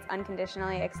teammates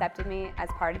unconditionally accepted me as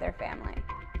part of their family.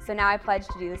 So now I pledge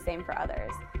to do the same for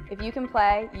others. If you can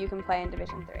play in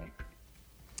Division III.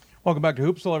 Welcome back to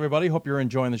Hoopsville, everybody. Hope you're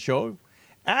enjoying the show.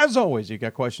 As always, you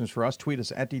got questions for us, tweet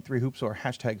us at D3Hoopsville or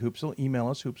hashtag Hoopsville. Email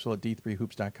us,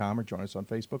 hoopsville@d3hoops.com, or join us on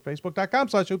Facebook,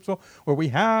 facebook.com/Hoopsville, where we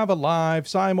have a live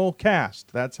simulcast.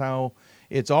 That's how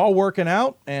it's all working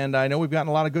out, and I know we've gotten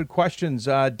a lot of good questions.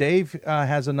 Dave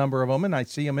has a number of them, and I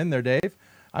see them in there, Dave.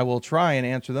 I will try and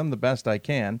answer them the best I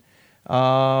can.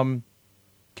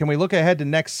 Can we look ahead to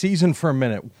next season for a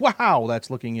minute? Wow,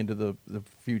 that's looking into the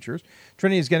futures.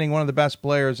 Trinity is getting one of the best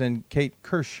players in Kate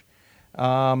Kirsch.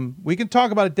 We can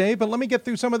talk about it, Dave, but let me get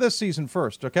through some of this season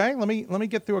first, okay? Let me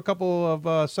get through a couple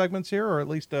of segments here, or at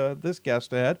least this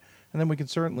guest ahead, and then we can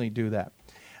certainly do that.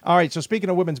 All right, so speaking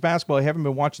of women's basketball, if you haven't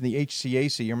been watching the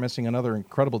HCAC, you're missing another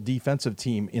incredible defensive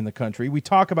team in the country. We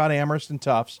talk about Amherst and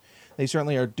Tufts. They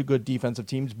certainly are good defensive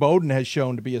teams. Bowdoin has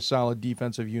shown to be a solid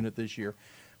defensive unit this year.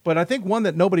 But I think one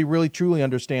that nobody really truly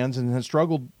understands and has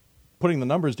struggled putting the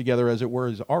numbers together, as it were,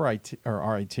 is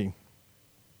RIT.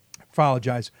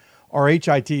 Apologize.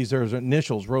 RHITs, there's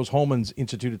initials, Rose-Hulman's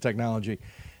Institute of Technology.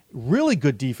 Really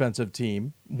good defensive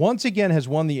team. Once again has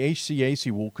won the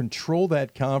HCAC, will control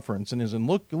that conference, and is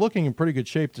looking in pretty good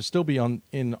shape to still be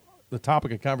in the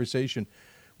topic of conversation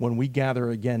when we gather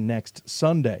again next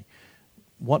Sunday.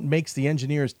 What makes the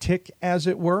Engineers tick, as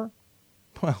it were?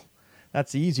 Well,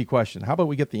 that's the easy question. How about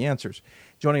we get the answers?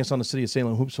 Joining us on the City of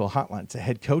Salem Hoopsville Hotline, it's the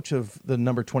head coach of the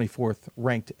number 24th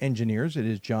ranked Engineers. It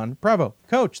is John Prevost.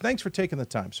 Coach, thanks for taking the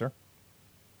time, sir.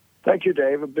 Thank you,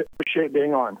 Dave. Appreciate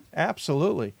being on.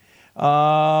 Absolutely.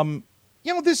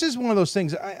 This is one of those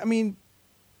things. I mean,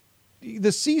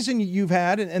 the season you've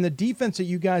had and the defense that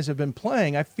you guys have been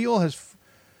playing, I feel has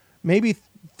maybe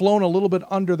flown a little bit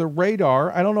under the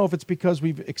radar. I don't know if it's because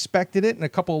we've expected it and a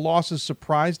couple of losses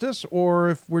surprised us, or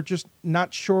if we're just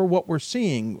not sure what we're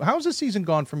seeing. How's the season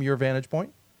gone from your vantage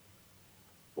point?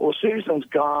 Well, the season's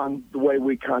gone the way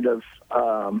we kind of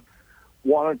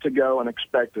wanted to go and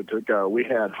expected to go. We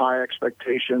had high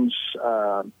expectations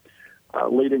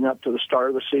leading up to the start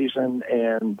of the season,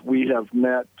 and we have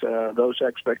met those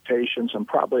expectations and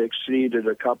probably exceeded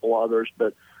a couple others.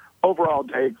 But overall,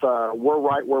 Dave, we're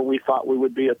right where we thought we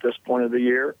would be at this point of the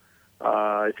year.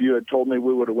 If you had told me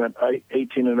we would have went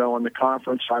 18-0 in the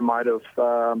conference, I might have,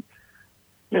 kind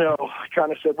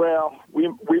of said, well,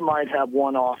 we might have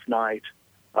one off night.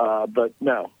 But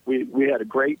no, we had a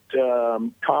great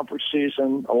conference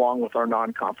season along with our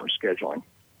non-conference scheduling.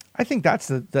 I think that's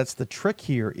the trick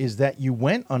here, is that you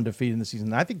went undefeated in the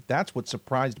season. I think that's what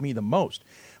surprised me the most.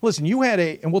 Listen, you had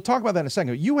and we'll talk about that in a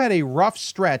second, you had a rough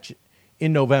stretch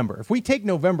in November. If we take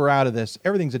November out of this,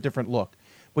 everything's a different look.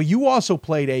 But you also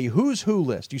played a who's who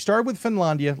list. You started with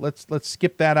Finlandia. Let's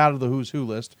skip that out of the who's who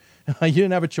list. You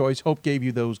didn't have a choice. Hope gave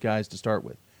you those guys to start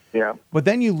with. Yeah. But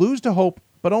then you lose to Hope,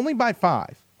 but only by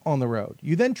 5 on the road.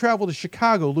 You then travel to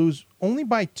Chicago, lose only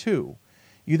by 2.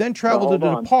 You then travel to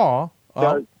DePaul.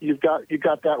 You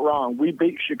got that wrong. We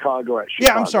beat Chicago at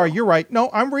Chicago. Yeah, I'm sorry. You're right. No,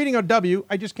 I'm reading a W.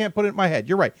 I just can't put it in my head.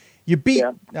 You're right. You beat.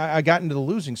 Yeah. I got into the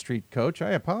losing streak, Coach.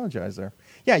 I apologize there.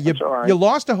 Yeah, you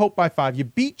lost to Hope by 5. You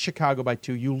beat Chicago by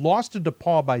 2. You lost to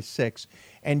DePaul by 6,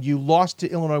 and you lost to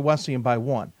Illinois Wesleyan by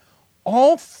 1.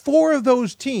 All 4 of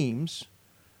those teams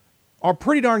are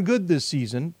pretty darn good this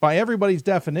season by everybody's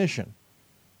definition.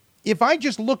 If I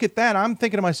just look at that, I'm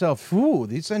thinking to myself, "Ooh,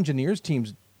 these Engineers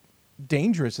teams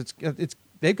dangerous. It's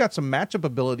they've got some matchup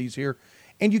abilities here,"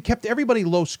 and you kept everybody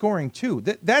low scoring too.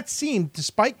 That seemed,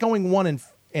 despite going 1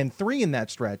 and 3 in that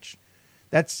stretch,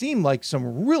 that seemed like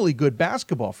some really good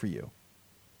basketball for you.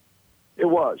 It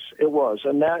was,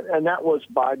 and that was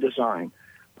by design.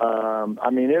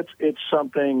 It's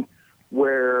something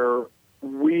where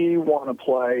we want to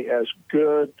play as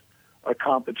good a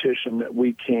competition that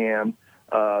we can.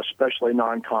 Especially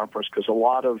non-conference, because a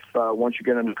lot of once you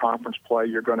get into conference play,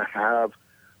 you're going to have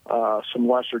some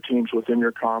lesser teams within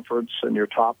your conference, and your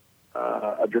top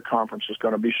of your conference is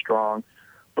going to be strong.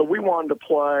 But we wanted to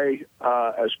play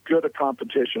as good a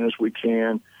competition as we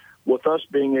can, with us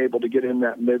being able to get in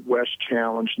that Midwest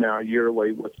Challenge now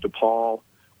yearly with DePaul,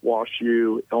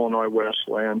 WashU, Illinois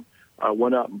Wesleyan.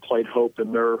 Went up and played Hope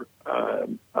in their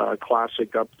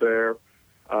classic up there.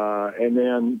 And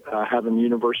then having the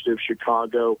University of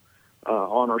Chicago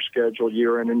on our schedule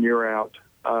year in and year out.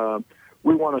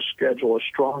 We want to schedule as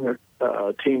strong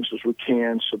teams as we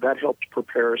can, so that helps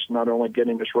prepare us, not only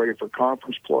getting us ready for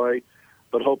conference play,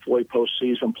 but hopefully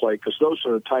postseason play, because those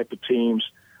are the type of teams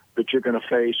that you're going to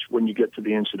face when you get to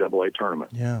the NCAA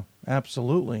tournament. Yeah,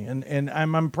 absolutely. And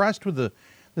I'm impressed with the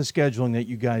scheduling that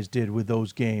you guys did with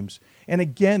those games. And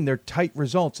again, they're tight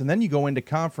results. And then you go into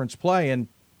conference play and,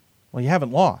 well, you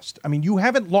haven't lost. I mean, you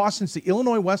haven't lost since the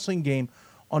Illinois Wesleyan game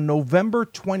on November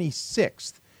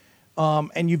 26th.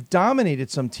 And you've dominated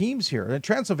some teams here. In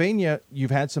Transylvania,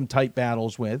 you've had some tight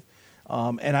battles with.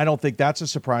 And I don't think that's a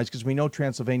surprise, because we know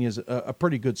Transylvania's a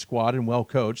pretty good squad and well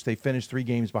coached. They finished 3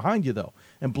 games behind you, though.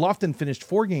 And Bluffton finished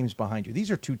 4 games behind you. These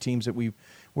are 2 teams that we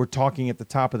were talking at the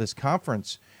top of this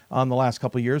conference the last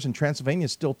couple of years. And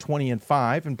Transylvania's still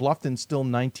 20-5, and Bluffton's still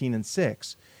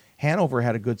 19-6. Hanover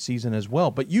had a good season as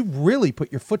well. But you've really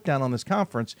put your foot down on this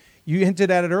conference. You hinted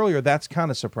at it earlier. That's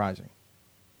kind of surprising.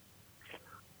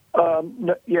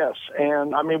 Yes,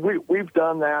 and I mean we've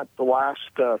done that the last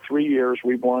 3 years.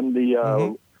 We've won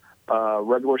the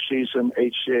regular season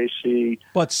HCAC.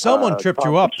 But someone tripped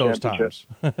you up those times.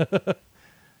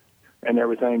 And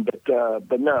everything,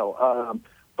 but no.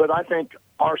 But I think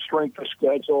our strength of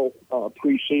schedule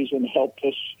preseason helped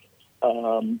us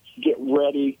get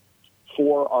ready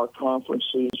for our conference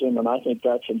season, and I think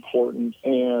that's important.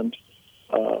 And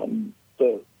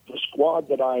the squad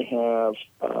that I have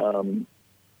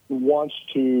wants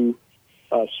to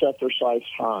set their sights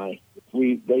high.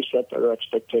 They set their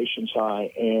expectations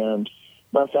high. And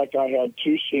matter of fact, I had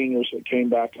 2 seniors that came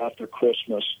back after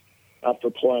Christmas, after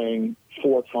playing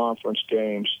 4 conference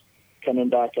games, coming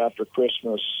back after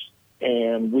Christmas,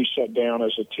 and we sat down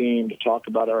as a team to talk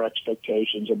about our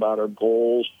expectations, about our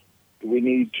goals. Do we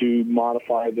need to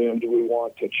modify them? Do we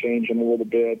want to change them a little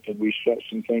bit? Did we set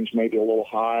some things maybe a little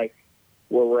high?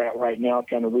 Where we're at right now,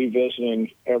 kind of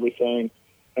revisiting everything.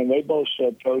 And they both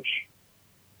said, Coach,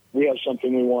 we have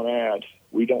something we want to add.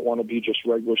 We don't want to be just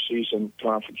regular season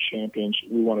conference champions.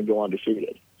 We want to go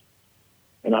undefeated.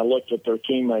 And I looked at their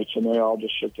teammates, and they all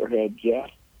just shook their head. Yeah,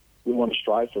 we want to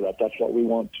strive for that. That's what we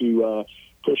want to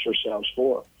push ourselves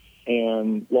for.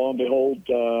 And lo and behold,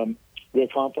 we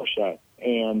accomplished that.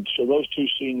 And so those 2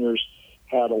 seniors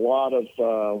had a lot of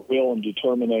will and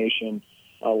determination,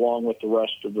 along with the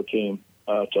rest of the team,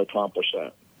 to accomplish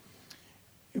that.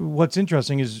 what's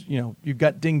interesting is, you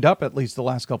got dinged up at least the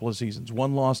last couple of seasons.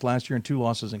 1 loss last year and 2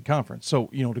 losses in conference. So,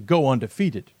 to go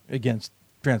undefeated against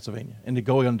Transylvania and to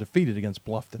go undefeated against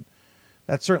Bluffton,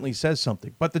 that certainly says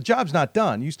something. But the job's not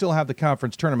done. You still have the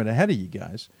conference tournament ahead of you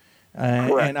guys.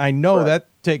 And I know that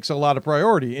takes a lot of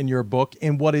priority in your book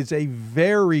in what is a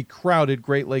very crowded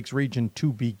Great Lakes region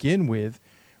to begin with,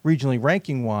 regionally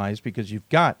ranking-wise, because you've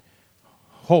got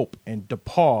Hope and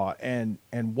DePaul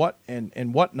and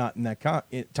whatnot in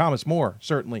that Thomas More,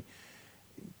 certainly.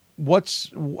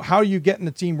 How are you getting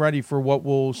the team ready for what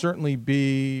will certainly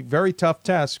be very tough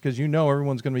tests, because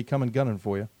everyone's going to be coming gunning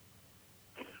for you?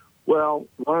 Well,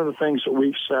 one of the things that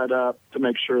we've set up to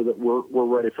make sure that we're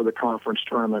ready for the conference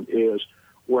tournament is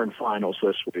we're in finals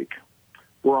this week.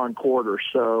 We're on quarters,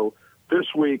 so this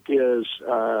week is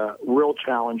real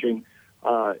challenging.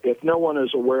 If no one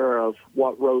is aware of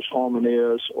what Rose-Hulman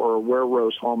is or where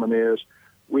Rose-Hulman is,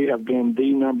 we have been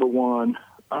the number one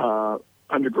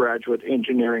undergraduate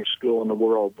engineering school in the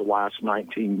world the last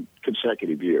 19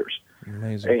 consecutive years.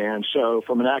 Amazing. And so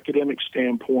from an academic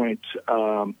standpoint,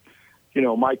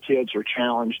 my kids are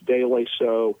challenged daily,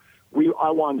 so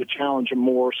I wanted to challenge them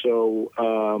more. So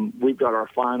we've got our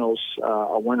finals,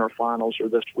 our winter finals are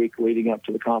this week leading up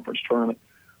to the conference tournament.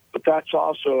 But that's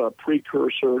also a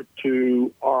precursor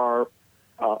to our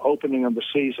opening of the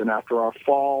season. After our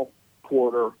fall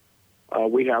quarter,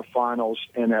 we have finals,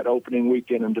 and that opening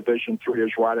weekend in Division III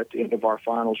is right at the end of our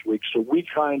finals week. So we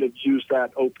kind of used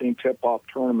that opening tip-off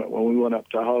tournament when we went up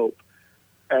to Hope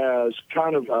as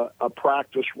kind of a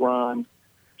practice run,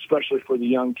 especially for the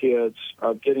young kids,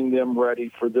 of getting them ready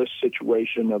for this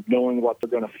situation of knowing what they're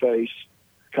going to face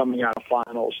coming out of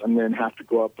finals and then have to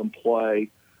go up and play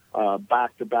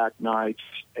back-to-back nights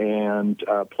and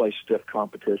play stiff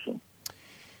competition.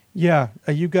 Yeah,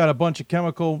 you've got a bunch of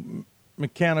chemical,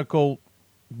 mechanical,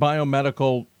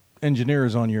 biomedical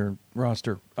engineers on your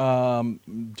roster.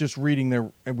 Just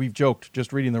reading we've joked,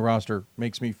 just reading the roster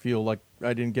makes me feel like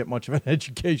I didn't get much of an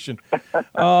education.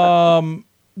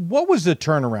 What was the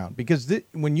turnaround? Because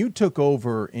when you took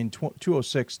over in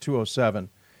 206, 207,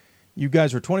 you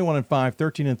guys were 21-5,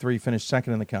 13-3, finished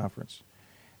second in the conference.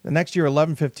 The next year,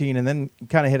 11-15, and then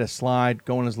kind of hit a slide,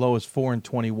 going as low as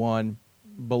 4-21,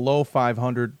 below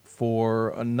 500 for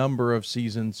a number of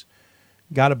seasons.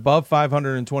 Got above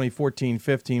 500 in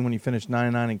 2014-15 when you finished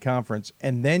 9-9 in conference,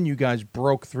 and then you guys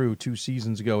broke through 2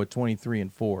 seasons ago at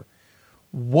 23-4.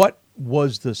 What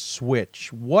was the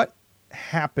switch? What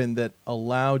happened that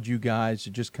allowed you guys to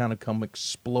just kind of come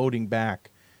exploding back,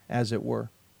 as it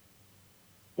were?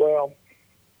 Well,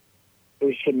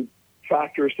 there's some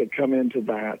factors that come into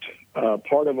that.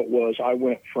 Part of it was I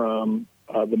went from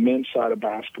the men's side of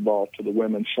basketball to the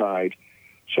women's side.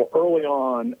 So early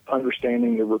on,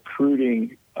 understanding the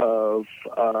recruiting of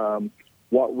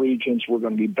what regions were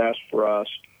going to be best for us,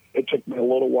 it took me a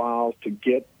little while to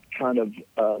get kind of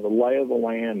the lay of the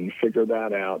land and figure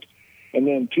that out. And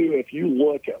then, too, if you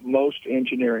look at most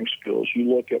engineering schools,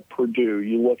 you look at Purdue,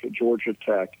 you look at Georgia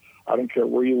Tech, I don't care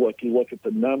where you look at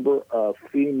the number of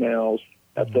females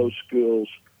at those schools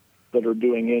that are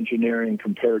doing engineering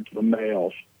compared to the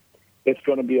males, it's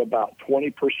going to be about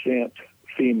 20%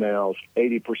 females,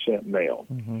 80% male.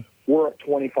 Mm-hmm. We're at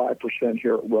 25%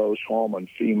 here at Rose-Hulman,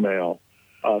 female,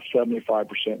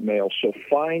 75% male. So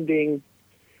finding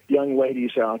young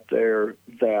ladies out there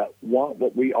that want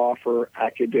what we offer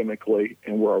academically,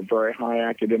 and we're a very high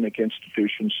academic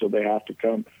institution, so they have to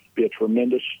come be a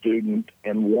tremendous student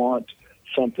and want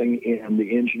something in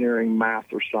the engineering, math,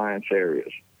 or science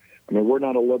areas. I mean, we're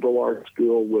not a liberal arts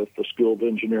school with the School of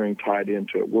Engineering tied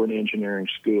into it. We're an engineering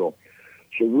school.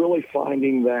 So really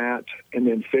finding that and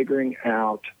then figuring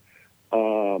out,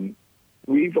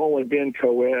 we've only been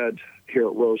co-ed here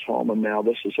at Rose-Hulman now.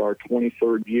 This is our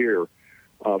 23rd year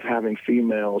of having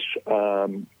females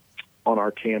on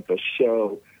our campus.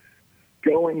 So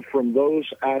going from those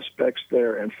aspects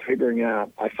there and figuring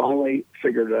out, I finally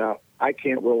figured out I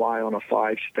can't rely on a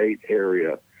 5-state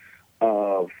area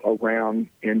of around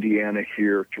Indiana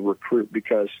here to recruit,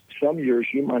 because some years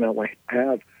you might only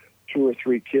have 2 or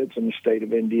 3 kids in the state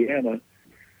of Indiana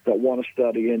that want to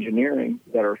study engineering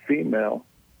that are female,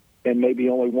 and maybe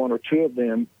only 1 or 2 of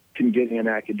them can get in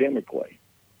academically.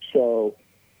 So,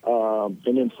 and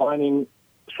then finding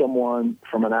someone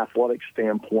from an athletic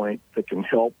standpoint that can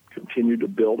help continue to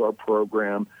build our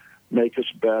program, make us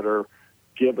better,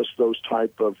 give us those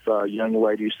type of young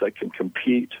ladies that can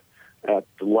compete at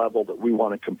the level that we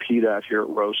want to compete at here at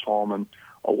Rose-Hulman,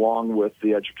 along with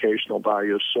the educational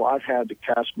values. So I've had to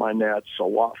cast my nets a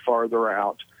lot farther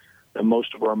out than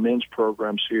most of our men's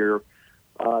programs here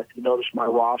If you notice my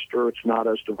roster, it's not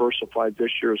as diversified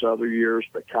this year as other years,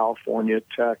 but California,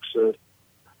 Texas,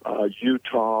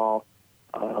 Utah,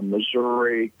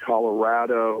 Missouri,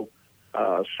 Colorado,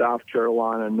 South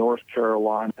Carolina, North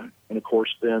Carolina, and, of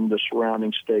course, then the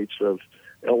surrounding states of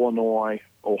Illinois,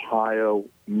 Ohio,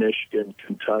 Michigan,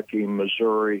 Kentucky,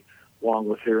 Missouri, along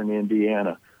with here in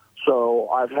Indiana. So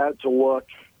I've had to look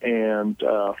and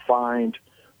find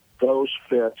those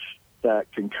fits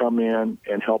that can come in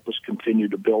and help us continue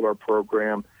to build our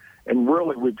program. And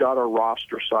really, we've got our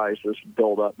roster sizes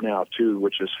built up now, too,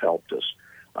 which has helped us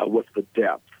with the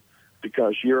depth.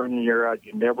 Because year in and year out,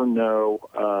 you never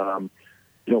know,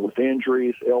 with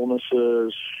injuries,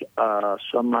 illnesses,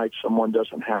 some nights someone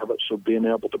doesn't have it. So being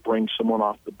able to bring someone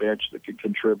off the bench that can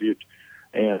contribute,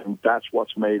 and that's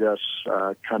what's made us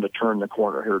kind of turn the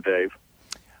corner here, Dave.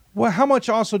 Well, how much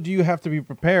also do you have to be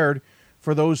prepared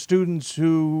for those students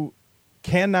who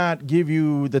cannot give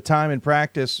you the time and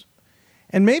practice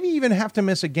and maybe even have to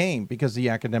miss a game because of the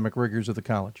academic rigors of the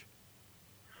college?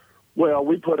 Well,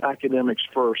 we put academics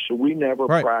first, so we never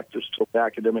practice till the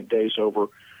academic day's over.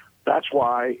 That's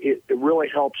why it really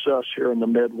helps us here in the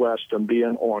Midwest and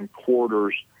being on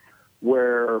quarters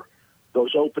where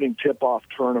those opening tip-off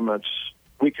tournaments,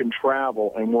 we can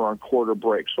travel and we're on quarter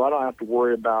break. So I don't have to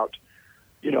worry about,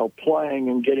 playing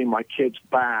and getting my kids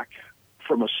back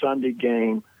from a Sunday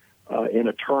game in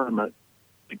a tournament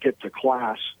to get to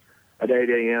class at 8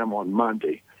 a.m. on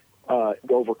Monday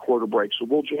over quarter break. So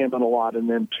we'll jam in a lot. And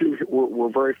then, two, we're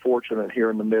very fortunate here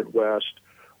in the Midwest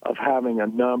of having a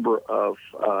number of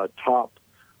top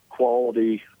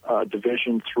quality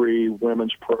Division III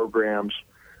women's programs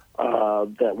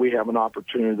that we have an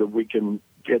opportunity that we can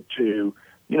get to,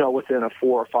 within a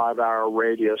 4 or 5 hour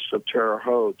radius of Terre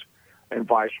Haute and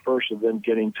vice versa, then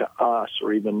getting to us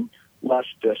or even less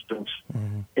distance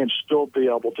and still be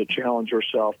able to challenge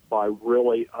ourselves by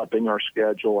really upping our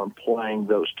schedule and playing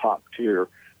those top tier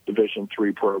Division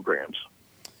III programs.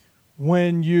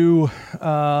 When you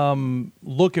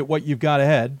look at what you've got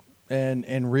ahead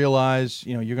and realize,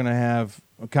 you're going to have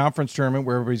a conference tournament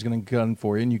where everybody's going to gun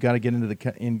for you, and you got to get into the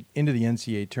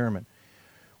NCAA tournament.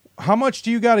 How much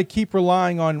do you got to keep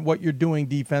relying on what you're doing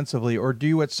defensively, or do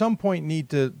you at some point need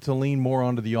to lean more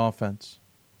onto the offense?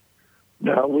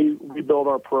 No, we build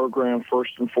our program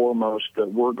first and foremost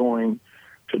that we're going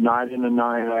to night in and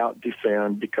night out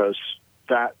defend, because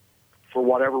that, for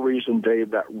whatever reason,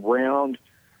 Dave, that round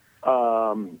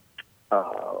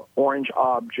orange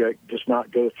object does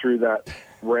not go through that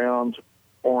round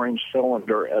orange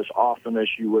cylinder as often as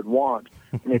you would want.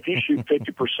 And if you shoot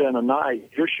 50% a night,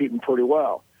 you're shooting pretty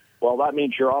well. Well, that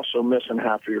means you're also missing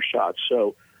half of your shots.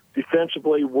 So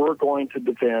defensively, we're going to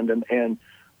defend, and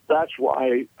that's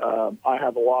why I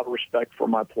have a lot of respect for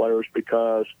my players,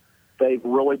 because they've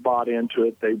really bought into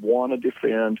it. They want to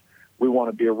defend. We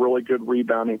want to be a really good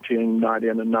rebounding team night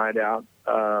in and night out.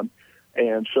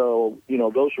 And so,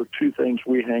 those are two things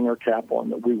we hang our cap on,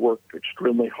 that we work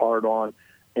extremely hard on,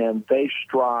 and they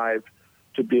strive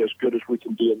to be as good as we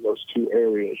can be in those two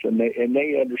areas. And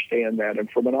they understand that. And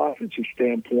from an offensive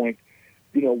standpoint,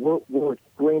 we're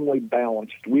extremely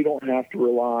balanced. We don't have to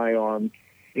rely on,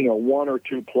 one or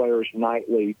two players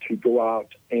nightly to go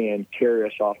out and carry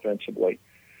us offensively.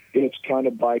 It's kind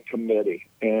of by committee.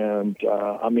 And,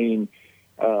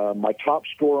 my top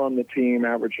scorer on the team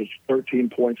averages 13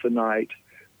 points a night.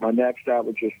 My next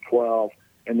average is 12.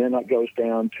 And then it goes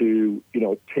down to,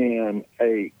 10,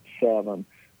 8, 7,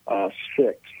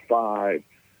 6, 5,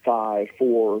 5,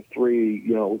 4,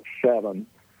 3, 7.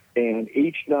 And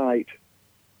each night,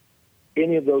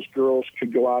 any of those girls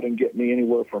could go out and get me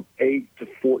anywhere from 8 to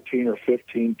 14 or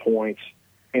 15 points.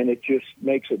 And it just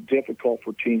makes it difficult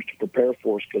for teams to prepare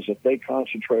for us, because if they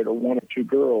concentrate on one or two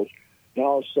girls, now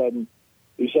all of a sudden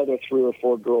these other 3 or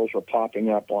 4 girls are popping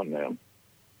up on them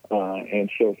and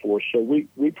so forth. So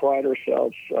we pride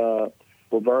ourselves.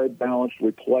 We're very balanced.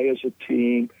 We play as a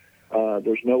team.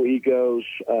 There's no egos.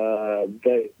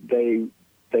 They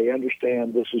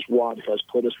understand this is what has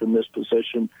put us in this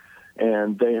position,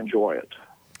 and they enjoy it.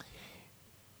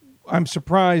 I'm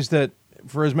surprised that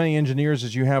for as many engineers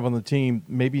as you have on the team,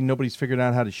 maybe nobody's figured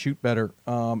out how to shoot better.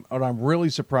 What I'm really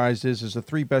surprised is the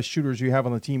 3 best shooters you have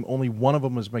on the team, only one of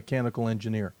them is mechanical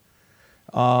engineer.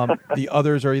 The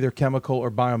others are either chemical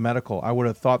or biomedical. I would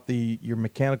have thought your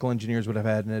mechanical engineers would have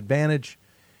had an advantage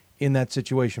in that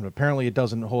situation. But apparently it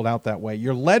doesn't hold out that way.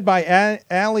 You're led by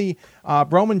Ali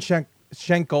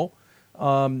Bromanchenko,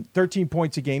 13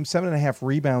 points a game, 7.5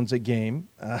 rebounds a game.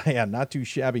 Not too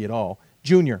shabby at all.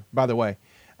 Junior, by the way.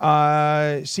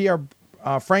 Sierra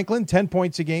Franklin, 10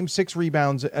 points a game, 6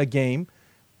 rebounds a game.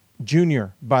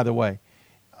 Junior, by the way.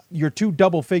 your two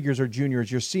double figures are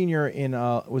juniors. Your senior in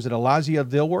was it Elijah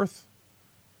Dilworth?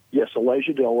 Yes,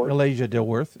 Elijah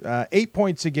Dilworth. 8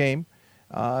 points a game,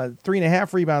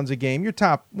 3.5 rebounds a game.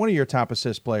 One of your top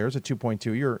assist players at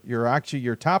 2.2.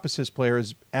 Your top assist player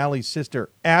is Allie's sister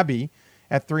Abby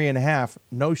at 3.5.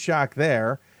 No shock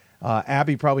there.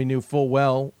 Abby probably knew full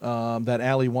well that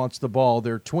Allie wants the ball.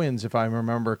 They're twins, if I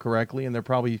remember correctly, and they're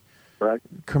probably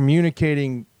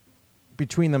communicating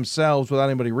between themselves without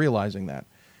anybody realizing that.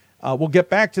 We'll get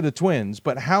back to the twins,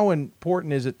 but how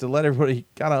important is it to let everybody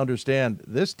kind of understand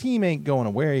this team ain't going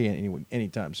away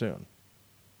anytime soon?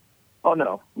 Oh,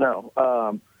 no.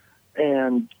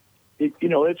 And,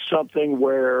 it's something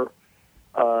where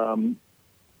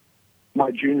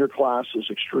my junior class is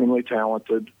extremely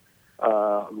talented,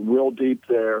 real deep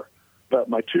there. But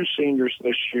my two seniors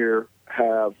this year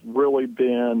have really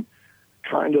been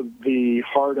kind of the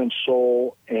heart and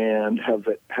soul and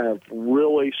have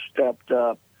really stepped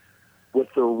up with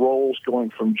their roles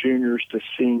going from juniors to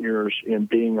seniors in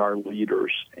being our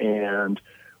leaders and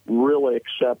really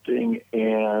accepting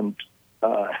and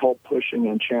help pushing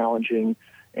and challenging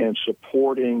and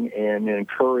supporting and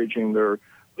encouraging their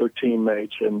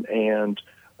teammates. And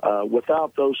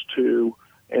without those two,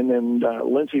 and then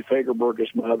Lindsay Fagerberg is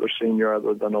my other senior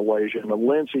other than Elijah. And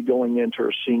Lindsay going into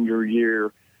her senior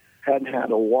year hadn't had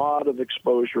a lot of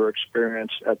exposure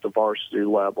experience at the varsity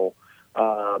level.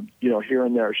 Here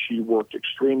and there, she worked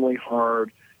extremely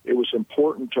hard. It was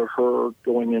important to her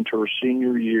going into her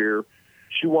senior year.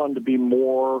 She wanted to be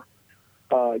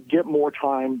get more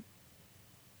time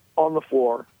on the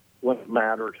floor when it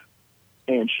mattered.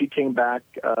 And she came back,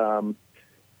 after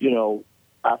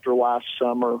last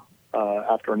summer,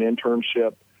 after an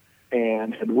internship,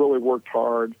 and had really worked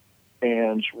hard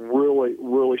and really,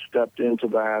 really stepped into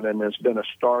that and has been a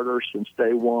starter since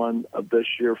day one of this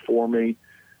year for me.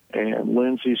 And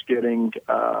Lindsay's getting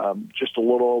just a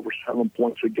little over 7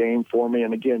 points a game for me.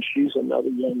 And again, she's another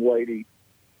young lady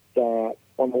that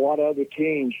on a lot of other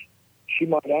teams, she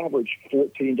might average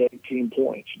 14 to 18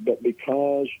 points. But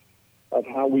because of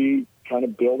how we kind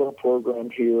of build our program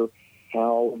here,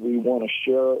 how we want to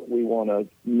share it, we want to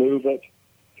move it,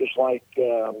 just like,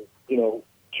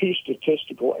 two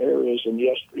statistical areas in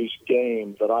yesterday's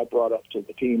game that I brought up to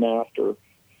the team after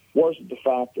wasn't the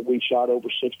fact that we shot over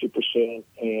 60%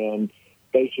 and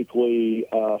basically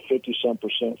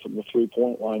 50-some% from the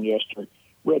three-point line yesterday.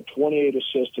 We had 28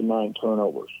 assists and 9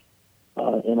 turnovers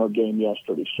in our game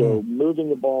yesterday. So moving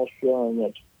the ball, sharing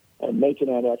it, and making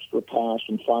that extra pass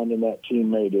and finding that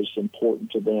teammate is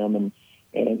important to them,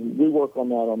 and we work on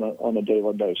that on a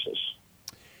daily basis.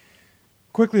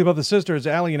 Quickly about the sisters,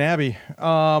 Allie and Abby.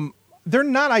 They're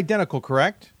not identical,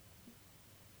 correct?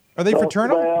 Are they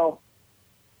fraternal? Well,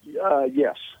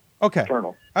 yes. Okay.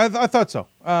 Fraternal. I thought so.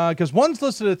 Because one's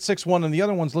listed at 6'1" and the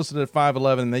other one's listed at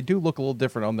 5'11", and they do look a little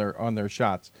different on their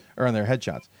shots or on their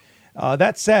headshots.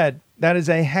 That said, that is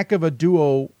a heck of a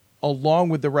duo along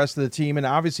with the rest of the team, and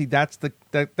obviously that's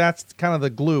kind of the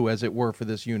glue, as it were, for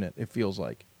this unit. It feels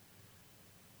like.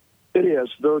 It is.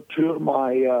 They're two of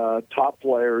my top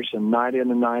players, and night in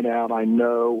and night out, I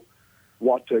know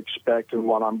what to expect and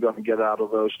what I'm going to get out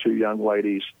of those two young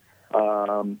ladies.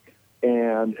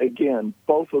 And again,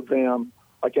 both of them,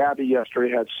 like Abby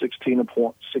yesterday, had 16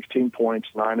 points,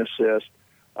 9 assists.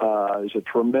 Is a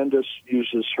tremendous,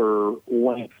 uses her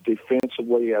length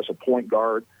defensively as a point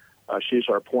guard. She's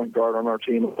our point guard on our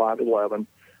team at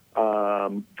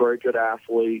 5'11". Very good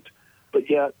athlete, but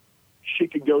yet she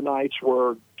could go nights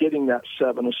where getting that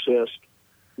 7 assists,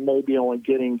 maybe only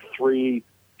getting 3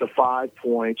 to 5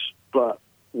 points, but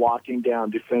locking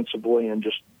down defensively and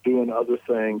just doing other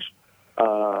things,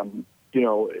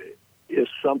 is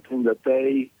something that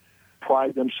they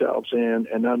pride themselves in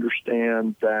and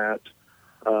understand that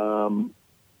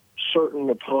certain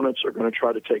opponents are going to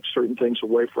try to take certain things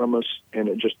away from us, and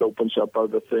it just opens up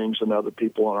other things and other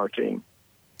people on our team.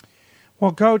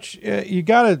 Well, Coach, you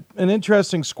got an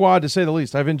interesting squad, to say the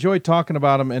least. I've enjoyed talking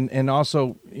about them and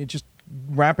also just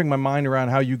wrapping my mind around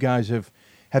how you guys have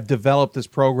developed this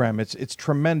program. It's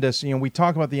tremendous. We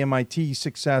talk about the MIT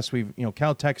success.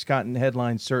 Caltech's gotten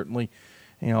headlines, certainly.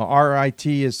 RIT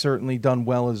has certainly done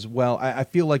well as well. I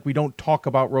feel like we don't talk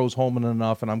about Rose-Hulman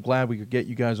enough, and I'm glad we could get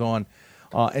you guys on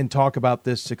and talk about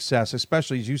this success,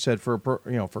 especially, as you said, for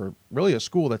really a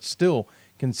school that's still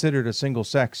considered a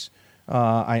single-sex.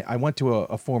 I went to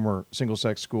a former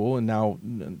single-sex school, and now,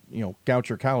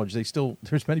 Goucher College,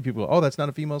 there's many people, that's not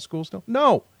a female school still?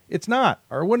 No, it's not,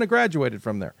 or I wouldn't have graduated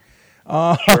from there.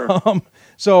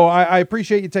 So I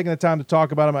appreciate you taking the time to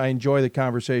talk about them. I enjoy the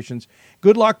conversations.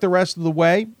 Good luck the rest of the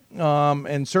way.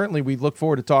 And certainly we look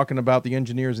forward to talking about the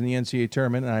Engineers in the NCAA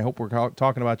tournament, and I hope we're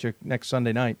talking about you next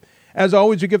Sunday night. As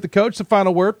always, we give the coach the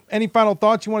final word. Any final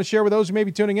thoughts you want to share with those who may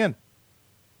be tuning in?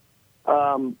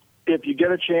 If you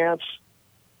get a chance,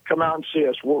 come out and see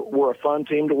us. We're a fun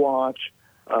team to watch.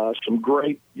 Some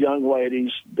great young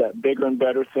ladies that bigger and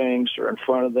better things are in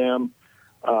front of them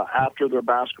after their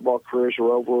basketball careers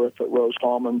are over with at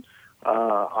Rose-Hulman.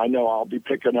 I know I'll be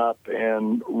picking up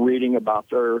and reading about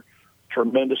their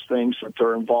tremendous things that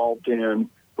they're involved in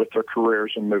with their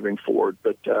careers and moving forward.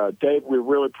 But, Dave, we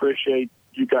really appreciate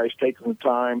you guys taking the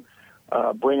time,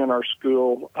 bringing our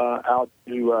school out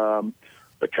to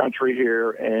the country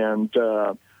here. And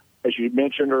as you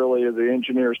mentioned earlier, the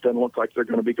Engineers doesn't look like they're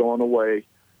going to be going away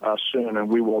soon, and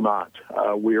we will not.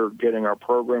 We are getting our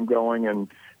program going, and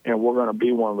we're going to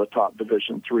be one of the top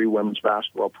Division III women's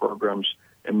basketball programs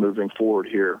and moving forward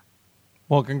here.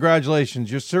 Well, congratulations.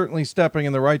 You're certainly stepping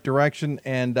in the right direction,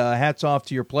 and hats off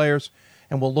to your players,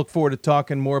 and we'll look forward to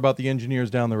talking more about the Engineers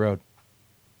down the road.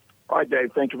 All right,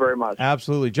 Dave, thank you very much.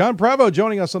 Absolutely. John Prevost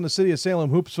joining us on the City of Salem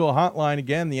Hoopsville hotline.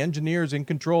 Again, the Engineers in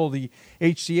control of the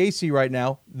HCAC right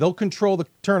now. They'll control the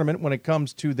tournament when it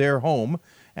comes to their home,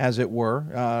 as it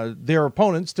were. Their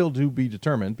opponents still to be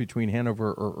determined between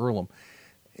Hanover or Earlham.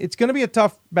 It's going to be a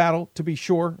tough battle, to be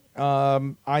sure.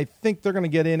 I think they're going to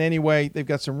get in anyway. They've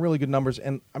got some really good numbers.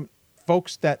 And,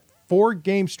 folks, that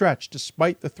 4-game stretch,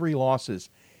 despite the 3 losses,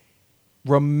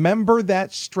 remember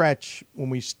that stretch when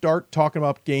we start talking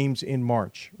about games in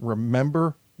March.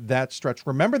 Remember that stretch.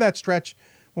 Remember that stretch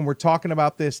when we're talking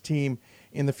about this team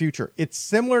in the future. It's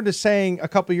similar to saying a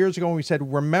couple of years ago when we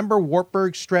said, remember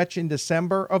Wartburg's stretch in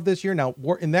December of this year? Now,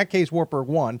 in that case, Wartburg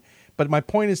won, but my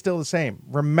point is still the same.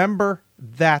 Remember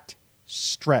that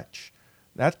stretch.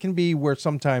 That can be where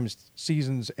sometimes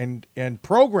seasons and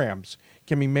programs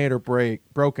can be made or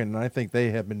broken, and I think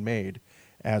they have been made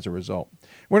as a result.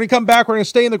 We're going to come back. We're going to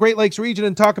stay in the Great Lakes region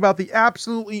and talk about the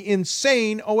absolutely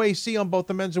insane OAC on both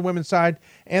the men's and women's side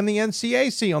and the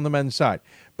NCAC on the men's side.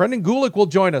 Brendan Gulick will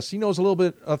join us. He knows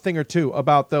a thing or two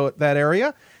about that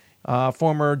area.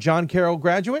 Former John Carroll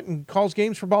graduate and calls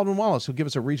games for Baldwin Wallace. He'll give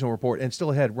us a regional report. And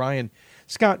still ahead, Ryan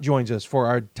Scott joins us for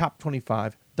our Top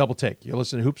 25 Double Take. You're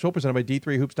listening to Hoops Hope, presented by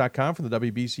D3Hoops.com from the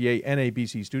WBCA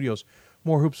NABC studios.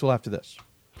 More Hoopsville after this.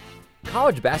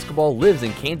 College basketball lives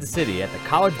in Kansas City at the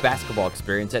College Basketball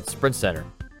Experience at Sprint Center.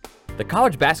 The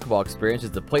College Basketball Experience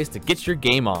is the place to get your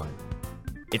game on.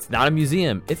 It's not a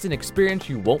museum, it's an experience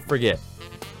you won't forget.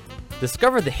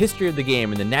 Discover the history of the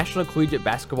game in the National Collegiate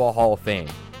Basketball Hall of Fame,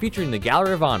 featuring the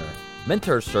Gallery of Honor,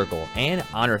 Mentor's Circle, and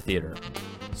Honor Theater.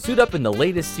 Suit up in the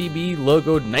latest CBE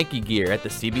logoed Nike gear at the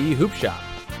CBE Hoop Shop.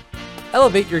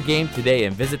 Elevate your game today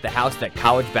and visit the house that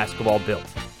college basketball built.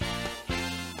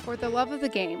 For the love of the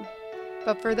game.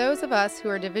 But for those of us who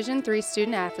are Division III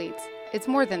student athletes, it's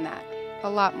more than that, a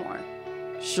lot more.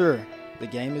 Sure, the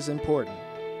game is important,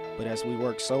 but as we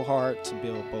work so hard to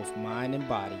build both mind and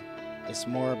body, it's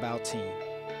more about team.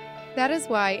 That is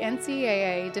why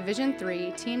NCAA Division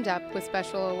III teamed up with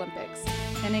Special Olympics,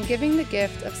 and in giving the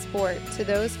gift of sport to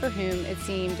those for whom it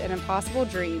seemed an impossible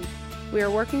dream, we are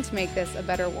working to make this a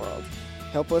better world.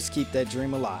 Help us keep that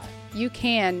dream alive. You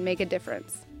can make a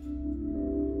difference.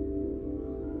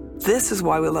 This is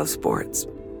why we love sports.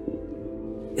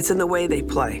 It's in the way they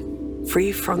play,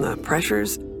 free from the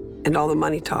pressures and all the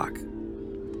money talk.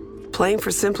 Playing for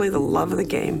simply the love of the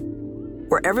game,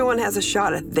 where everyone has a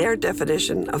shot at their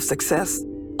definition of success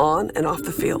on and off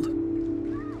the field.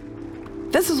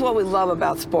 This is what we love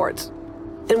about sports,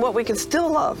 and what we can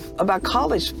still love about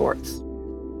college sports.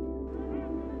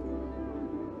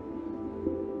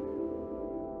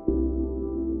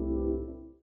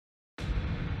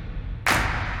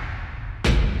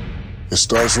 It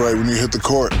starts right when you hit the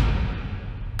court.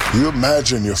 You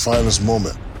imagine your finest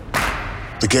moment.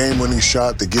 The game-winning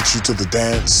shot that gets you to the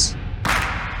dance.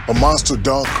 A monster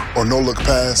dunk or no-look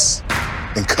pass.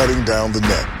 And cutting down the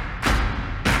net.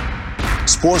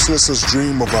 Sports lets us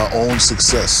dream of our own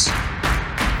success.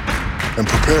 And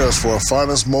prepare us for our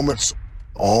finest moments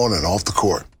on and off the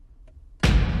court.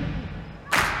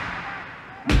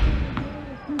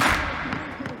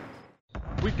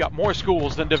 We've got more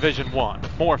schools than Division I,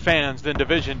 more fans than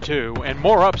Division II, and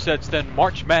more upsets than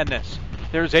March Madness.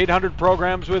 There's 800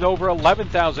 programs with over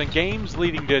 11,000 games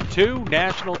leading to 2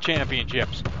 national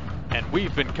championships. And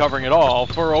we've been covering it all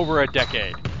for over a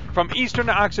decade. From Eastern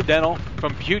to Occidental,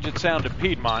 from Puget Sound to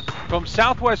Piedmont, from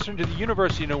Southwestern to the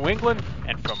University of New England,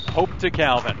 and from Hope to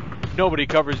Calvin. Nobody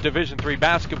covers Division III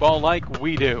basketball like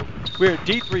we do. We're at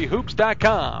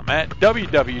d3hoops.com at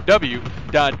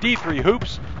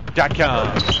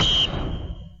www.d3hoops.com.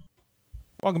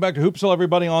 Welcome back to Hoopsville,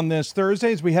 everybody, on this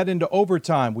Thursday as we head into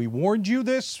overtime. We warned you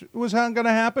this was going to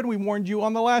happen. We warned you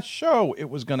on the last show it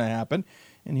was going to happen.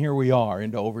 And here we are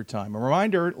into overtime. A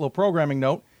reminder, a little programming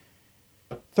note,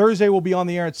 Thursday will be on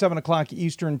the air at 7 o'clock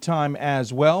Eastern time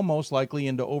as well, most likely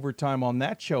into overtime on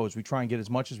that show as we try and get as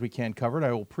much as we can covered.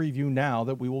 I will preview now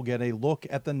that we will get a look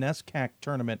at the NESCAC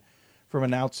tournament from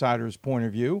an outsider's point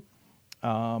of view.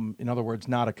 In other words,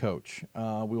 not a coach.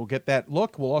 We will get that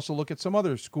look. We'll also look at some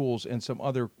other schools and some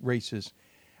other races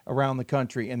around the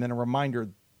country. And then a reminder,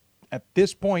 at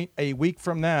this point, a week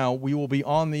from now, we will be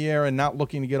on the air and not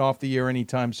looking to get off the air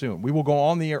anytime soon. We will go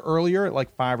on the air earlier at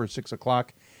like 5 or 6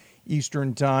 o'clock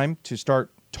Eastern time to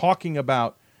start talking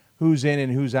about who's in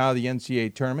and who's out of the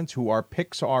NCAA tournaments, who our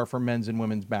picks are for men's and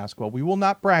women's basketball. We will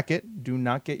not bracket. Do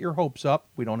not get your hopes up.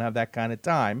 We don't have that kind of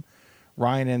time.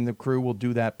 Ryan and the crew will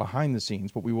do that behind the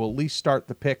scenes, but we will at least start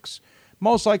the picks.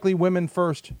 Most likely women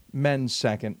first, men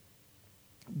second,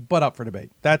 but up for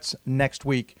debate. That's next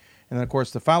week. And then, of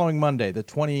course, the following Monday, the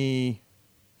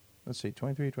 23,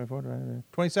 24,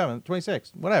 27,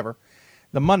 26, whatever,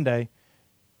 the Monday,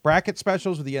 bracket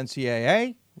specials with the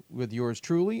NCAA, with yours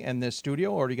truly, and this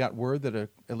studio. Already got word that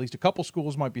at least a couple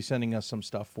schools might be sending us some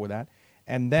stuff for that.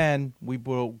 And then we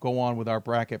will go on with our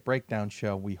bracket breakdown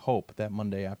show, we hope, that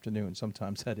Monday afternoon.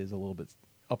 Sometimes that is a little bit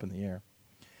up in the air.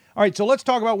 All right, so let's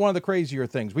talk about one of the crazier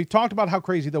things. We've talked about how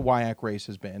crazy the WIAC race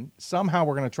has been. Somehow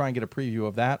we're going to try and get a preview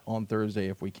of that on Thursday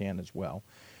if we can as well.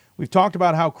 We've talked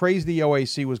about how crazy the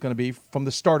OAC was going to be from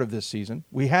the start of this season.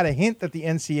 We had a hint that the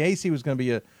NCAC was going to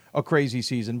be a crazy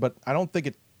season, but I don't think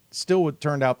it still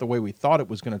turned out the way we thought it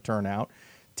was going to turn out.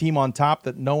 Team on top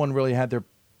that no one really had their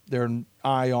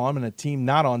eye on, and a team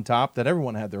not on top that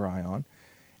everyone had their eye on,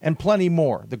 and plenty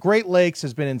more. The Great Lakes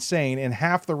has been insane, and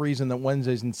half the reason that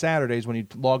Wednesdays and Saturdays, when you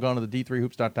log on to the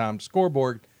d3hoops.com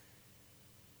scoreboard,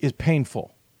 is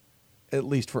painful, at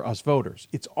least for us voters.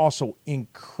 It's also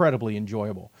incredibly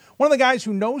enjoyable. One of the guys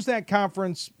who knows that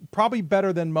conference probably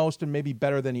better than most and maybe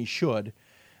better than he should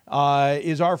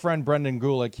is our friend Brendan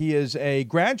Gulick. He is a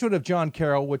graduate of John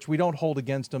Carroll, which we don't hold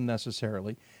against him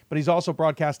necessarily, but he's also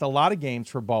broadcast a lot of games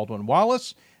for Baldwin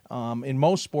Wallace. In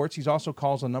most sports, he's also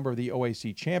calls a number of the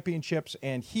OAC championships,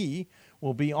 and he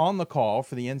will be on the call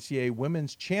for the NCAA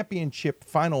Women's Championship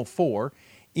Final Four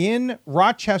in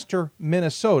Rochester,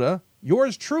 Minnesota.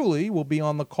 Yours truly will be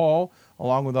on the call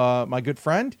along with my good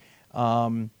friend,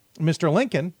 Mr.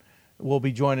 Lincoln, will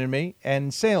be joining me,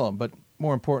 and Salem. But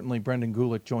more importantly, Brendan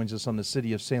Gulick joins us on the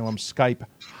City of Salem Skype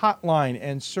hotline.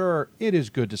 And, sir, it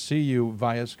is good to see you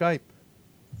via Skype.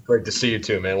 Great to see you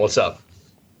too, man. What's up?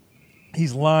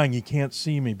 He's lying. You can't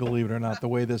see me, believe it or not, the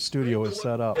way this studio is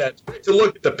set up. Yeah, it's great to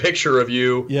look at the picture of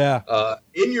you. Yeah.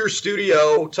 In your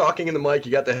studio, talking in the mic.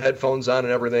 You got the headphones on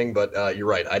and everything, but you're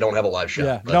right. I don't have a live shot.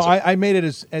 Yeah. No, I made it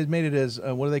as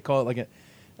what do they call it? Like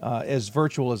as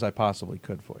virtual as I possibly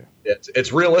could for you.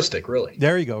 It's realistic, really.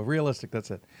 There you go. Realistic.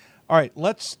 That's it. All right.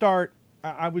 Let's start.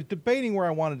 I was debating where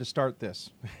I wanted to start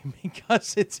this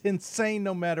because it's insane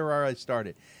no matter where I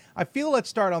started. I feel let's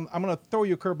start on. I'm going to throw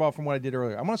you a curveball from what I did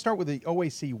earlier. I'm going to start with the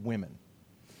OAC women.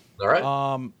 All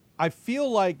right. I feel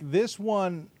like this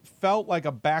one felt like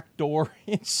a backdoor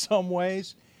in some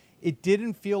ways. It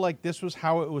didn't feel like this was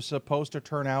how it was supposed to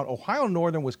turn out. Ohio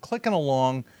Northern was clicking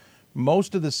along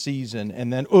most of the season,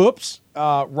 and then,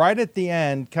 right at the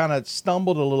end, kind of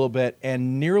stumbled a little bit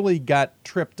and nearly got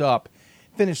tripped up.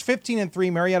 Finished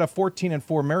 15-3, Marietta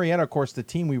 14-4. Marietta, of course, the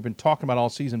team we've been talking about all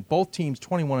season. Both teams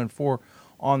 21-4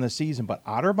 on the season, but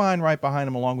Otterbein right behind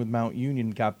him, along with Mount Union,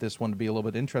 got this one to be a little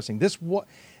bit interesting. This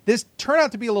turned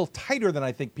out to be a little tighter than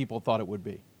I think people thought it would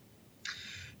be.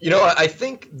 You know, I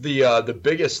think the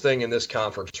biggest thing in this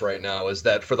conference right now is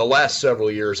that for the last several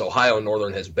years, Ohio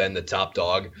Northern has been the top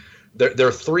dog.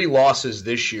 Their 3 losses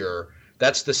this year,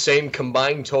 that's the same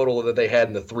combined total that they had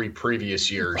in the 3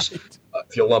 previous years, right.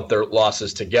 If you lump their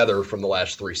losses together from the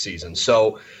last 3 seasons.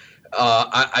 So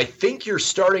I think you're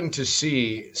starting to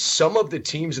see some of the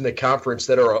teams in the conference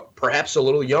that are perhaps a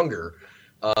little younger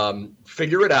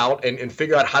figure it out and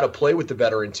figure out how to play with the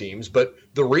veteran teams. But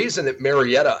the reason that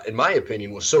Marietta, in my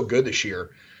opinion, was so good this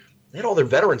year, they had all their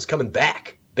veterans coming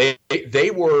back.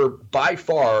 They were by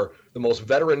far the most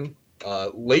veteran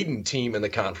laden team in the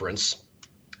conference.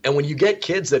 And when you get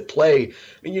kids that play, I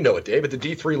mean, you know it, Dave, at the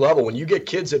D3 level, when you get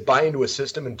kids that buy into a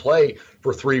system and play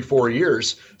for 3-4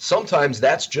 years, sometimes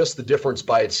that's just the difference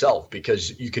by itself,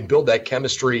 because you can build that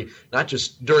chemistry, not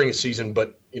just during a season,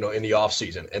 but in the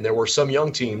offseason. And there were some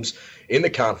young teams in the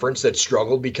conference that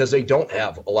struggled because they don't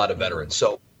have a lot of veterans.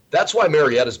 So that's why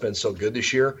Marietta's been so good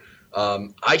this year.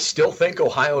 I still think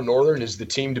Ohio Northern is the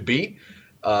team to beat,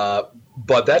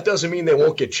 but that doesn't mean they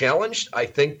won't get challenged. I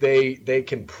think they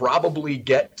can probably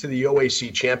get to the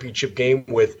OAC championship game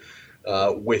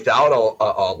without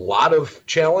a lot of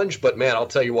challenge. But man, I'll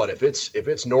tell you what, if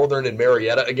it's Northern and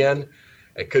Marietta again,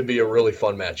 it could be a really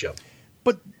fun matchup.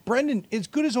 But Brendan, as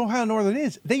good as Ohio Northern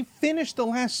is, they finished the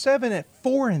last 7 at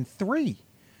 4-3.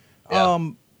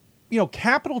 Yeah.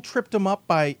 Capital tripped them up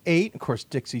by 8. Of course,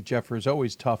 Dixie Jeffer is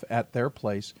always tough at their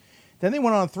place. Then they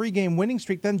went on a 3-game winning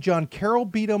streak. Then John Carroll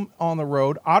beat them on the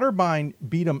road. Otterbein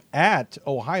beat them at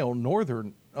Ohio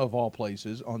Northern, of all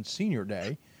places, on Senior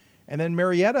Day. And then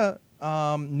Marietta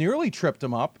nearly tripped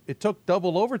them up. It took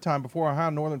double overtime before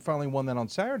Ohio Northern finally won that on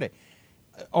Saturday.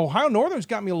 Ohio Northern's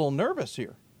got me a little nervous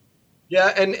here.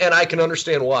 Yeah, and I can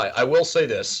understand why. I will say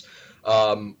this.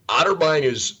 Otterbein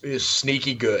is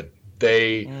sneaky good.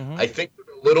 I think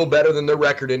they're a little better than their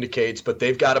record indicates, but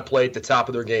they've got to play at the top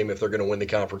of their game if they're going to win the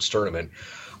conference tournament.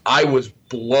 I was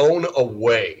blown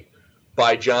away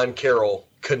by John Carroll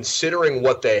considering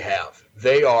what they have.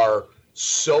 They are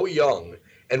so young,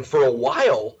 and for a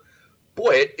while,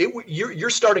 boy, you're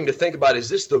starting to think about, is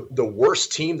this the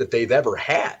worst team that they've ever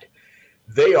had?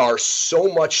 They are so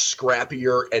much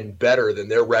scrappier and better than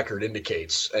their record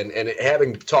indicates. And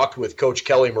having talked with Coach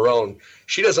Kelly Marone,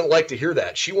 she doesn't like to hear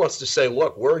that. She wants to say,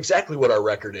 look, we're exactly what our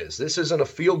record is. This isn't a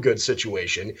feel-good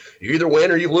situation. You either win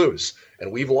or you lose,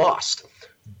 and we've lost.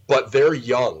 But they're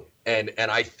young, and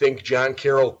I think John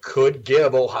Carroll could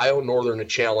give Ohio Northern a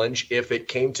challenge if it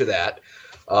came to that.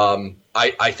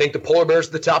 I think the Polar Bears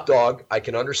are the top dog. I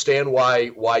can understand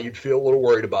why you'd feel a little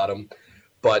worried about them.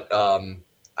 But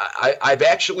I've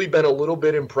actually been a little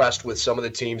bit impressed with some of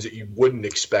the teams that you wouldn't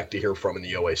expect to hear from in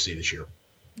the OAC this year.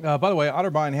 By the way,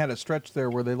 Otterbein had a stretch there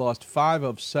where they lost 5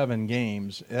 of 7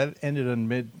 games. That ended in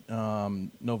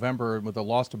mid-November with a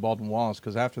loss to Baldwin-Wallace,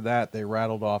 because after that they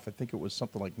rattled off, I think it was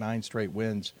something like 9 straight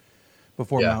wins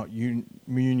before Mount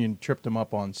Union tripped them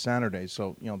up on Saturday.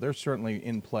 So, they're certainly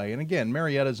in play. And again,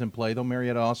 Marietta's in play, though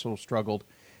Marietta also struggled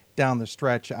down the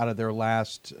stretch out of their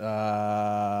last,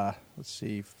 let's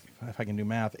see if I can do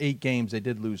math, 8 games. They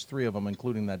did lose 3 of them,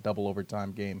 including that double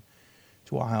overtime game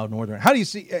to Ohio Northern. How do you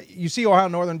see Ohio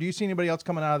Northern? Do you see anybody else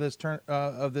coming out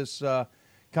of this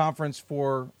conference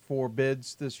for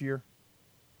bids this year?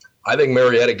 I think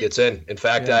Marietta gets in. In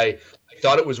fact, I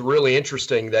thought it was really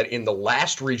interesting that in the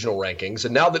last regional rankings,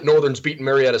 and now that Northern's beaten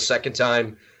Marietta a second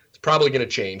time, it's probably going to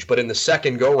change. But in the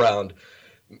second go-round,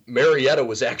 Marietta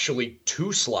was actually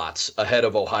 2 slots ahead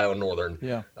of Ohio Northern.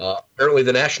 Yeah. Apparently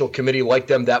the national committee liked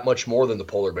them that much more than the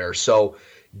Polar Bears. So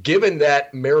given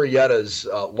that Marietta's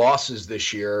losses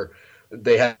this year,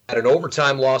 they had an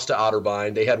overtime loss to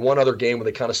Otterbein. They had one other game where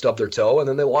they kind of stubbed their toe, and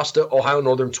then they lost to Ohio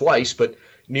Northern twice, but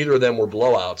neither of them were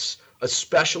blowouts,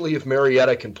 especially if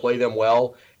Marietta can play them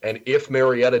well. And if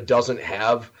Marietta doesn't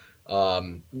have,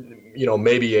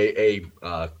 maybe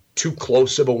a too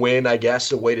close of a win, I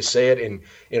guess, a way to say it, in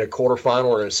a quarterfinal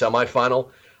or in a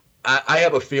semifinal, I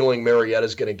have a feeling Marietta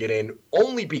is going to get in,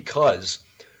 only because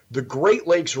the Great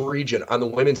Lakes region on the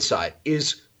women's side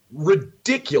is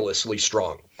ridiculously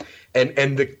strong.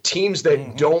 And the teams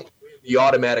that don't win the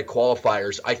automatic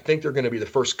qualifiers, I think they're going to be the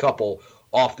first couple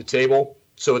off the table.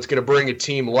 So it's going to bring a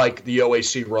team like the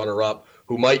OAC runner-up,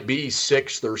 who might be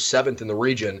 6th or 7th in the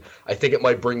region. I think it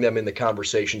might bring them in the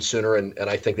conversation sooner, and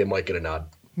I think they might get a nod.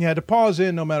 Yeah, DePauw's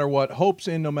in no matter what. Hope's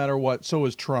in no matter what. So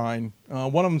is Trine.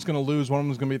 One of them's going to lose. One of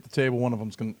them's going to be at the table. One of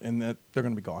them's going to, and they're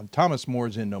going to be gone. Thomas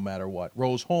Moore's in no matter what.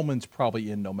 Rose Holman's probably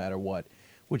in no matter what,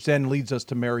 which then leads us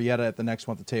to Marietta at the next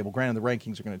one at the table. Granted, the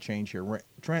rankings are going to change here.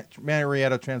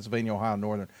 Marietta, Transylvania, Ohio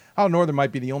Northern. Ohio Northern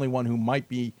might be the only one who might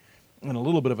be in a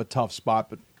little bit of a tough spot,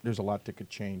 but there's a lot that could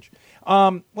change.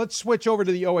 Let's switch over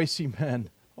to the OAC men.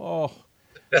 Oh,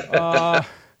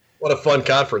 what a fun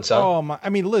conference, huh? Oh, I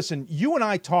mean, listen, you and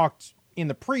I talked in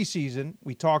the preseason.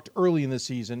 We talked early in the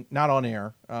season, not on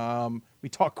air. We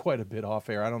talked quite a bit off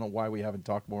air. I don't know why we haven't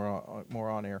talked more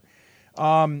on air.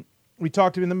 We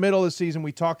talked in the middle of the season.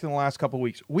 We talked in the last couple of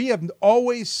weeks. We have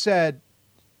always said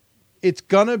it's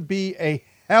going to be a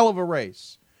hell of a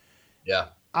race. Yeah.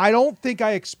 I don't think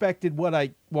I expected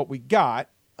what we got.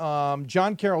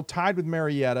 John Carroll tied with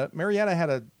Marietta. Marietta had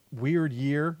a weird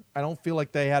year. I don't feel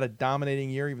like they had a dominating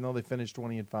year, even though they finished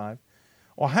 20-5.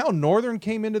 Ohio Northern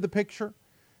came into the picture.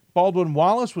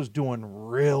 Baldwin-Wallace was doing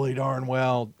really darn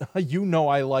well.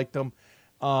 I liked them.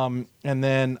 And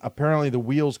then apparently the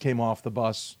wheels came off the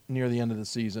bus near the end of the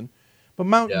season. But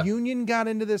Mount Union got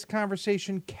into this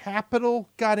conversation. Capital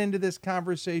got into this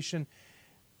conversation.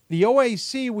 The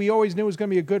OAC, we always knew was going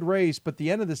to be a good race, but the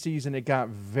end of the season, it got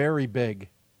very big.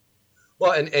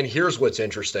 Well, and here's what's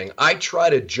interesting. I try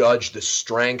to judge the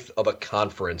strength of a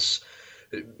conference,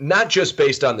 not just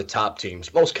based on the top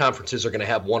teams. Most conferences are going to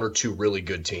have one or two really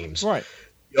good teams. Right.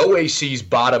 The OAC's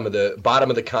bottom of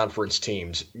the conference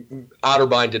teams,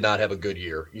 Otterbein did not have a good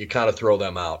year. You kind of throw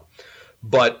them out.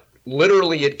 But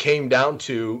literally it came down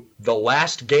to the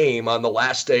last game on the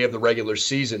last day of the regular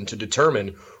season to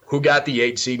determine who got the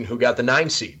 8 seed and who got the 9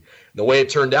 seed. The way it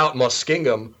turned out,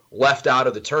 Muskingum left out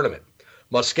of the tournament.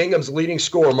 Muskingum's leading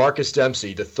scorer, Marcus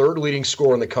Dempsey, the third leading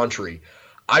scorer in the country.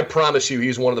 I promise you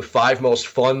he's one of the 5 most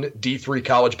fun D3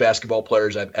 college basketball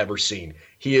players I've ever seen.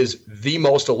 He is the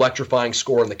most electrifying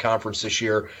scorer in the conference this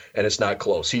year, and it's not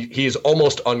close. He is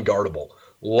almost unguardable.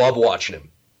 Love watching him.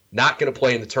 Not going to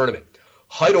play in the tournament.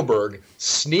 Heidelberg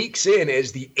sneaks in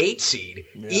as the 8 seed,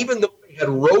 even though they had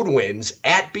road wins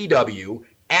at BW,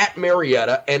 at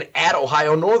Marietta, and at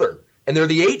Ohio Northern. And they're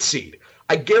the 8 seed.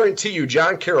 I guarantee you,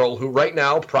 John Carroll, who right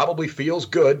now probably feels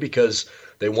good because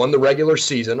they won the regular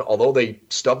season, although they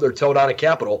stubbed their toe down at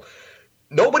Capital,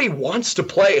 nobody wants to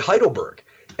play Heidelberg.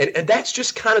 And that's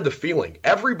just kind of the feeling.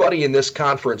 Everybody in this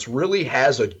conference really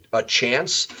has a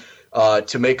chance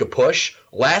to make a push.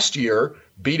 Last year,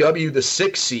 BW, the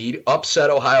 6 seed, upset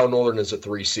Ohio Northern as a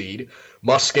 3 seed.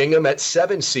 Muskingum at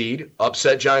 7 seed,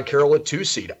 upset John Carroll at 2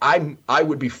 seed. I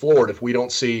would be floored if we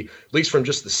don't see, at least from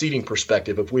just the seeding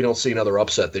perspective, if we don't see another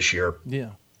upset this year.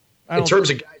 Yeah. In terms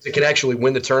of guys that can actually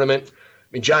win the tournament, I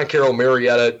mean, John Carroll,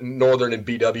 Marietta, Northern, and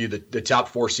BW, the top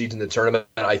 4 seeds in the tournament,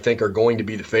 I think are going to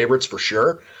be the favorites for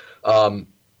sure.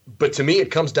 But to me,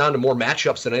 it comes down to more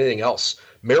matchups than anything else.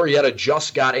 Marietta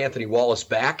just got Anthony Wallace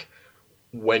back.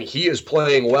 When he is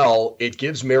playing well, it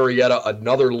gives Marietta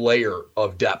another layer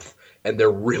of depth, and they're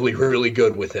really, really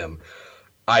good with him.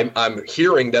 I'm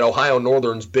hearing that Ohio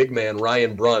Northern's big man,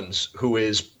 Ryan Bruns, who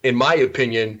is, in my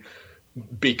opinion,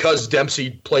 because Dempsey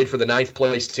played for the 9th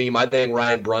place team, I think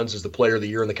Ryan Bruns is the player of the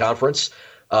year in the conference.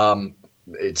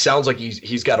 It sounds like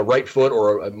he's got a right foot,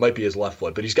 or it might be his left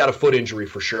foot, but he's got a foot injury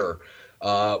for sure.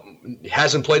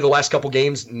 Hasn't played the last couple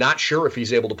games. Not sure if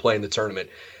he's able to play in the tournament.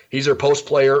 He's their post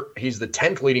player. He's the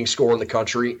 10th leading scorer in the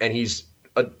country, and he's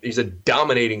a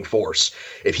dominating force.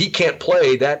 If he can't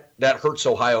play, that hurts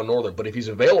Ohio Northern. But if he's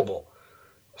available,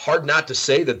 hard not to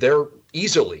say that they're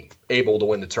easily able to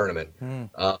win the tournament.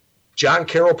 John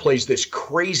Carroll plays this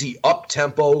crazy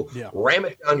up-tempo, ram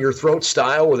it down your throat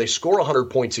style where they score 100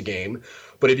 points a game.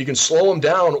 But if you can slow them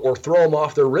down or throw them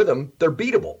off their rhythm, they're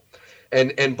beatable.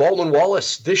 And Baldwin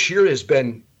Wallace this year has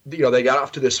been, they got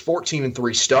off to this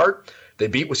 14-3 start. They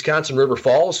beat Wisconsin River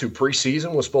Falls, who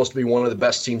preseason was supposed to be one of the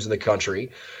best teams in the country.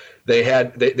 They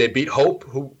beat Hope,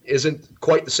 who isn't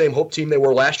quite the same Hope team they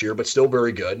were last year, but still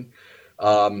very good.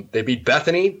 They beat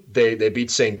Bethany. They beat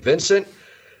St. Vincent.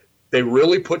 They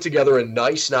really put together a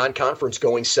nice non-conference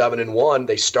going 7-1.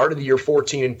 They started the year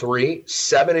 14-3,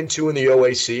 7-2 in the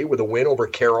OAC with a win over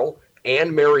Carroll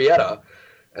and Marietta.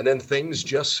 And then things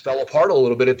just fell apart a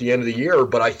little bit at the end of the year.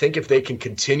 But I think if they can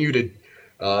continue to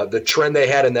the trend they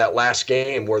had in that last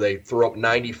game where they threw up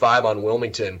 95 on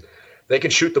Wilmington, they can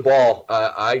shoot the ball.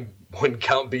 I wouldn't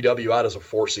count BW out as a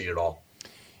 4 seed at all.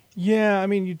 Yeah, I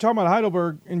mean, you talk about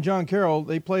Heidelberg and John Carroll.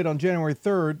 They played on January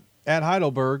 3rd at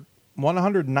Heidelberg,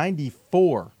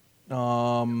 194.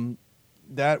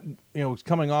 That was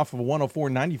coming off of a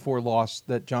 104-94 loss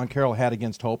that John Carroll had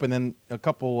against Hope, and then a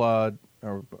couple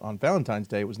on Valentine's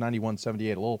Day it was 91-78, a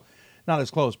little. Not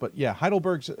as close, but yeah,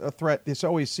 Heidelberg's a threat. This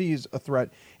OAC is a threat.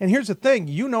 And here's the thing,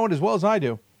 you know it as well as I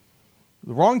do.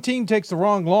 The wrong team takes the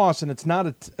wrong loss, and it's not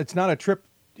a trip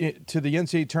to the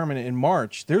NCAA tournament in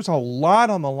March. There's a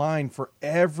lot on the line for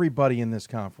everybody in this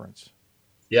conference.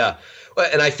 Yeah,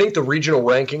 and I think the regional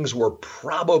rankings were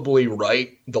probably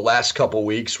right the last couple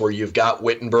weeks, where you've got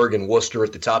Wittenberg and Worcester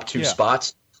at the top 2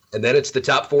 spots. And then it's the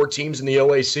top 4 teams in the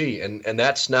OAC, and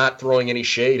that's not throwing any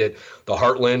shade at the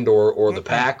Heartland or the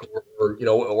Pac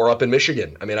or up in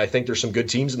Michigan. I mean, I think there's some good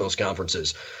teams in those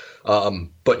conferences,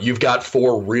 but you've got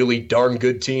 4 really darn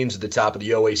good teams at the top of the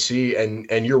OAC,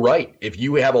 and you're right. If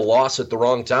you have a loss at the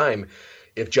wrong time,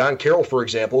 if John Carroll, for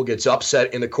example, gets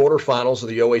upset in the quarterfinals of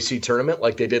the OAC tournament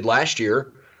like they did last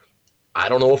year, I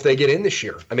don't know if they get in this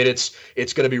year. I mean, it's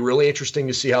going to be really interesting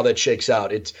to see how that shakes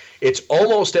out. It's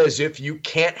almost as if you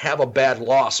can't have a bad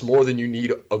loss more than you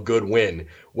need a good win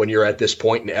when you're at this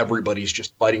point and everybody's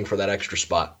just fighting for that extra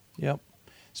spot. Yep.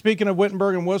 Speaking of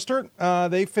Wittenberg and Worcester,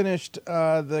 they finished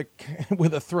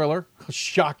with a thriller.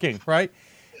 Shocking, right?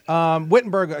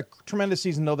 Wittenberg, a tremendous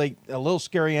season, though a little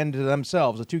scary end to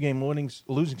themselves. A 2-game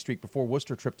losing streak before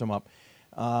Worcester tripped them up.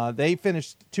 They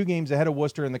finished 2 games ahead of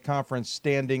Worcester in the conference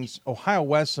standings. Ohio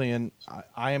Wesleyan,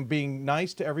 I am being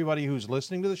nice to everybody who's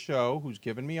listening to the show, who's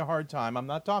giving me a hard time. I'm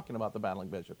not talking about the Battling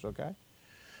Bishops, okay?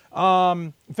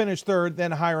 Finished 3rd,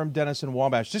 then Hiram, Denison,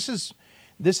 Wabash.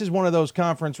 This is one of those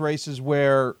conference races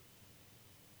where,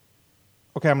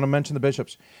 okay, I'm going to mention the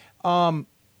Bishops. A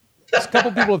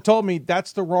couple people have told me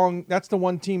that's the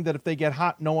one team that if they get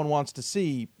hot, no one wants to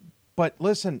see. But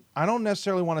listen, I don't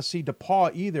necessarily want to see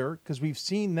DePauw either, because we've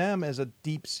seen them as a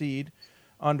deep seed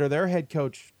under their head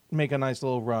coach make a nice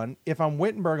little run. If I'm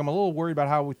Wittenberg, I'm a little worried about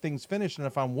how things finish. And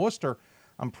if I'm Worcester,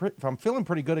 I'm feeling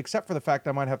pretty good, except for the fact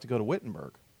I might have to go to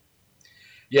Wittenberg.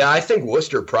 Yeah, I think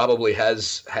Worcester probably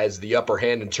has the upper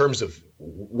hand in terms of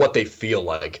what they feel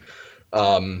like.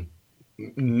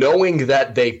 Knowing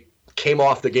that they came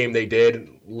off the game they did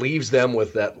leaves them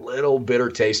with that little bitter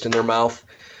taste in their mouth.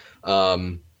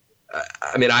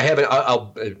 I mean,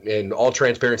 I'll in all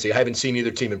transparency, I haven't seen either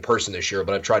team in person this year,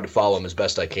 but I've tried to follow them as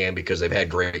best I can because they've had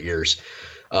great years.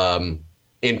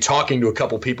 In talking to a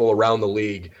couple people around the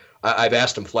league, I've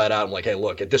asked them flat out, I'm like, hey,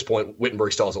 look, at this point,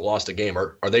 Wittenberg still hasn't lost a game.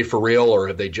 Are they for real, or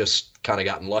have they just kind of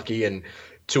gotten lucky? And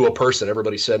to a person,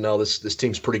 everybody said, no, this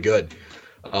team's pretty good.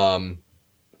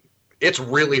 It's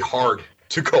really hard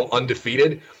to go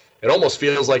undefeated. It almost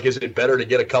feels like, is it better to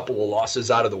get a couple of losses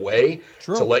out of the way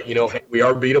to let you know, hey, we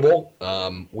are beatable.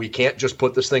 We can't just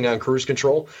put this thing on cruise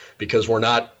control because we're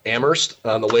not Amherst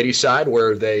on the ladies' side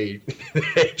where they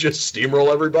just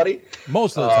steamroll everybody.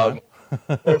 Most of the time.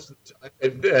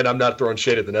 And I'm not throwing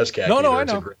shade at the NESCAC. No, either. I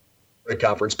It's know. a great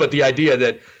conference. But the idea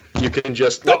that you can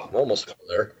just almost fell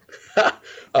there.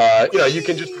 You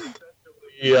can just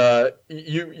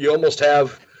you almost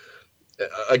have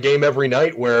a game every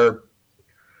night where,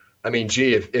 I mean,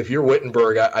 gee, if you're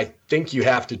Wittenberg, I think you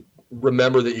have to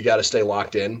remember that you got to stay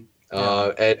locked in.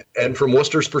 And from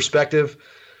Worcester's perspective,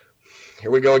 here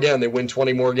we go again. They win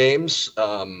 20 more games.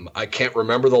 I can't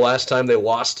remember the last time they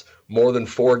lost more than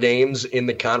 4 games in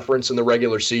the conference in the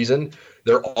regular season.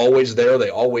 They're always there. They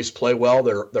always play well.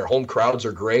 Their home crowds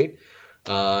are great.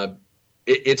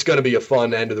 It's going to be a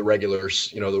fun end of the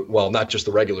regulars, not just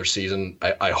the regular season.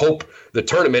 I hope the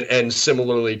tournament ends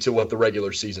similarly to what the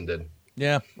regular season did.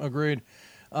 Yeah, agreed.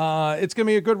 It's going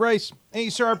to be a good race. Hey,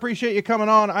 sir, I appreciate you coming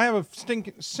on. I have a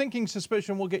sinking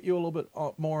suspicion we'll get you a little bit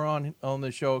more on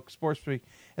the show, especially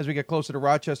as we get closer to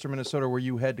Rochester, Minnesota, where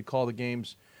you head to call the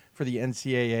games for the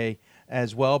NCAA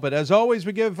as well. But as always,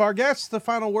 we give our guests the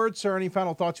final word. Sir, any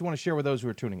final thoughts you want to share with those who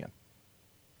are tuning in?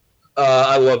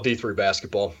 I love D3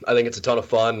 basketball. I think it's a ton of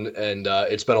fun, and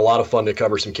it's been a lot of fun to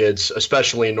cover some kids,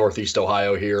 especially in Northeast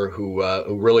Ohio here, who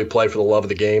really play for the love of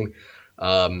the game.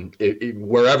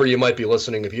 Wherever you might be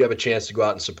listening, if you have a chance to go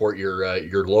out and support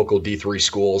your local D3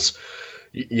 schools,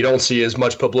 you don't see as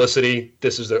much publicity.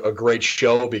 This is a great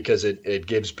show because it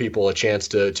gives people a chance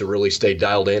to really stay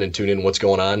dialed in and tune in what's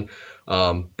going on.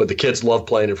 But the kids love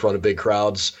playing in front of big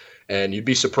crowds, and you'd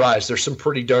be surprised. There's some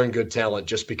pretty darn good talent.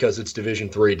 Just because it's Division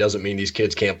III doesn't mean these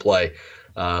kids can't play.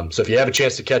 So if you have a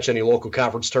chance to catch any local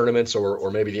conference tournaments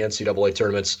or maybe the NCAA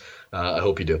tournaments, I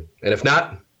hope you do. And if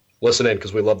not, listen in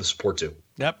because we love the support too.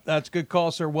 Yep, that's a good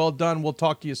call, sir. Well done. We'll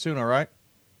talk to you soon, all right?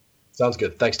 Sounds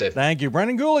good. Thanks, Dave. Thank you.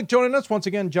 Brendan Gulick joining us once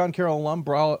again, John Carroll alum,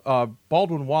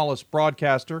 Baldwin Wallace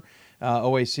broadcaster,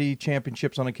 OAC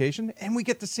championships on occasion, and we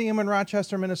get to see him in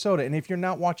Rochester, Minnesota. And if you're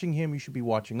not watching him, you should be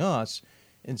watching us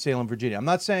in Salem, Virginia. I'm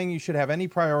not saying you should have any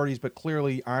priorities, but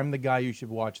clearly I'm the guy you should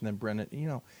watch, and then Brendan, you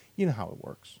know how it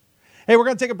works. Hey, we're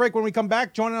going to take a break. When we come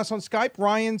back, joining us on Skype,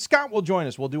 Ryan Scott will join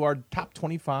us. We'll do our top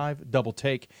 25 double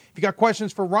take. If you got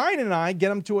questions for Ryan and I, get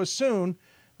them to us soon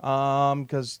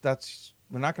because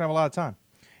we're not going to have a lot of time.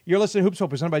 You're listening to Hoopsville,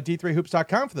 presented by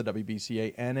D3Hoops.com for the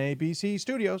WBCA NABC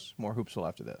studios. More Hoopsville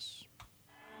after this.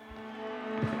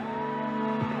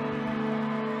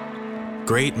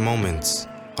 Great moments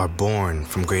are born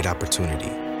from great opportunity.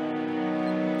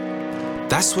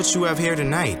 That's what you have here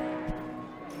tonight.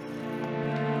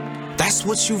 That's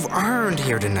what you've earned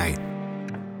here tonight.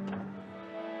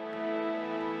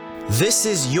 This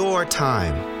is your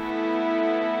time.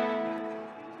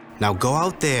 Now go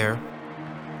out there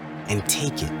and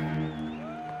take it.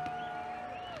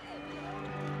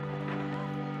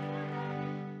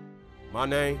 My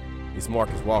name is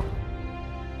Marcus Walker.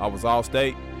 I was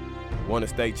All-State, won a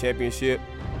state championship,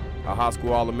 a high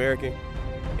school All-American,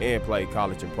 and played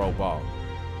college and pro ball.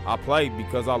 I played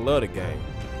because I love the game.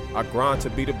 I grind to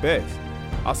be the best.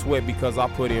 I sweat because I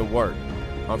put in work.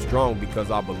 I'm strong because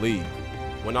I believe.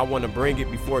 When I want to bring it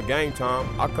before game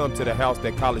time, I come to the house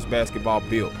that college basketball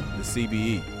built, the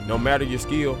CBE. No matter your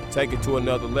skill, take it to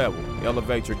another level.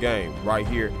 Elevate your game right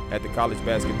here at the College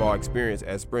Basketball Experience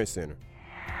at Sprint Center.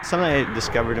 Something I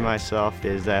discovered in myself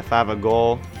is that if I have a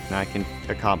goal, I can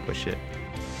accomplish it.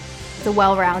 It's a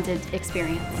well-rounded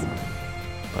experience.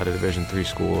 At a Division III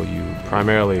school, you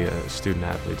primarily a student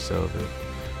athlete, so the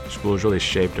school is really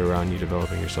shaped around you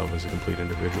developing yourself as a complete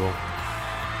individual.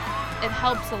 It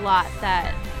helps a lot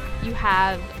that you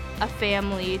have a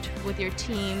family with your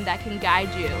team that can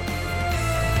guide you.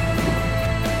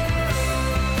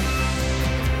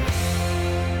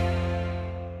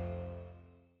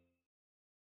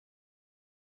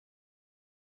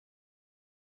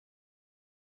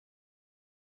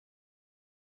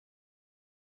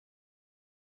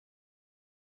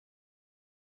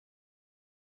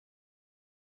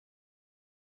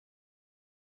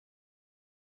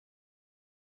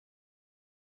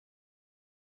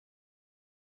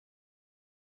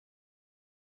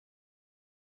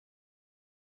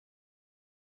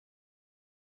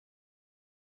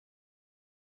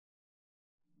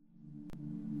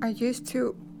 I used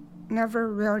to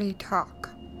never really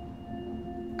talk,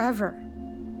 ever.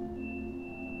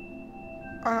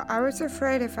 I was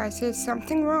afraid if I said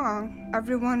something wrong,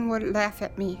 everyone would laugh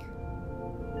at me.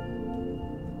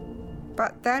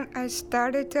 But then I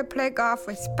started to play golf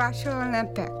with Special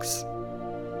Olympics.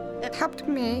 It helped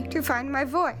me to find my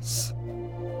voice.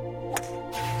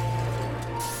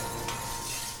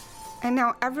 And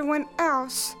now everyone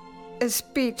else is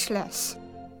speechless.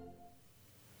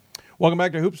 Welcome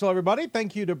back to Hoopsville, everybody.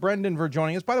 Thank you to Brendan for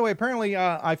joining us. By the way, apparently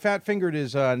I fat-fingered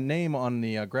his name on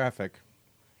the graphic.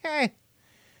 Hey,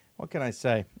 what can I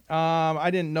say? I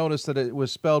didn't notice that it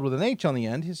was spelled with an H on the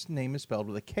end. His name is spelled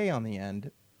with a K on the end.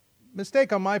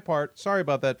 Mistake on my part. Sorry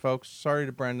about that, folks. Sorry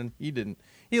to Brendan. He didn't.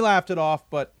 He laughed it off,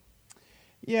 but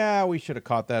yeah, we should have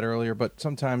caught that earlier. But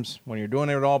sometimes when you're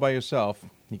doing it all by yourself,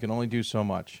 you can only do so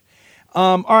much.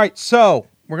 All right, so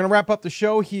we're going to wrap up the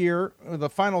show here, the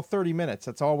final 30 minutes.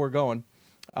 That's all we're going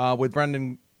with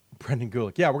Brendan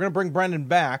Gulick. Yeah, we're going to bring Brendan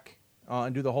back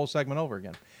and do the whole segment over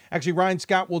again. Actually, Ryan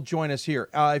Scott will join us here.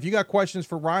 If you got questions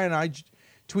for Ryan,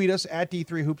 tweet us at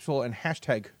D3Hoopsville and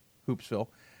hashtag Hoopsville,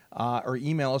 or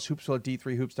email us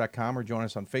hoopsville@d3hoops.com, or join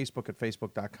us on Facebook at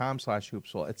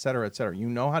facebook.com/hoopsville, et cetera, et cetera. You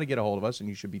know how to get a hold of us, and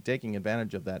you should be taking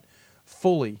advantage of that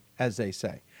fully, as they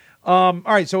say. All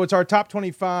right, so it's our top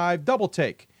 25 double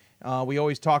take. We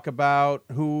always talk about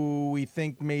who we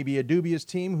think may be a dubious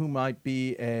team, who might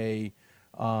be a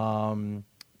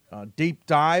deep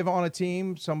dive on a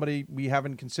team, somebody we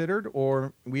haven't considered,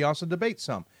 or we also debate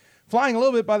some. Flying a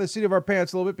little bit by the seat of our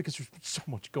pants a little bit because there's so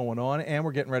much going on, and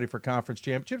we're getting ready for conference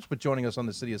championships. But joining us on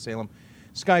the City of Salem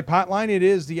Skype hotline, it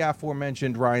is the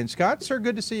aforementioned Ryan Scott. Sir,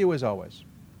 good to see you as always.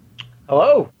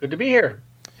 Hello, good to be here.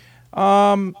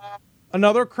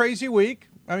 Another crazy week.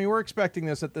 I mean, we're expecting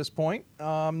this at this point.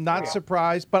 Not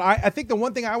surprised, but I think the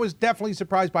one thing I was definitely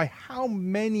surprised by how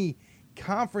many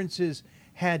conferences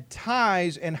had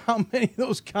ties and how many of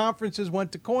those conferences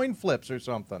went to coin flips or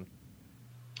something.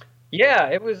 Yeah,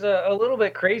 it was a little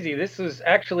bit crazy. This was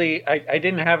actually, I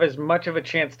didn't have as much of a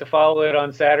chance to follow it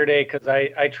on Saturday because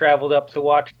I traveled up to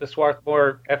watch the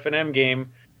Swarthmore F&M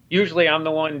game. Usually I'm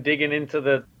the one digging into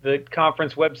the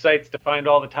conference websites to find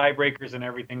all the tiebreakers and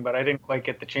everything, but I didn't quite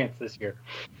get the chance this year.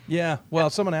 Yeah, well,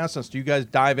 someone asked us, do you guys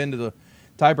dive into the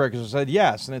tiebreakers? I said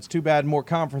yes, and it's too bad more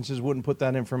conferences wouldn't put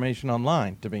that information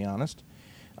online, to be honest.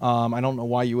 I don't know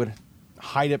why you would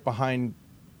hide it behind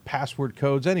password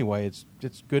codes anyway. It's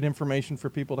good information for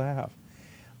people to have.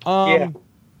 Yeah.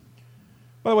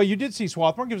 By the way, you did see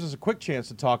Swarthmore. Gives us a quick chance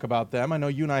to talk about them. I know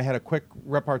you and I had a quick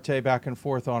repartee back and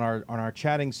forth on our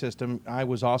chatting system. I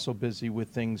was also busy with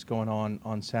things going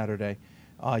on Saturday.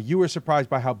 You were surprised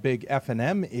by how big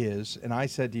F&M is, and I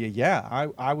said to you,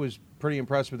 yeah, I was pretty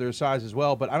impressed with their size as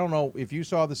well, but I don't know if you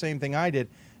saw the same thing I did.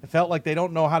 It felt like they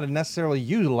don't know how to necessarily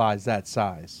utilize that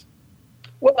size.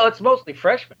 Well, it's mostly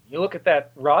freshmen. You look at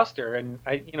that roster, and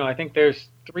I think there's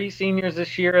 3 seniors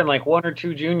this year and like 1 or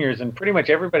 2 juniors, and pretty much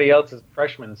everybody else is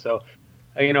freshmen. So,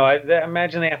 I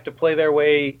imagine they have to play their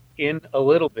way in a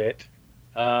little bit.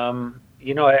 I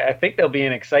think they'll be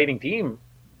an exciting team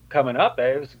coming up.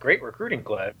 It was a great recruiting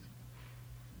class.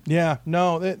 Yeah,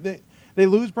 no, they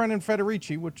lose Brendan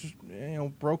Federici, which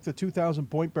broke the 2,000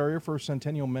 point barrier for a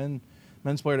Centennial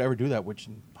men's player to ever do that, which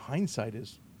in hindsight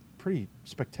is pretty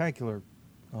spectacular.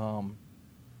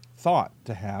 Thought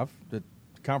to have. The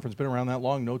conference been around that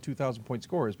long, no 2,000 point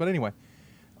scorers. But anyway,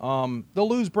 they'll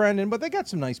lose Brendan, but they got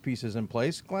some nice pieces in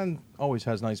place. Glenn always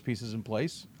has nice pieces in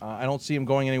place. I don't see him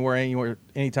going anywhere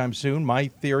anytime soon. My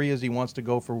theory is he wants to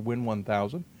go for win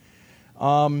 1,000.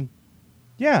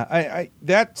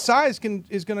 That size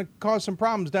is going to cause some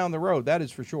problems down the road. That is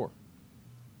for sure.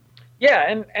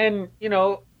 Yeah, and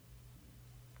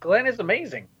Glenn is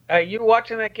amazing. you're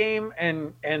watching that game,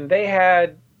 and they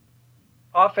had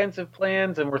offensive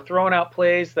plans and were throwing out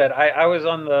plays that I was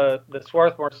on the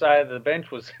Swarthmore side of the bench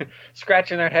was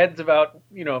scratching their heads about,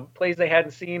 plays they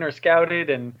hadn't seen or scouted.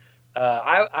 And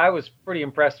I was pretty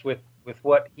impressed with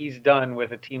what he's done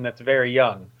with a team that's very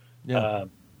young. Yeah.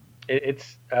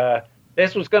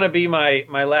 This was going to be my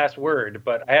last word,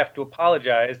 but I have to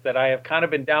apologize that I have kind of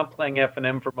been downplaying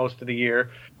F&M for most of the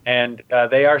year, and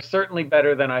they are certainly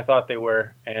better than I thought they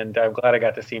were, and I'm glad I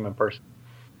got to see them in person.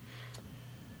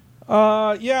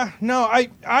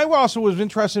 I also was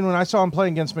interested when I saw him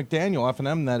playing against McDaniel,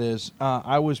 F&M that is.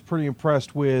 I was pretty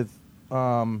impressed with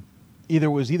either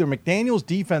McDaniel's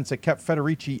defense that kept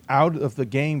Federici out of the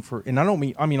game and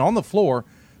I mean on the floor,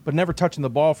 but never touching the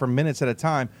ball for minutes at a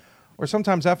time, or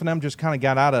sometimes F&M just kind of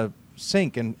got out of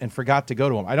sync and forgot to go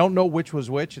to him. I don't know which was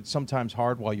which. It's sometimes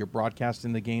hard while you're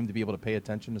broadcasting the game to be able to pay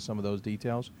attention to some of those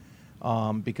details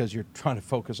because you're trying to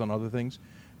focus on other things.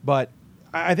 But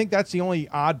I think that's the only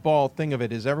oddball thing of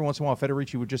it is every once in a while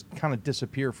Federici would just kind of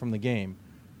disappear from the game.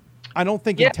 I don't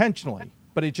think intentionally,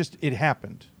 but it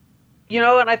happened.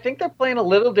 And I think they're playing a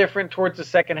little different towards the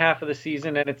second half of the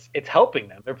season, and it's helping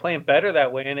them. They're playing better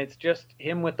that way, and it's just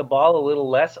him with the ball a little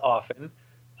less often.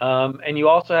 And you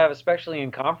also have, especially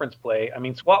in conference play, I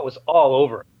mean, Swat was all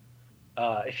over him.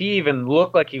 If he even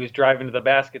looked like he was driving to the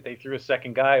basket, they threw a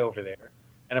second guy over there.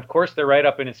 And, of course, they're right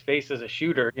up in his face as a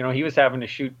shooter. He was having to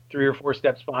shoot 3 or 4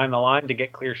 steps behind the line to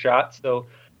get clear shots. So,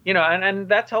 and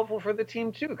that's helpful for the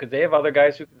team, too, because they have other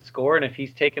guys who can score. And if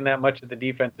he's taking that much of the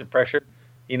defensive pressure,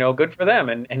 good for them.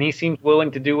 And he seems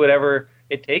willing to do whatever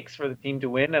it takes for the team to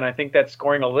win. And I think that's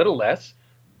scoring a little less.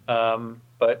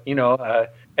 But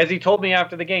as he told me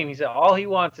after the game, he said all he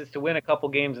wants is to win a couple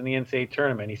games in the NCAA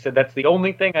tournament. He said that's the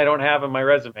only thing I don't have in my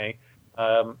resume.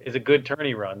 Is a good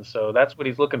tourney run. So that's what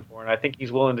he's looking for, and I think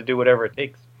he's willing to do whatever it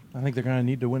takes. I think they're going to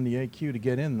need to win the AQ to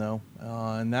get in, though,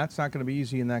 and that's not going to be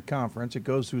easy in that conference. It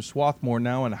goes through Swarthmore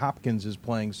now, and Hopkins is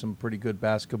playing some pretty good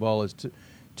basketball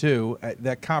too.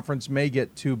 That conference may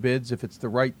get 2 bids if it's the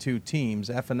right 2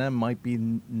 teams. F&M might be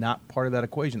not part of that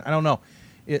equation. I don't know.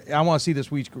 I want to see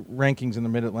this week's rankings in the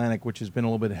Mid-Atlantic, which has been a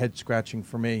little bit head-scratching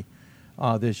for me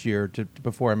this year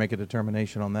before I make a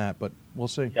determination on that, but we'll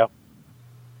see. Yep.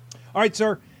 All right,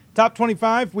 sir. Top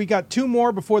 25. We got 2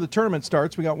 more before the tournament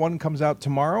starts. We got one comes out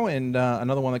tomorrow and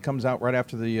another one that comes out right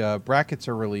after the brackets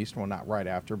are released. Well, not right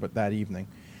after, but that evening.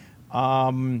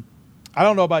 I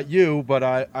don't know about you, but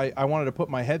I wanted to put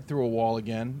my head through a wall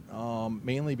again,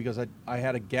 mainly because I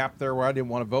had a gap there where I didn't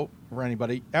want to vote for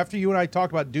anybody. After you and I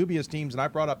talked about dubious teams and I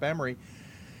brought up Emory,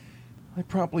 I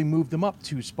promptly moved them up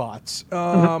 2 spots.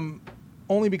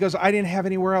 Only because I didn't have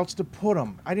anywhere else to put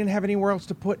them. I didn't have anywhere else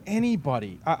to put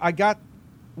anybody. I got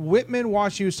Whitman,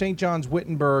 WashU, St. John's,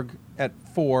 Wittenberg at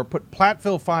 4. Put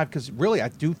Platteville 5 because really I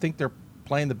do think they're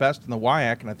playing the best in the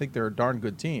WIAC, and I think they're a darn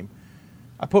good team.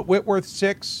 I put Whitworth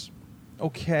 6.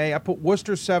 Okay. I put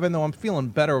Worcester 7, though I'm feeling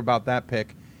better about that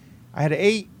pick. I had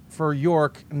 8 for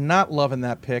York. Not loving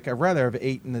that pick. I'd rather have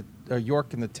 8 in the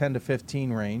York in the 10 to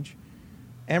 15 range.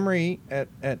 Emory at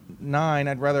 9,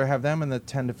 I'd rather have them in the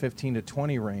 10 to 15 to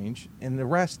 20 range, and the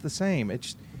rest the same.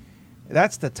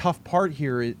 That's the tough part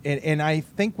here, and I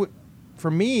think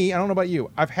for me, I don't know about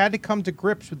you, I've had to come to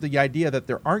grips with the idea that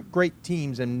there aren't great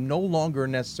teams, and no longer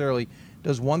necessarily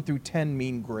does 1 through 10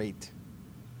 mean great.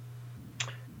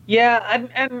 Yeah,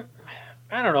 and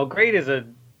I don't know, great is a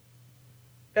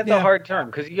hard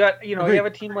term because you have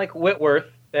a team like Whitworth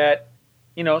that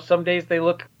some days they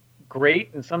look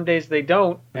great and some days they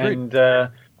don't. Agreed.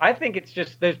 And I think it's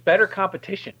just there's better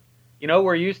competition.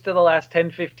 We're used to the last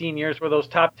 10, 15 years where those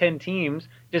top 10 teams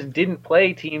just didn't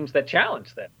play teams that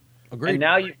challenged them. Agreed. And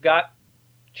now you've got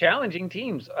challenging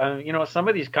teams. Some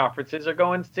of these conferences are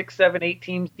going 6, 7, 8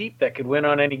 teams deep that could win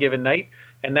on any given night.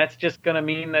 And that's just going to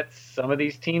mean that some of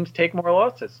these teams take more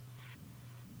losses.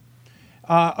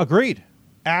 Agreed.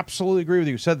 Absolutely agree with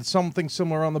you. Said something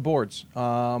similar on the boards,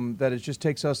 that it just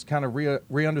takes us kind of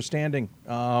re-understanding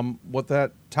what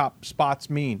that top spots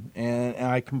mean. And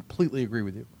I completely agree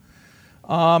with you.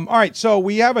 All right, so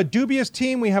we have a dubious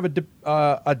team. We have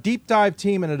a deep dive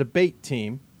team and a debate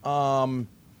team. All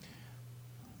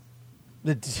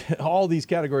these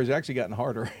categories have actually gotten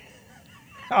harder.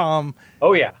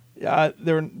 Oh, yeah.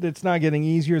 It's not getting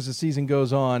easier as the season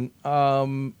goes on.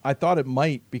 I thought it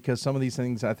might because some of these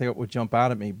things I think would jump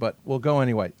out at me, but we'll go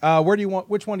anyway.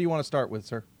 Which one do you want to start with,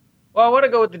 sir? Well, I want to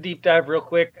go with the deep dive real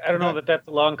quick. I don't know that that's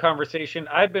a long conversation.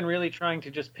 I've been really trying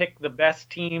to just pick the best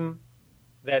team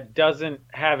that doesn't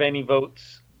have any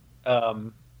votes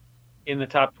in the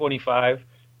top 25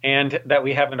 and that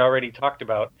we haven't already talked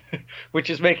about, which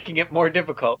is making it more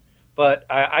difficult. But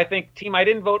I think team I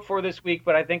didn't vote for this week,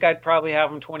 but I think I'd probably have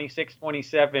them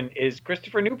 26-27 is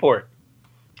Christopher Newport.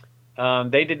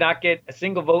 They did not get a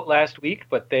single vote last week,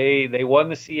 but they won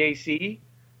the CAC.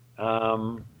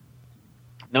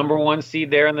 Number 1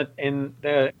 seed there in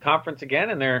the conference again,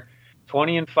 and they're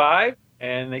 20-5,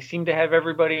 and they seem to have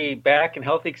everybody back and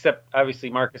healthy except obviously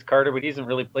Marcus Carter, but he hasn't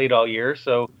really played all year.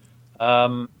 So,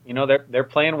 they're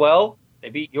playing well. They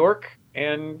beat York,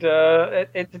 and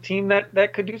it's a team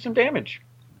that could do some damage.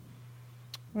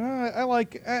 I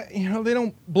like, they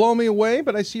don't blow me away,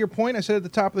 but I see your point. I said at the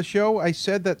top of the show, I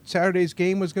said that Saturday's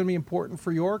game was going to be important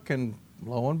for York, and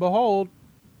lo and behold,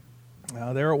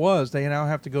 there it was. They now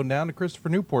have to go down to Christopher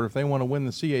Newport if they want to win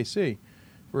the CAC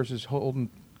versus holding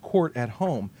court at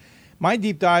home. My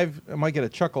deep dive, I might get a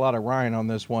chuckle out of Ryan on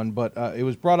this one, but it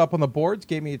was brought up on the boards,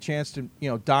 gave me a chance to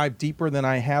dive deeper than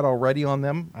I had already on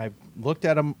them. I've looked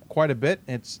at them quite a bit.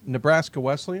 It's Nebraska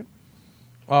Wesleyan.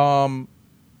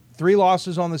 3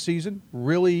 losses on the season.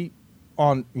 Really,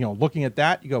 on looking at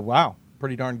that, you go, wow,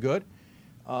 pretty darn good.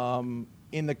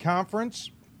 In the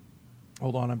conference,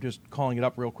 hold on, I'm just calling it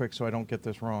up real quick so I don't get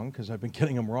this wrong because I've been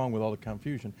getting them wrong with all the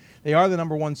confusion. They are the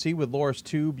number 1 seed with Loras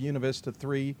 2, Buena Vista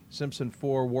 3, Simpson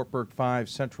 4, Wartburg 5,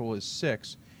 Central is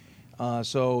 6.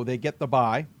 So they get the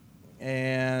bye,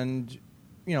 and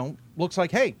looks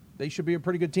like, hey, they should be a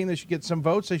pretty good team. They should get some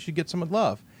votes. They should get some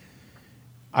love.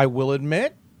 I will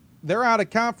admit, their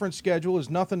out-of-conference schedule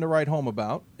is nothing to write home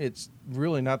about. It's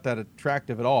really not that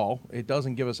attractive at all. It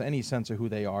doesn't give us any sense of who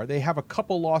they are. They have a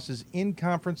couple losses in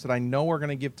conference that I know are going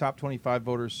to give top 25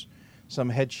 voters some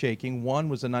head shaking. One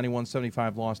was a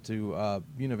 91-75 loss to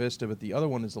Buena Vista, but the other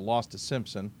one is a loss to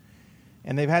Simpson.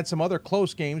 And they've had some other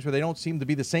close games where they don't seem to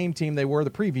be the same team they were the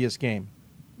previous game.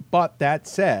 But that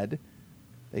said,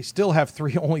 they still have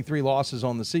only 3 losses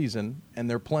on the season, and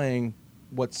they're playing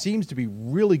what seems to be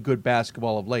really good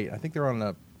basketball of late. I think they're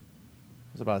on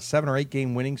about a 7 or 8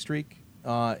 game winning streak.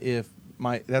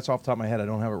 That's off the top of my head. I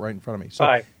don't have it right in front of me. So,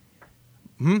 5.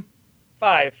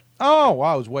 5. Oh,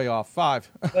 wow, I was way off. 5.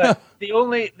 But the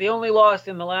only loss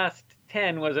in the last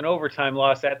 10 was an overtime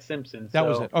loss at Simpson. That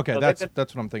was it. Okay, so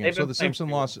that's what I'm thinking. So the Simpson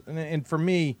loss, and for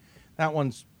me, that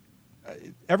one's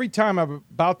every time I'm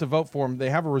about to vote for them, they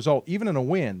have a result, even in a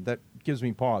win, that gives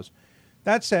me pause.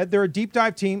 That said, they're a deep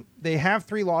dive team. They have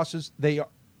 3 losses. They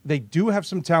do have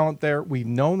some talent there. We've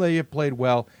known they have played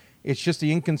well. It's just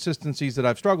the inconsistencies that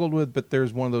I've struggled with, but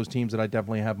there's one of those teams that I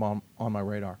definitely have on my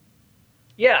radar.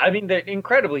 Yeah, I mean, they're an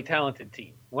incredibly talented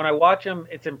team. When I watch them,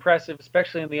 it's impressive,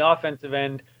 especially in the offensive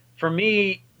end. For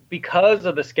me, because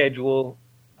of the schedule,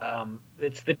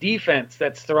 it's the defense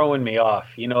that's throwing me off.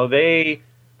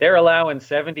 They're allowing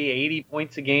 70, 80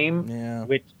 points a game,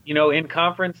 which, in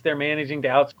conference, they're managing to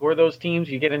outscore those teams.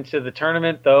 You get into the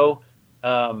tournament, though,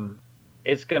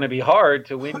 it's going to be hard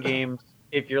to win games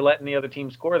if you're letting the other team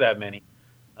score that many.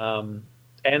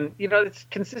 It's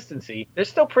consistency. They're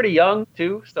still pretty young,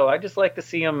 too, so I just like to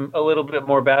see them a little bit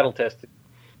more battle-tested.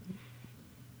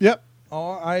 Yep.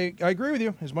 I agree with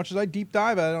you. As much as I deep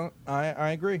dive,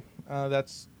 I agree.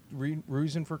 That's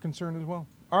reason for concern as well.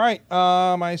 All right.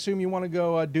 I assume you want to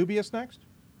go dubious next?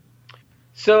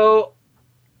 So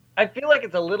I feel like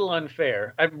it's a little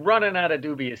unfair. I'm running out of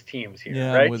dubious teams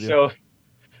here, right? So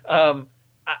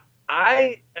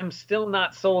I am still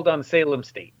not sold on Salem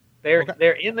State.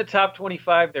 They're in the top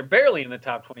 25. They're barely in the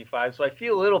top 25, so I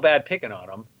feel a little bad picking on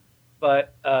them.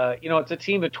 But, it's a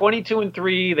team of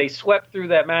 22-3. They swept through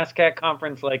that MASCAC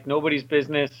conference like nobody's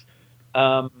business.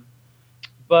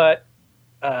 But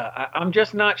I'm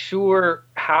just not sure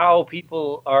how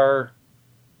people are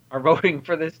voting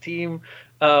for this team.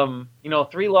 3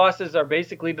 losses are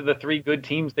basically to the 3 good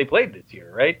teams they played this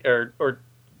year, right? Or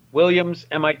Williams,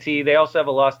 MIT. They also have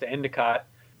a loss to Endicott.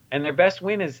 And their best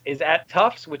win is at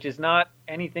Tufts, which is not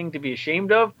anything to be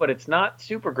ashamed of, but it's not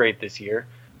super great this year.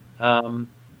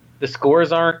 The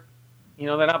scores aren't,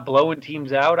 they're not blowing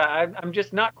teams out. I'm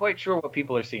just not quite sure what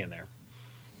people are seeing there.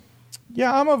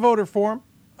 Yeah, I'm a voter for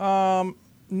them.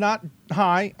 Not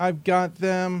high. I've got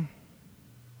them.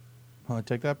 I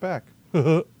take that back.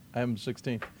 I'm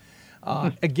 16.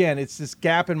 Again, it's this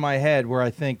gap in my head where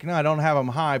I think, no, I don't have them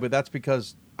high, but that's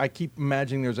because I keep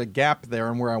imagining there's a gap there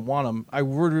and where I want them. I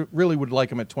really would like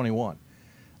them at 21,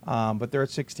 but they're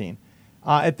at 16.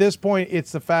 At this point,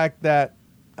 it's the fact that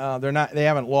they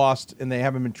haven't lost and they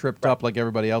haven't been tripped up like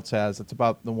everybody else has. That's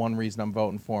about the one reason I'm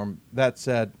voting for them. That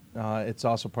said, it's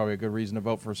also probably a good reason to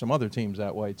vote for some other teams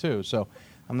that way too. So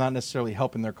I'm not necessarily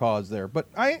helping their cause there, but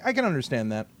I can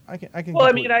understand that. I can. Well,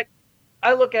 I mean,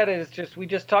 I look at it as just, we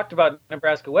just talked about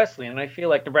Nebraska Wesleyan, and I feel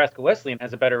like Nebraska Wesleyan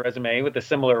has a better resume with a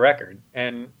similar record.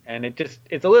 And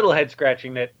it's a little head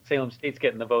scratching that Salem State's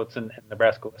getting the votes and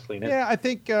Nebraska Wesleyan isn't. Yeah, I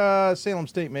think Salem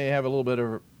State may have a little bit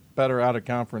of a better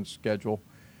out-of-conference schedule.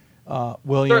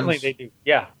 Williams. Certainly they do,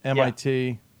 yeah. MIT.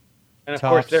 Yeah. And, of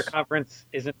Tufts, course, their conference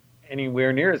isn't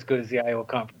anywhere near as good as the Iowa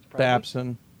conference. Probably.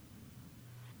 Babson.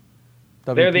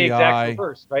 WPI. They're the exact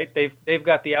reverse, right? They've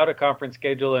got the out-of-conference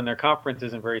schedule, and their conference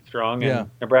isn't very strong. And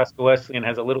Nebraska Wesleyan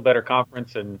has a little better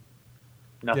conference and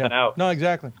nothing out. No,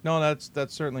 exactly. No,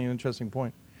 that's certainly an interesting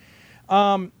point.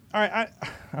 All right,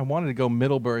 I wanted to go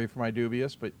Middlebury for my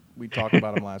dubious, but we talked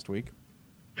about them last week.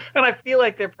 And I feel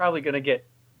like they're probably going to get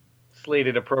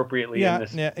slated appropriately in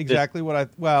this. Yeah, exactly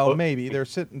maybe. They're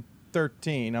sitting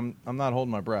 13. I'm not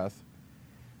holding my breath.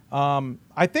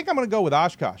 I think I'm going to go with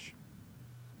Oshkosh.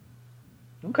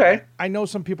 Okay. I know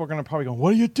some people are going to probably go,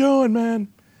 what are you doing,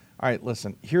 man? All right,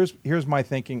 listen, here's my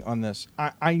thinking on this.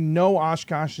 I know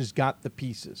Oshkosh has got the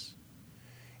pieces.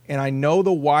 And I know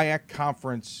the WIAC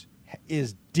conference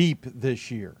is deep this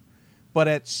year. But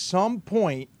at some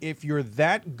point, if you're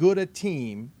that good a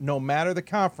team, no matter the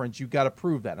conference, you've got to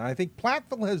prove that. And I think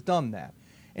Platteville has done that.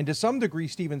 And to some degree,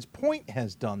 Stevens Point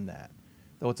has done that.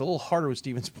 Though it's a little harder with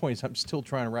Stevens Point. I'm still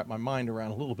trying to wrap my mind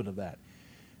around a little bit of that.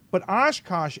 But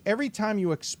Oshkosh, every time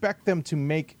you expect them to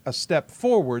make a step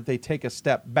forward, they take a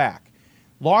step back.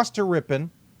 Lost to Ripon,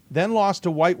 then lost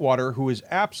to Whitewater, who has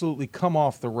absolutely come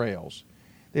off the rails.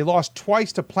 They lost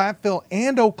twice to Platteville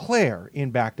and Eau Claire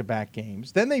in back-to-back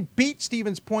games. Then they beat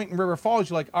Stevens Point and River Falls.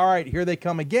 You're like, all right, here they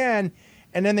come again.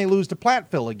 And then they lose to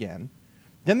Platteville again.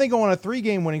 Then they go on a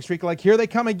 3-game winning streak. Like, here they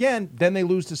come again. Then they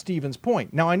lose to Stevens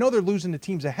Point. Now, I know they're losing to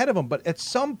teams ahead of them, but at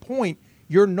some point,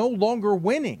 you're no longer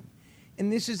winning.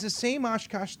 And this is the same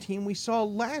Oshkosh team we saw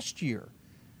last year.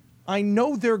 I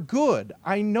know they're good.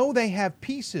 I know they have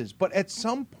pieces. But at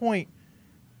some point,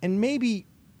 and maybe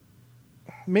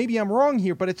I'm wrong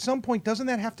here, but at some point, doesn't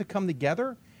that have to come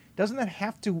together? Doesn't that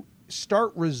have to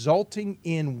start resulting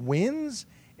in wins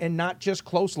and not just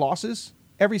close losses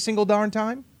every single darn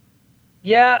time?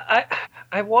 Yeah,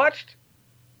 I watched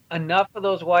enough of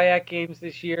those WIAC games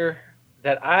this year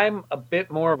that I'm a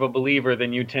bit more of a believer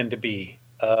than you tend to be.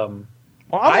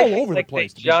 Well, I'm all over the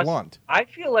place, to be blunt. I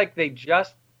feel like they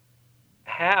just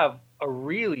have a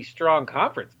really strong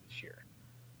conference this year.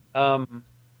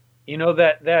 You know,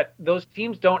 that those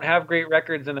teams don't have great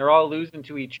records and they're all losing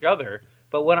to each other.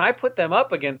 But when I put them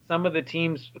up against some of the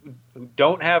teams who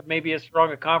don't have maybe as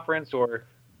strong a conference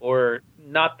or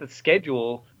not the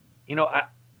schedule, you know,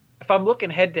 if I'm looking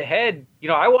head to head, you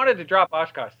know, I wanted to drop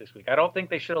Oshkosh this week. I don't think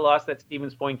they should have lost that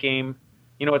Stevens Point game.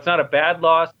 You know, it's not a bad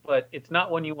loss, but it's not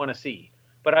one you want to see.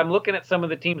 But I'm looking at some of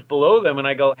the teams below them and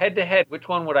I go head to head, which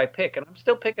one would I pick? And I'm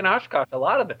still picking Oshkosh a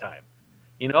lot of the time.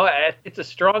 You know, it's a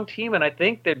strong team, and I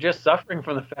think they're just suffering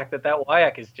from the fact that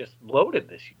WIAC is just loaded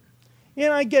this year.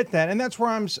 Yeah, I get that, and that's where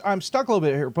I'm stuck a little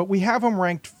bit here. But we have them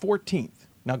ranked 14th.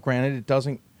 Now, granted, it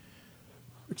doesn't,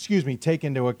 take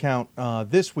into account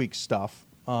this week's stuff,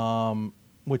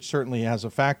 which certainly has a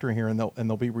factor here, and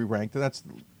they'll be re-ranked.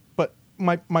 But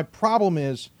my problem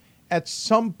is, at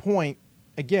some point,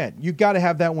 again, you got to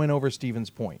have that win over Stevens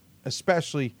Point,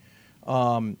 especially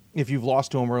if you've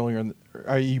lost to them earlier,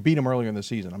 you beat them earlier in the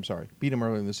season. I'm sorry, beat them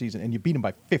earlier in the season, and you beat them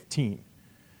by 15.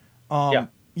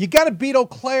 You got to beat Eau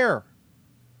Claire.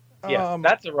 Yeah,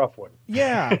 that's a rough one.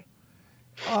 Yeah.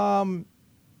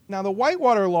 Now the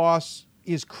Whitewater loss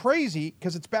is crazy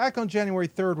because it's back on January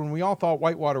 3rd when we all thought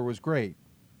Whitewater was great,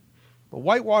 but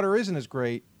Whitewater isn't as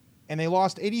great, and they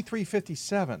lost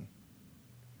 83-57.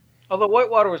 Although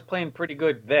Whitewater was playing pretty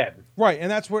good then. Right,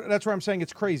 and that's where I'm saying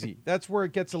it's crazy. That's where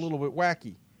it gets a little bit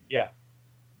wacky. Yeah.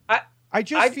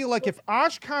 I feel like if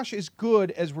Oshkosh is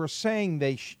good as we're saying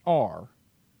they are,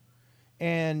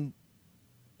 and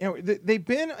you know they've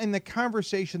been in the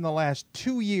conversation the last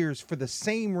 2 years for the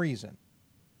same reason.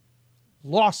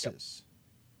 Losses. Yep.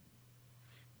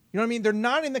 You know what I mean? They're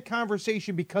not in the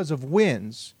conversation because of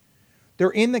wins.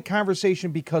 They're in the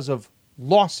conversation because of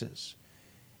losses.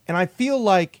 And I feel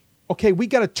like, okay, we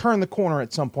got to turn the corner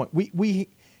at some point.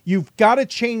 You've got to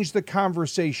change the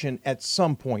conversation at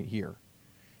some point here.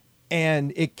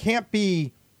 And it can't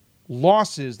be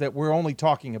losses that we're only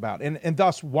talking about. And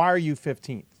thus, why are you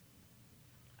 15th?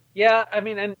 Yeah, I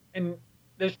mean, and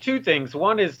there's two things.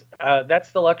 One is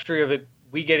that's the luxury of it,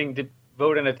 we getting to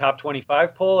vote in a top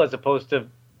 25 poll as opposed to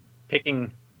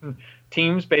picking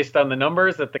teams based on the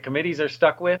numbers that the committees are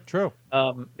stuck with. True.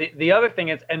 The other thing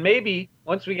is, and maybe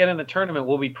once we get in the tournament,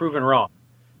 we'll be proven wrong.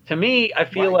 To me, I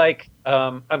feel like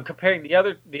I'm comparing the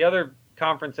other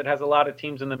conference that has a lot of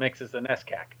teams in the mix is the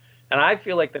NESCAC. And I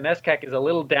feel like the NESCAC is a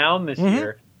little down this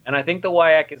year, and I think the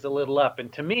WIAC is a little up.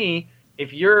 And to me,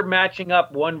 if you're matching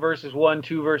up 1 versus 1,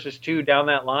 2 versus 2 down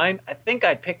that line, I think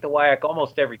I'd pick the WIAC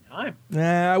almost every time.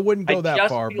 Nah, I wouldn't go that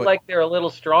far. I just feel like they're a little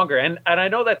stronger. And I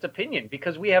know that's opinion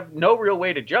because we have no real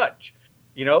way to judge.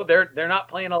 You know, they're not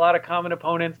playing a lot of common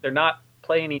opponents. They're not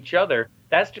playing each other.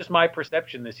 That's just my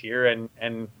perception this year.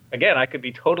 And again, I could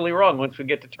be totally wrong once we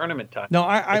get to tournament time. No,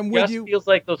 I'm with you. It feels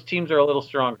like those teams are a little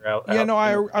stronger out. Yeah, no,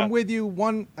 I'm with you.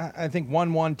 I think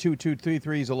 1-1, 2-2,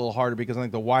 3-3 is a little harder because I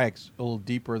think the WIAC's a little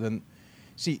deeper than.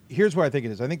 See, here's where I think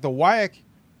it is. I think the WIAC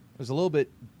is a little bit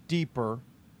deeper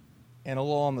and a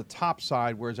little on the top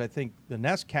side, whereas I think the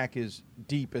NESCAC is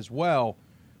deep as well,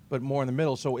 but more in the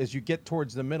middle. So as you get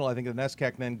towards the middle, I think the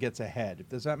NESCAC then gets ahead.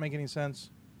 Does that make any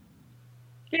sense?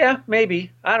 Yeah,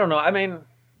 maybe. I don't know. I mean,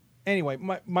 anyway,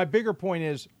 my bigger point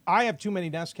is I have too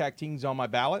many NESCAC teams on my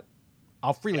ballot.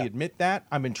 I'll freely admit that.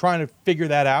 I've been trying to figure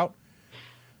that out.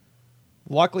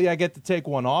 Luckily, I get to take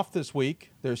one off this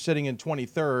week. They're sitting in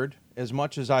 23rd. As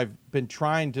much as I've been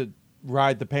trying to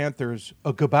ride the Panthers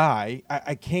a goodbye,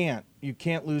 I can't. You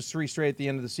can't lose 3 straight at the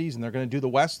end of the season. They're going to do the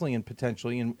Wesleyan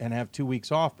potentially and have 2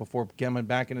 weeks off before getting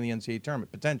back into the NCAA tournament.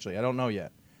 Potentially. I don't know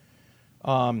yet.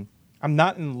 I'm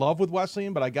not in love with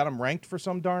Wesleyan, but I got them ranked for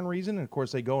some darn reason. And, of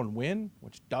course, they go and win,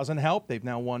 which doesn't help. They've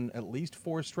now won at least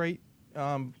 4 straight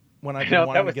when I've been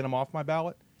wanting to get them off my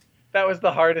ballot. That was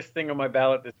the hardest thing on my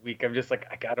ballot this week. I'm just like,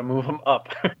 I got to move them up.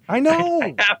 I know.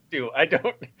 I have to. I don't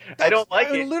like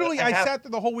it. Literally, I sat there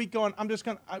the whole week going, I'm just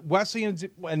going to – Wesleyan's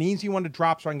an easy one to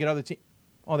drop so I can get other teams.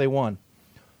 Oh, they won.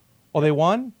 Oh, they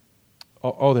won?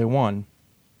 Oh, they won.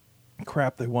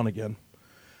 Crap, they won again.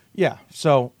 Yeah,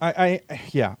 so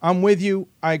I'm with you.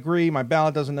 I agree. My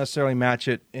ballot doesn't necessarily match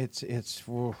it.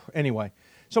 Anyway.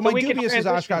 So my dubious is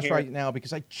Oshkosh right now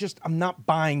because I'm not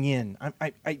buying in.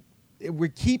 We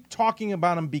keep talking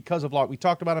about them because of loss. We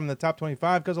talked about them in the top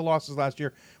 25 because of losses last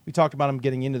year. We talked about them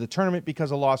getting into the tournament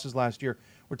because of losses last year.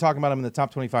 We're talking about them in the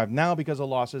top 25 now because of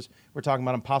losses. We're talking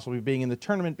about them possibly being in the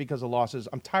tournament because of losses.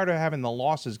 I'm tired of having the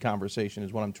losses conversation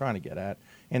is what I'm trying to get at.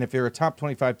 And if they're a top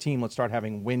 25 team, let's start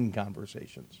having win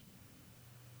conversations.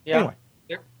 Yeah. Anyway.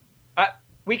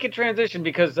 We could transition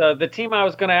because the team I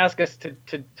was going to ask us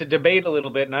to debate a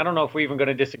little bit, and I don't know if we're even going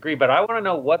to disagree, but I want to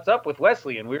know what's up with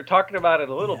Wesleyan. We were talking about it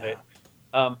a little bit.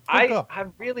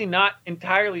 I'm really not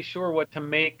entirely sure what to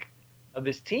make of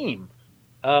this team.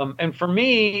 And for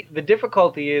me, the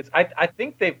difficulty is I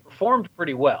think they've performed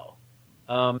pretty well.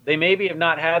 They maybe have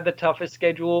not had the toughest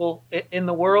schedule in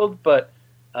the world, but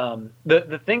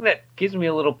the thing that gives me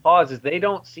a little pause is they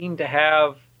don't seem to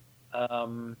have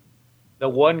the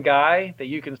one guy that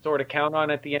you can sort of count on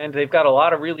at the end. They've got a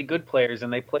lot of really good players,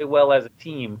 and they play well as a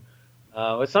team.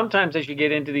 But sometimes as you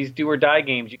get into these do-or-die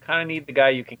games, you kind of need the guy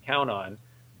you can count on.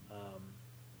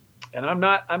 And I'm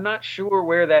not sure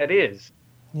where that is.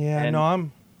 Yeah,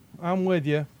 no, I'm with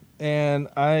you, and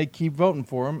I keep voting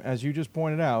for him, as you just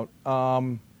pointed out.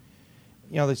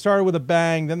 They started with a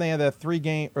bang, then they had that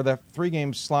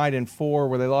three-game slide in 4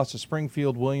 where they lost to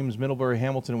Springfield, Williams, Middlebury,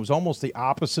 Hamilton. It was almost the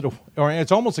opposite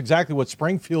it's almost exactly what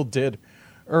Springfield did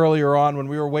earlier on when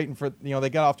we were waiting for, they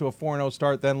got off to a 4-0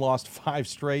 start, then lost 5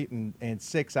 straight and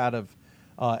 6 out of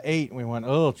 8. And we went,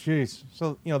 oh, geez.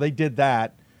 So, they did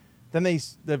that. Then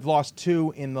they've lost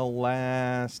 2 in the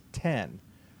last 10.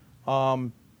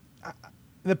 The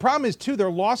problem is, too,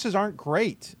 their losses aren't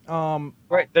great.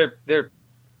 Right.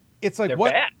 It's like,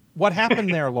 what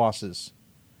happened there, losses?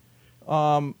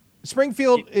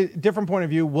 Springfield, different point of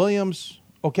view. Williams,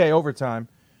 okay, overtime.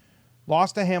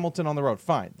 Lost to Hamilton on the road.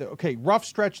 Fine. Okay, rough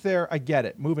stretch there. I get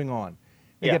it. Moving on.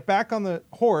 They get back on the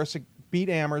horse, beat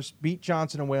Amherst, beat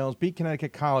Johnson and Wales, beat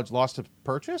Connecticut College, lost to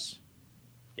Purchase?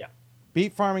 Yeah.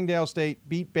 Beat Farmingdale State,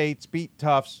 beat Bates, beat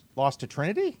Tufts, lost to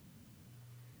Trinity?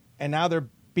 And now they're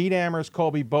beat Amherst,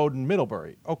 Colby, Bowdoin,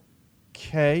 Middlebury.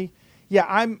 Okay. Yeah,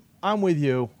 I'm with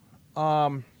you.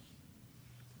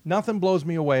 Nothing blows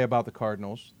me away about the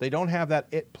Cardinals. They don't have that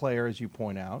it player, as you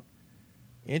point out.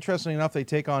 Interestingly enough, they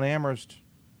take on Amherst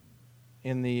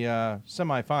in the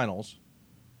semifinals.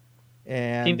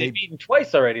 And they've beaten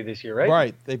twice already this year, right?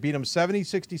 Right. They beat them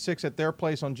 70-66 at their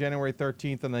place on January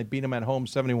 13th, and they beat them at home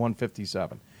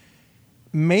 71-57.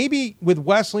 Maybe with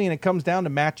Wesleyan, it comes down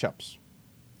to matchups.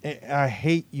 I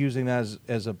hate using that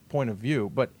as a point of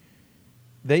view, but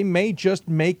they may just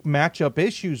make matchup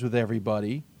issues with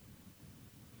everybody,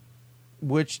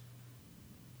 which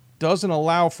doesn't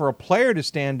allow for a player to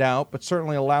stand out, but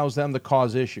certainly allows them to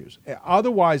cause issues.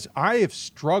 Otherwise, I have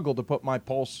struggled to put my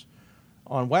pulse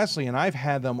on Wesleyan. I've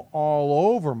had them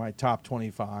all over my top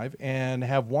 25 and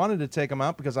have wanted to take them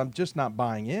out because I'm just not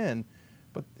buying in.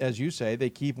 But as you say, they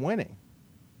keep winning.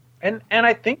 And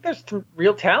I think there's some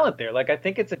real talent there. Like, I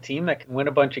think it's a team that can win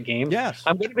a bunch of games. Yes.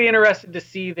 I'm going to be interested to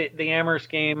see the Amherst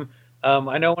game.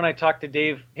 I know when I talked to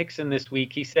Dave Hickson this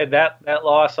week, he said that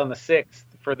loss on the 6th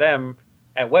for them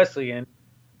at Wesleyan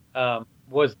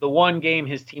was the one game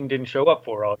his team didn't show up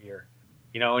for all year.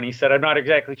 And he said, I'm not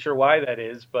exactly sure why that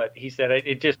is, but he said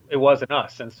it wasn't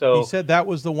us. And so he said that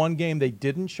was the one game they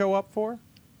didn't show up for?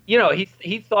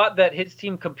 He thought that his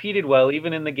team competed well,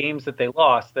 even in the games that they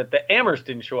lost, that the Amherst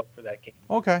didn't show up for that game.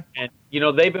 Okay. And,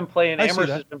 they've been playing, Amherst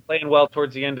has been playing well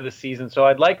towards the end of the season. So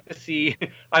I'd like to see,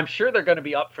 I'm sure they're going to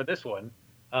be up for this one.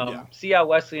 See how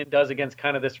Wesleyan does against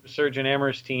kind of this resurgent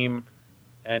Amherst team.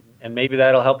 And maybe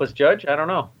that'll help us judge. I don't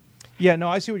know. Yeah, no,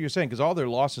 I see what you're saying, because all their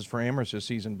losses for Amherst this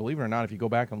season, believe it or not, if you go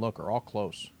back and look, are all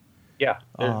close. Yeah,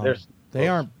 they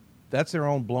aren't. That's their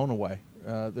own blown away.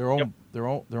 Their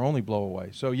only blow away.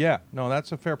 So yeah, no,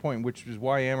 that's a fair point, which is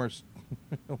why Amherst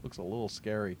looks a little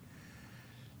scary,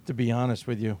 to be honest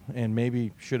with you, and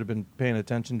maybe should have been paying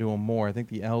attention to them more. I think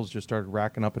the L's just started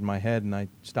racking up in my head, and I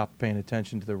stopped paying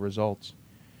attention to the results.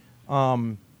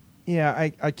 Yeah,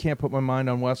 I can't put my mind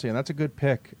on Wesleyan. That's a good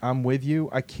pick. I'm with you.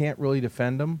 I can't really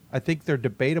defend them. I think they're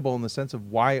debatable in the sense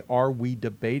of why are we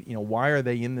why are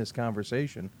they in this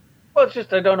conversation? Well, it's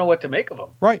just I don't know what to make of them.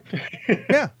 Right.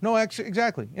 Yeah, no,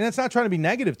 exactly. And it's not trying to be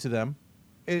negative to them.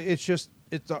 It's just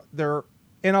they're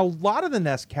and a lot of the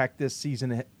NESCAC this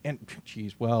season, and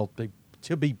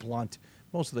to be blunt,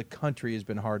 most of the country has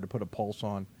been hard to put a pulse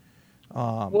on.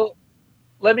 Well,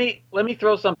 let me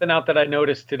throw something out that I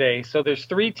noticed today. So there's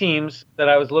 3 teams that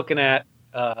I was looking at.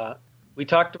 We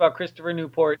talked about Christopher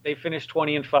Newport. They finished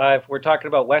 20-5. We're talking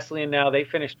about Wesleyan now. They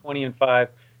finished 20-5.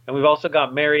 And we've also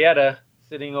got Marietta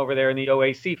sitting over there in the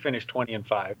OAC, finished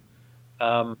 20-5.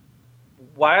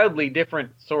 Wildly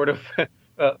different sort of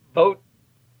vote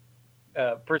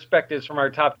perspectives from our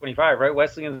top 25, right?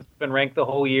 Wesleyan's been ranked the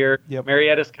whole year. Yep.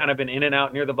 Marietta's kind of been in and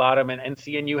out near the bottom, and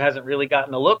NCNU hasn't really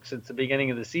gotten a look since the beginning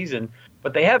of the season.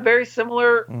 But they have very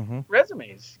similar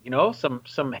resumes,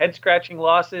 some head-scratching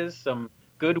losses, some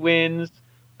good wins.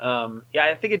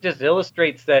 I think it just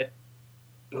illustrates that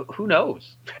who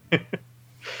knows?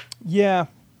 Yeah,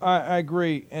 I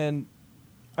agree. And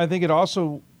I think it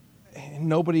also,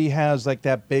 nobody has like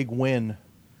that big win.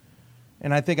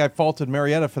 And I think I faulted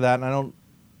Marietta for that. And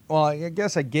I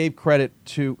guess I gave credit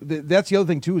to, that's the other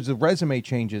thing too, is the resume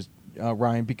changes,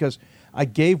 Ryan, because I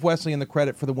gave Wesleyan the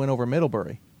credit for the win over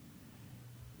Middlebury.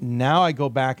 Now I go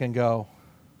back and go,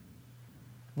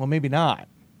 well, maybe not.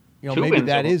 Maybe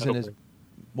that isn't as,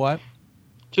 what?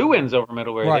 2 wins over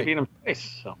Middlebury. Right. They beat them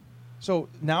twice. So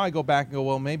now I go back and go,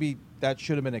 well, maybe that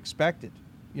should have been expected.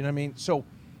 You know what I mean? So,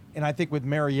 and I think with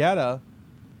Marietta,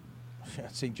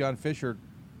 St. John Fisher,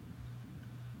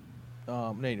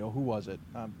 who was it?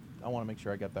 I want to make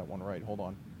sure I got that one right. Hold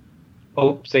on.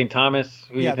 Hope St. Thomas.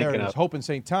 Who are you there thinking it is. of? Hope and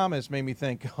St. Thomas made me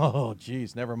think, oh,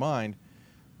 geez, never mind.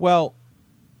 Well,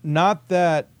 not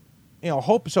that,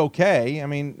 Hope's okay. I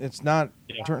mean, it's not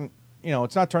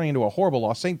it's not turning into a horrible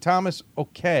loss. St. Thomas,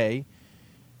 okay.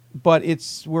 But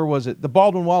where was it? The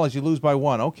Baldwin Wallace, you lose by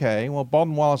 1. Okay, well,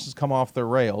 Baldwin Wallace has come off their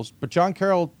rails. But John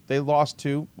Carroll, they lost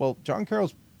to. Well, John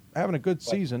Carroll's having a good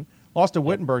season. Lost to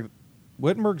Wittenberg.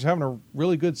 Wittenberg's having a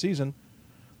really good season.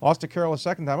 Lost to Carroll a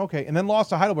second time. Okay, and then lost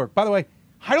to Heidelberg. By the way,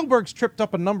 Heidelberg's tripped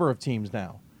up a number of teams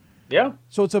now. Yeah.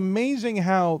 So it's amazing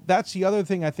how that's the other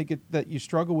thing I think that you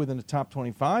struggle with in the top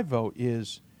 25 vote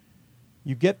is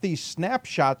you get these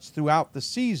snapshots throughout the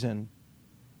season,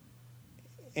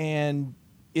 and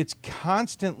it's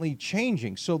constantly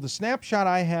changing. So the snapshot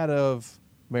I had of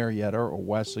Marietta or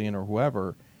Wesleyan or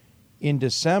whoever in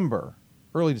December,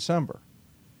 early December,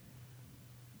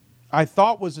 I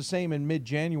thought was the same in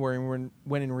mid-January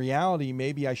when in reality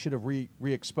maybe I should have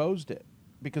re-exposed it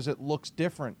because it looks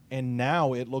different, and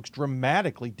now it looks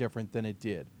dramatically different than it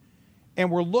did. And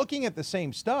we're looking at the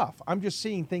same stuff. I'm just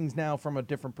seeing things now from a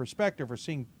different perspective. We're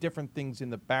seeing different things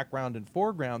in the background and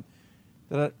foreground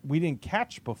that we didn't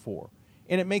catch before.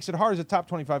 And it makes it hard as a top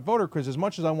 25 voter because as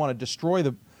much as I want to destroy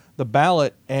the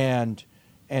ballot and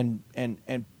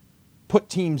put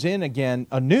teams in again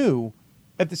anew,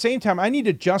 at the same time, I need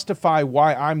to justify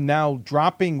why I'm now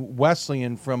dropping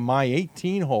Wesleyan from my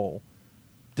 18 hole,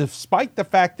 despite the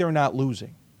fact they're not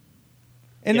losing.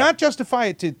 And not justify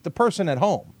it to the person at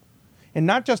home. And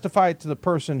not justify it to the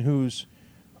person who's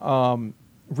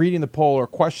reading the poll or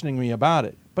questioning me about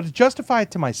it. But to justify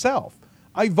it to myself.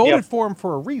 I voted for him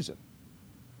for a reason.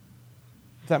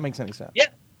 If that makes any sense. Yeah.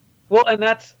 Well, and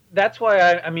that's why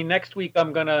I mean, next week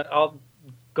I'll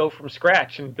go from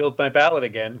scratch and build my ballot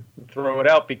again and throw it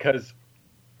out because,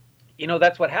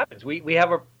 that's what happens. We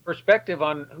have a perspective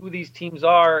on who these teams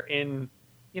are in,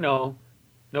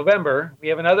 November. We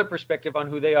have another perspective on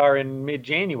who they are in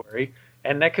mid-January,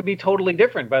 and that could be totally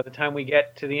different by the time we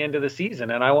get to the end of the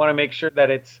season. And I want to make sure that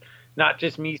it's not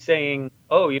just me saying,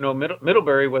 oh,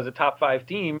 Middlebury was a top 5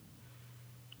 team,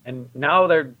 and now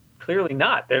they're clearly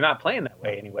not. They're not playing that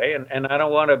way anyway, and I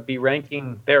don't want to be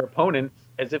ranking their opponents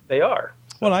as if they are.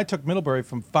 Well, I took Middlebury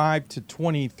from 5 to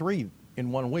 23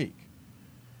 in 1 week.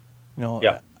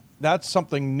 That's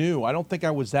something new. I don't think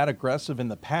I was that aggressive in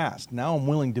the past. Now I'm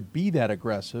willing to be that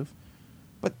aggressive,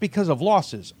 but because of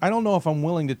losses. I don't know if I'm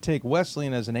willing to take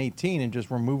Wesleyan as an 18 and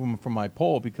just remove them from my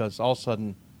poll because all of a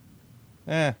sudden,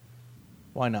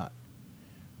 why not?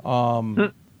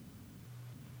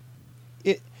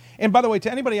 And by the way,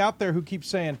 to anybody out there who keeps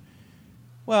saying,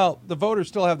 well, the voters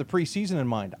still have the preseason in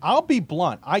mind, I'll be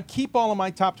blunt. I keep all of my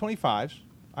top 25s.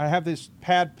 I have this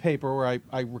pad paper where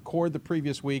I record the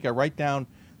previous week. I write down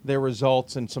their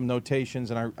results and some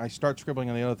notations, and I start scribbling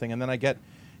on the other thing. And then I get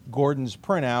Gordon's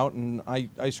printout, and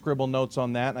I scribble notes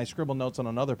on that, and I scribble notes on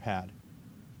another pad.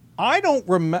 I don't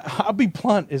remember. I'll be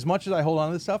blunt. As much as I hold on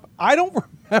to this stuff, I don't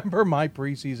remember my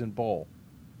preseason poll.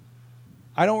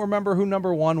 I don't remember who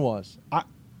number 1 was.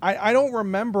 I don't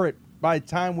remember it by the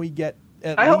time we get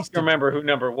at I least... hope you remember who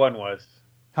number 1 was.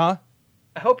 Huh?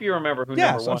 I hope you remember who number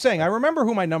 1 was. Yes, I'm saying I remember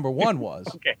who my number 1 was.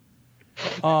 Okay.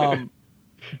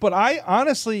 But I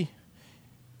honestly...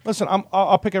 Listen,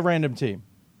 I'll pick a random team.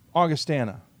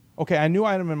 Augustana. Okay, I knew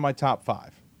I had them in my top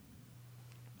 5.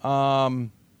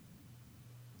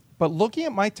 But looking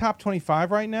at my top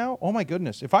 25 right now, oh my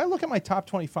goodness. If I look at my top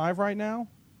 25 right now...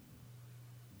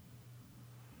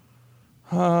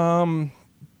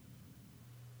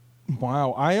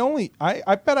 Wow,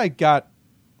 I bet I got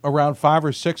around 5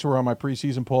 or 6 were on my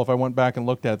preseason poll if I went back and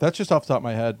looked at it. That's just off the top of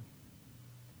my head.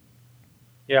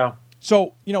 Yeah.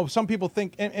 So, some people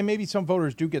think, and maybe some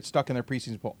voters do get stuck in their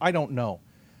preseason poll. I don't know.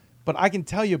 But I can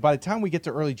tell you, by the time we get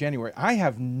to early January, I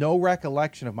have no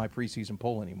recollection of my preseason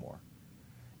poll anymore.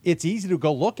 It's easy to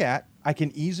go look at. I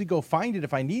can easily go find it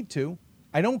if I need to.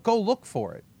 I don't go look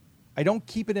for it. I don't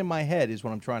keep it in my head is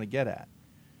what I'm trying to get at.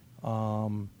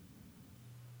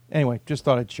 Anyway, just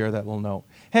thought I'd share that little note.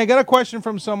 Hey, I got a question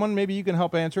from someone. Maybe you can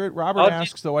help answer it. Robert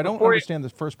asks, though, I don't understand the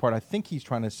first part. I think he's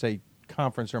trying to say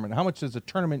conference tournament. How much of the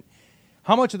tournament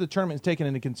is taken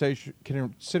into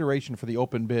consideration for the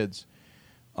open bids?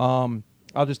 I'll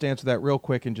just answer that real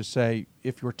quick and just say,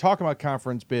 if you're talking about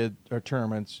conference bid or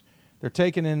tournaments, they're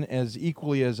taken in as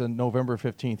equally as a November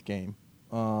 15th game.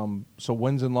 So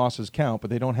wins and losses count, but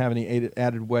they don't have any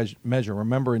added measure.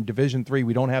 Remember, in Division III,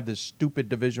 we don't have this stupid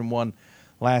Division I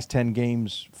last 10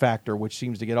 games factor, which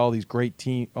seems to get all these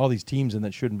teams in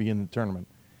that shouldn't be in the tournament.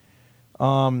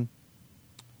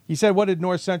 He said, what did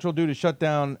North Central do to shut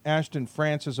down Ashton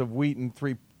Francis of Wheaton,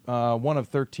 1 of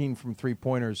 13 from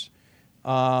three-pointers?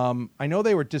 I know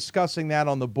they were discussing that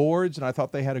on the boards, and I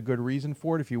thought they had a good reason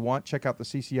for it. If you want, check out the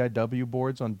CCIW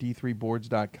boards on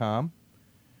d3boards.com.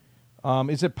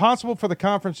 Is it possible for the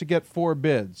conference to get 4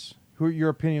 bids? Who are your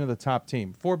opinion of the top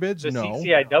team? 4 bids? The No.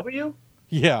 CCIW?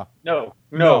 Yeah. No,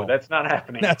 that's not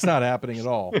happening. That's not happening at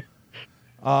all.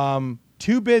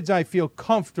 2 bids I feel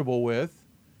comfortable with.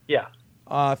 Yeah.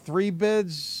 3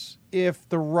 bids if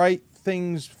the right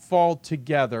things fall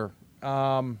together.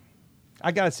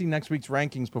 I got to see next week's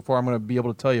rankings before I'm going to be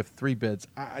able to tell you 3 bids.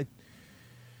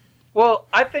 Well,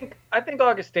 I think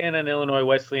Augustana and Illinois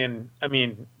Wesleyan,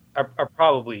 are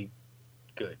probably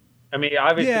good.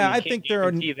 Obviously, yeah, I think they're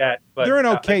in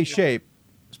okay shape.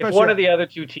 If one of the other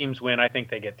 2 teams win, I think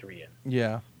they get 3 in.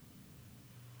 Yeah.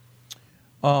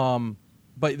 But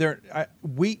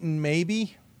Wheaton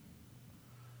maybe,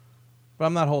 but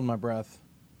I'm not holding my breath.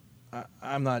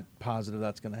 I'm not positive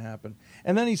that's going to happen.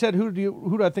 And then he said, who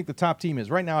do I think the top team is?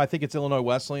 Right now, I think it's Illinois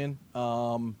Wesleyan.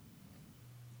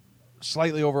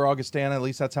 Slightly over Augustana. At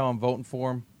least that's how I'm voting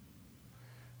for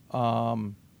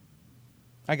them.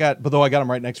 I got them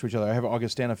right next to each other. I have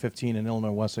Augustana 15 and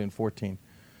Illinois Wesleyan 14.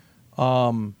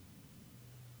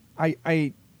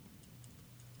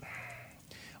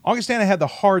 Augustana had the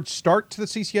hard start to the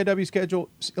CCIW schedule.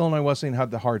 Illinois Wesleyan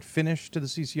had the hard finish to the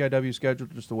CCIW schedule,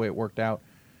 just the way it worked out.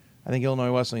 I think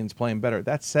Illinois Wesleyan's playing better.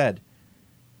 That said,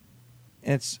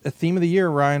 it's a theme of the year,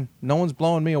 Ryan. No one's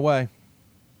blowing me away.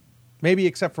 Maybe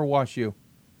except for WashU.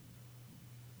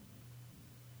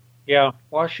 Yeah,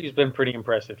 WashU's been pretty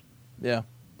impressive. Yeah.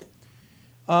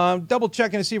 Double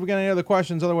checking to see if we got any other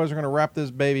questions. Otherwise, we're going to wrap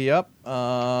this baby up.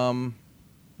 Most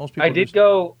people. I did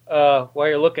go while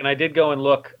you're looking. I did go and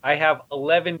look. I have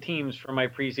 11 teams from my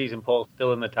preseason poll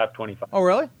still in the top 25. Oh,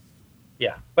 really?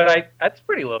 Yeah, but that's a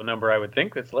pretty low number. I would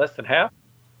think that's less than half.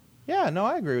 Yeah, no,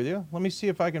 I agree with you. Let me see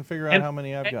if I can figure out how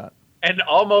many I've got. And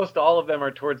almost all of them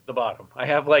are towards the bottom. I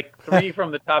have like 3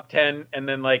 from the top 10 and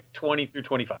then like 20 through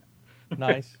 25.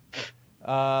 Nice.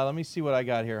 Let me see what I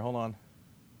got here. Hold on.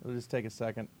 It'll just take a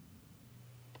second.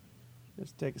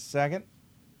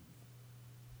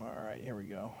 All right, here we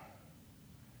go.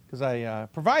 Because I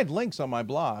provide links on my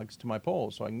blogs to my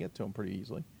polls so I can get to them pretty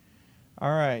easily. All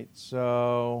right,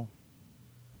 so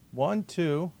 1,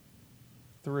 2,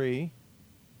 3.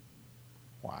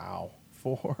 Wow.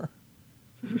 4,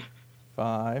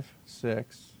 5,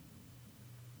 6.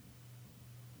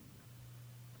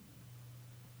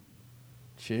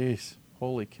 Jeez.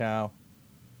 Holy cow.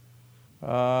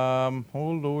 Hold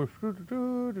on.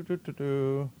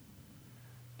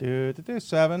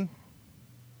 7.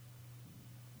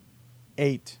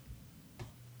 8.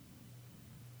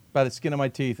 By the skin of my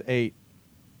teeth, 8.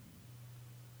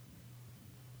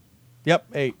 Yep,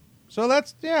 8. So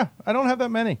that's, I don't have that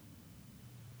many.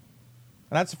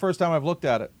 And that's the first time I've looked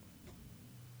at it.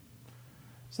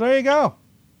 So there you go.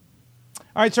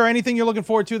 All right, sir, anything you're looking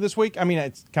forward to this week? I mean,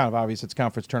 it's kind of obvious it's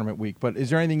conference tournament week, but is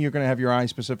there anything you're going to have your eye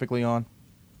specifically on?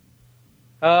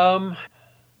 I'm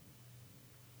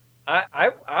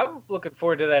looking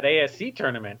forward to that ASC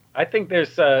tournament. I think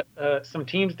there's some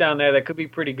teams down there that could be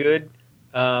pretty good.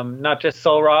 Not just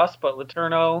Sul Ross, but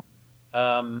Laterno.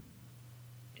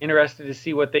 Interested to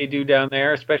see what they do down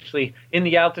there, especially in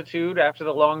the altitude after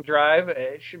the long drive.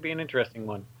 It should be an interesting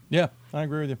one. Yeah, I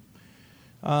agree with you.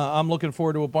 I'm looking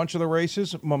forward to a bunch of the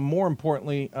races. More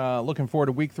importantly, looking forward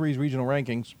to Week 3's regional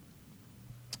rankings,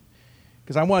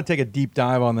 because I want to take a deep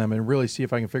dive on them and really see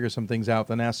if I can figure some things out,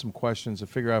 then ask some questions to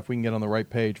figure out if we can get on the right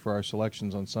page for our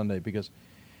selections on Sunday, because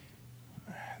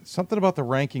something about the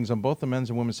rankings on both the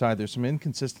men's and women's side, there's some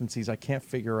inconsistencies I can't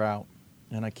figure out,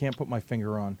 and I can't put my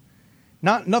finger on.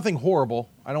 Nothing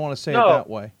horrible. I don't want to say it that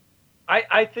way.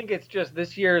 I think it's just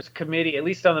this year's committee, at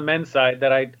least on the men's side,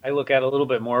 that I look at a little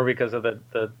bit more because of I'm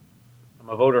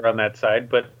a voter on that side,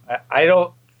 but I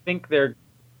don't think they're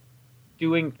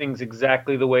doing things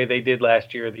exactly the way they did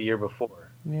last year or the year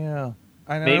before. Yeah.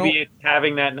 I know. Maybe it's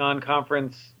having that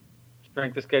non-conference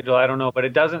strength of schedule. I don't know, but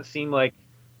it doesn't seem like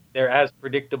they're as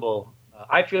predictable.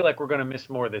 I feel like we're going to miss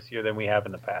more this year than we have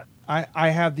in the past. I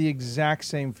have the exact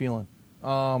same feeling.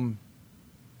 And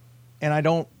I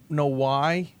don't know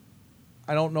why.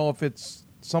 I don't know if it's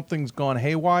something's gone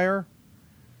haywire.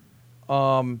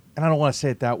 And I don't want to say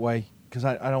it that way because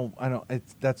I don't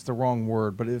that's the wrong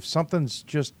word, but if something's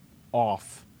just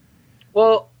off.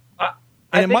 Well,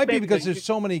 and it might be because there's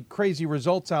so many crazy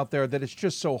results out there that it's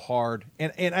just so hard.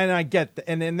 And I get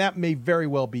and that may very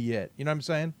well be it. You know what I'm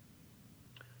saying?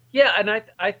 Yeah, and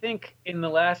I think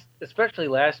especially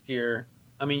last year,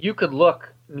 I mean, you could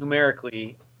look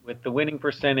numerically with the winning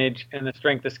percentage and the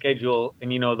strength of schedule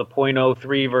and, the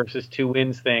 0.03 versus 2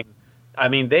 wins thing. I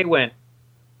mean, they went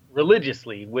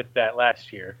religiously with that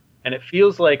last year. And it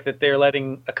feels like that they're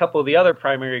letting a couple of the other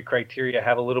primary criteria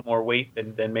have a little more weight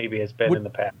than maybe has been in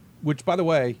the past. Which, by the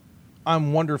way,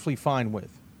 I'm wonderfully fine with.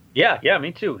 Yeah,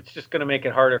 me too. It's just going to make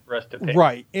it harder for us to pick.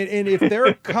 Right. And if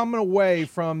they're coming away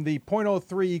from the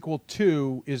 0.03 equal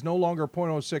 2 is no longer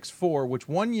 0.064, which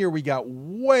one year we got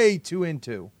way too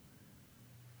into.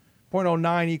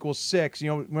 0.09 equals 6.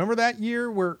 Remember that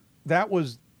year where that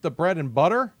was the bread and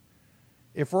butter?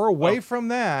 If we're away from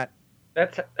that.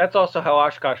 That's also how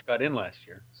Oshkosh got in last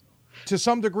year. So. To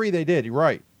some degree they did, you're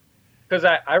right. Because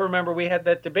I remember we had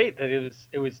that debate that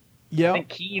it was I think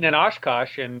Keene and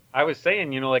Oshkosh, and I was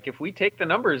saying, if we take the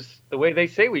numbers the way they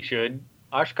say we should,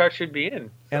 Oshkosh should be in.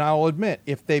 So. And I'll admit,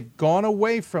 if they've gone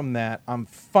away from that, I'm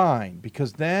fine,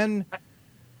 because then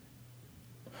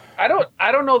I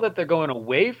don't know that they're going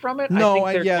away from it. No,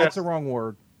 that's the wrong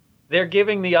word. They're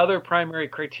giving the other primary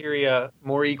criteria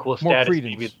more equal status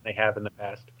maybe than they have in the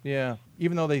past. Yeah,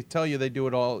 even though they tell you they do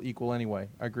it all equal anyway.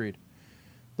 Agreed.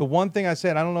 The one thing I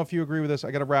said, I don't know if you agree with this.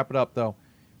 I got to wrap it up, though.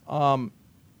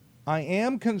 I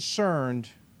am concerned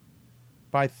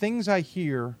by things I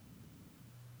hear,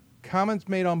 comments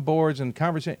made on boards and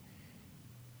conversation.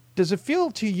 Does it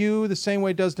feel to you the same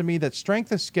way it does to me that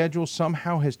strength of schedule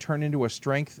somehow has turned into a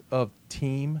strength of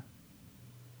team?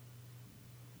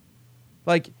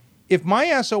 Like, if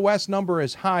my SOS number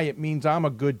is high, it means I'm a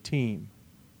good team.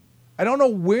 I don't know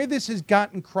where this has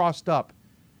gotten crossed up,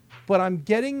 but I'm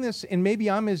getting this, and maybe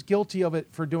I'm as guilty of it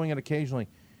for doing it occasionally.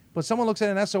 But someone looks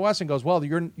at an SOS and goes, well,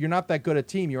 you're not that good a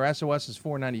team. Your SOS is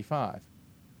 495.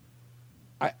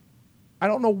 I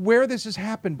don't know where this has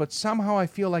happened, but somehow I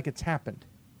feel like it's happened.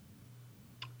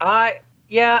 I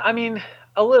mean,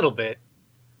 a little bit.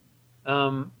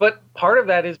 But part of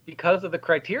that is because of the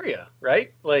criteria,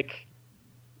 right? Like,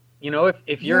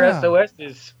 if your SOS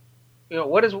is,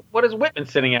 what is Whitman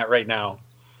sitting at right now?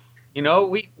 You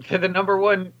know, they're the number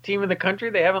one team in the country.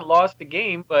 They haven't lost a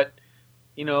game, but,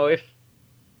 you know, if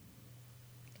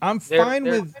I'm fine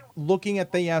with looking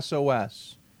at the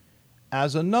SOS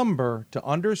as a number to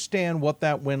understand what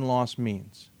that win-loss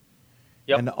means.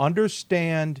 Yep. And to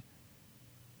understand,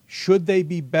 should they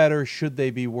be better, should they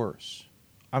be worse?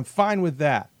 I'm fine with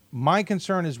that. My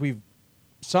concern is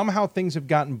somehow things have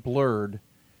gotten blurred,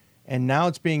 and now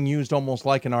it's being used almost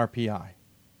like an RPI.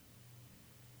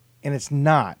 And it's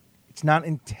not. It's not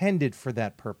intended for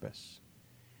that purpose.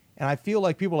 And I feel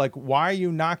like people are like, why are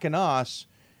you knocking us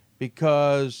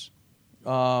because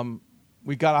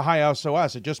we got a high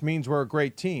SOS? It just means we're a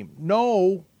great team.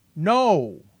 No.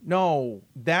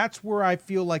 That's where I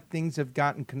feel like things have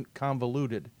gotten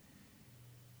convoluted.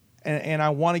 And I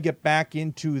want to get back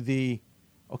into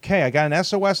okay, I got an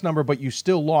SOS number, but you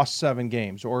still lost 7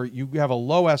 games. Or you have a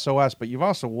low SOS, but you've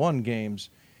also won games.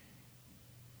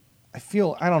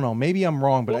 I don't know, maybe I'm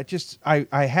wrong, but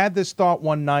I had this thought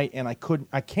one night and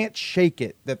I can't shake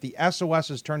it that the SOS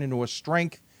has turned into a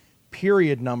strength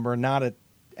period number, not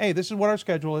hey, this is what our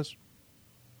schedule is.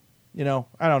 You know,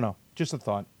 I don't know. Just a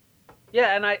thought.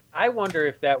 Yeah, and I wonder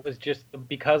if that was just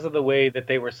because of the way that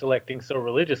they were selecting so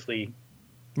religiously.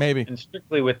 Maybe. And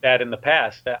strictly with that in the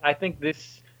past. I think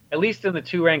this, at least in the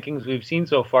 2 rankings we've seen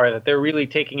so far, that they're really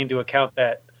taking into account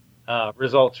that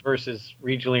results versus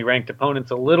regionally ranked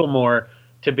opponents a little more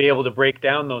to be able to break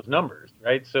down those numbers,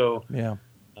 right? So, yeah,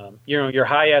 you know, your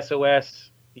high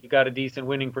SOS, you got a decent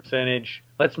winning percentage.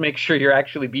 Let's make sure you're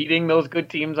actually beating those good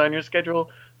teams on your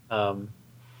schedule.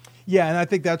 Yeah, and I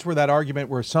think that's where that argument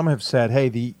where some have said, hey,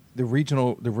 the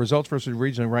results versus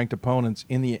regionally ranked opponents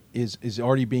is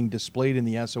already being displayed in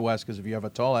the SOS, because if you have a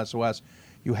tall SOS,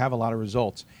 you have a lot of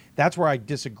results. That's where I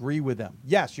disagree with them.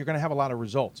 Yes, you're going to have a lot of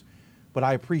results, but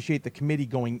I appreciate the committee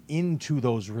going into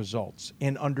those results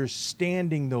and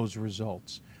understanding those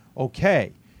results.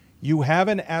 Okay, you have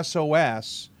an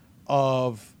SOS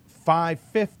of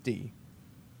 550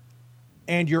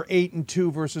 and you're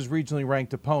 8-2 versus regionally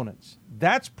ranked opponents.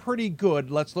 That's pretty good.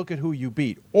 Let's look at who you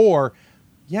beat. Or,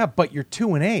 yeah, but you're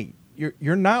 2-8.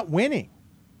 You're not winning.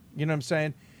 You know what I'm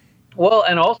saying? Well,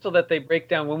 and also that they break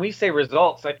down, when we say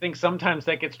results, I think sometimes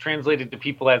that gets translated to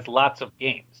people as lots of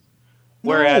games.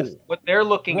 Whereas what they're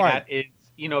looking at is,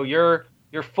 you know, you're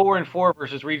 4-4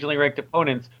 versus regionally ranked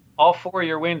opponents. All 4 of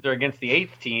your wins are against the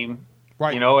 8th team,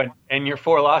 right? You know, and your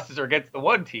 4 losses are against the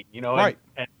 1 team, you know, right?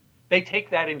 And they take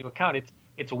that into account.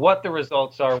 It's what the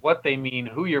results are, what they mean,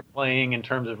 who you're playing in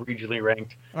terms of regionally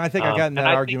ranked. And I think I got in that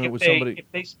argument with somebody. If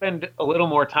they spend a little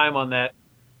more time on that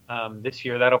this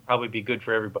year, that'll probably be good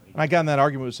for everybody. I got in that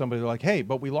argument with somebody like, hey,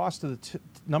 but we lost to the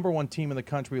number 1 team in the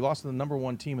country. We lost to the number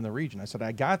 1 team in the region. I said,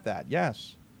 I got that.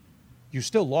 Yes. You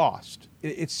still lost.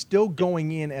 It's still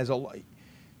going in as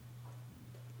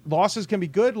losses can be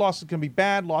good, losses can be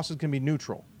bad, losses can be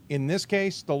neutral. In this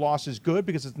case, the loss is good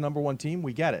because it's the number 1 team.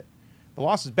 We get it. The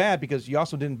loss is bad because you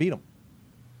also didn't beat them.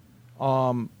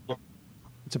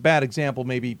 It's a bad example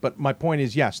maybe, but my point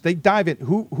is, yes, they dive in.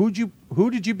 Who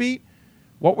did you beat?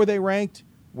 What were they ranked?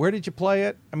 Where did you play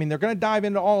it? I mean, they're going to dive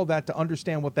into all of that to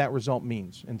understand what that result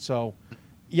means. And so,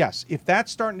 yes, if that's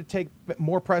starting to take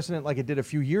more precedent like it did a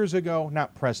few years ago,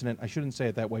 not precedent, I shouldn't say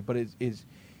it that way, but it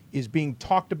is being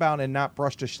talked about and not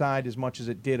brushed aside as much as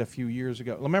it did a few years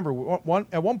ago. Remember,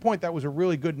 at one point that was a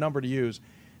really good number to use.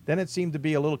 Then it seemed to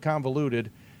be a little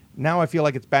convoluted. Now I feel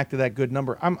like it's back to that good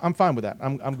number. I'm fine with that.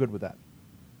 I'm good with that.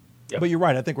 Yep. But you're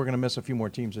right. I think we're going to miss a few more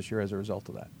teams this year as a result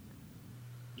of that.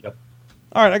 Yep.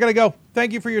 All right, I got to go.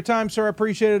 Thank you for your time, sir. I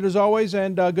appreciate it as always,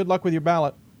 and good luck with your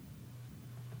ballot.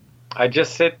 I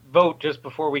just hit vote just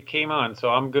before we came on, so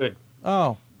I'm good.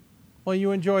 Oh, well,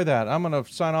 you enjoy that. I'm going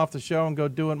to sign off the show and go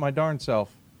do it my darn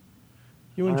self.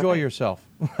 You enjoy yourself.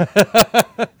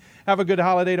 Have a good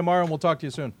holiday tomorrow, and we'll talk to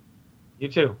you soon. You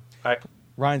too. Bye.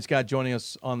 Ryan Scott joining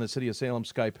us on the City of Salem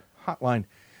Skype hotline.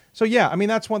 So, yeah, I mean,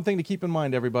 that's one thing to keep in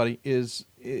mind, everybody, is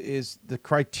the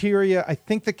criteria. I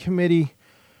think the committee,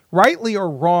 rightly or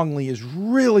wrongly, is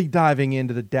really diving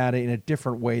into the data in a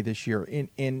different way this year,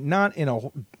 not in a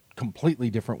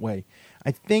completely different way. I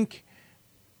think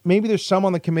maybe there's some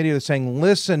on the committee that's saying,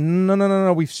 listen,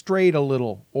 no, we've strayed a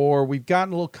little, or we've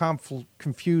gotten a little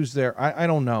confused there. I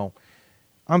don't know.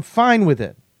 I'm fine with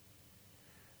it.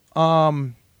 By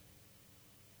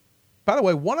the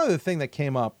way, one other thing that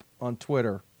came up on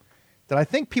Twitter that I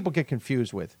think people get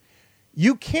confused with,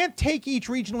 you can't take each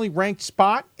regionally ranked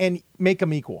spot and make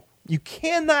them equal. You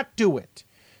cannot do it.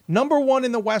 Number one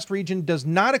in the West region does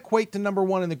not equate to number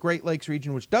one in the Great Lakes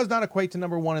region, which does not equate to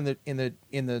number one in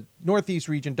the Northeast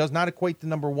region, does not equate to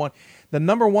number one. The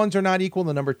number ones are not equal,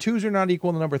 the number twos are not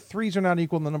equal, the number threes are not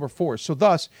equal, and the number fours. So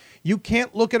thus, you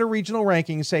can't look at a regional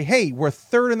ranking and say, hey, we're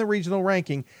third in the regional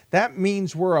ranking. That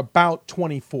means we're about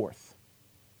 24th.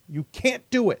 You can't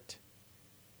do it.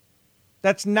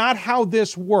 That's not how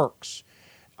this works.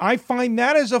 I find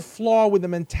that is a flaw with the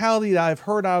mentality that I've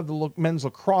heard out of the men's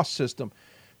lacrosse system.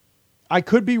 I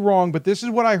could be wrong, but this is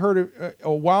what I heard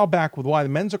a while back with why the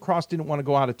men's lacrosse didn't want to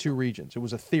go out of two regions. It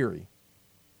was a theory.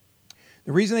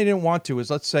 The reason they didn't want to is,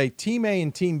 let's say, Team A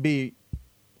and Team B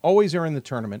always are in the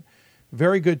tournament,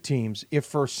 very good teams. If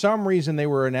for some reason they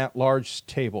were an at-large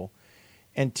table,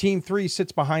 and Team 3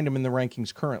 sits behind them in the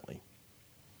rankings currently,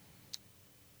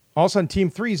 all of a sudden Team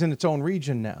 3 is in its own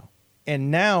region now.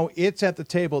 And now it's at the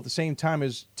table at the same time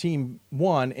as Team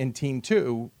 1, and Team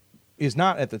 2 is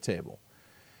not at the table.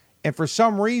 And for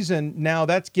some reason, now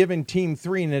that's giving Team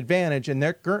 3 an advantage, and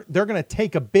they're going to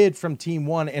take a bid from Team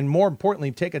 1 and, more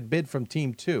importantly, take a bid from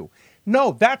Team 2.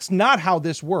 No, that's not how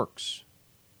this works.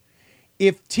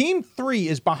 If Team 3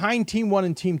 is behind Team 1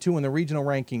 and Team 2 in the regional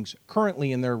rankings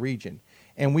currently in their region,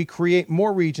 and we create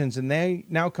more regions and they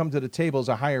now come to the table as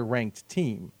a higher-ranked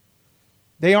team,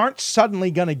 they aren't suddenly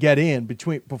going to get in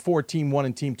before Team 1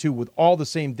 and Team 2 with all the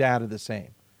same data the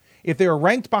same. If they are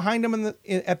ranked behind them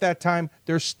at that time,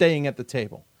 they're staying at the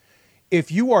table.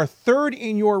 If you are third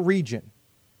in your region,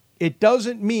 it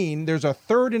doesn't mean there's a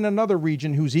third in another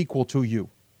region who's equal to you.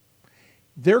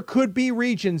 There could be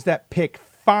regions that pick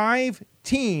 5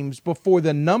 teams before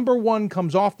the number one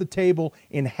comes off the table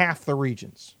in half the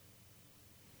regions.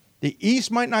 The East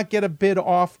might not get a bid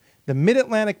off. The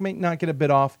Mid-Atlantic may not get a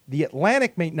bid off. The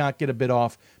Atlantic may not get a bid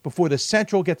off before the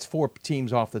Central gets 4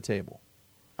 teams off the table.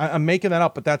 I'm making that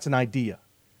up, but that's an idea.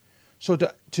 So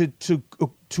to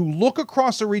look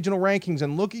across the regional rankings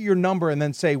and look at your number and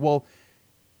then say, well,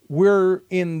 we're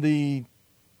in the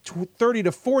 30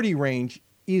 to 40 range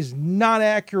is not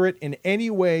accurate in any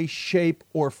way, shape,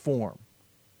 or form.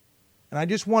 And I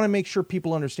just want to make sure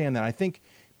people understand that. I think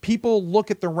people look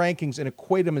at the rankings and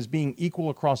equate them as being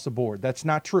equal across the board. That's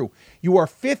not true. You are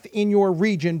 5th in your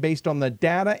region based on the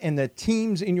data and the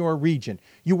teams in your region.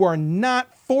 You are not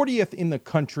 40th in the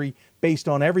country based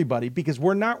on everybody, because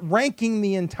we're not ranking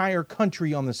the entire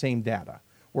country on the same data.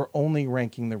 We're only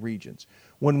ranking the regions.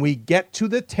 When we get to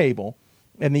the table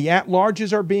and the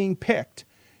at-larges are being picked,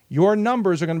 your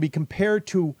numbers are going to be compared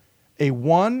to a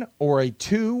 1 or a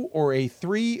 2 or a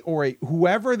 3 or a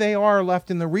whoever they are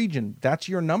left in the region. That's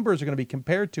your numbers are going to be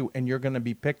compared to, and you're going to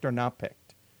be picked or not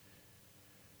picked.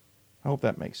 I hope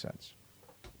that makes sense.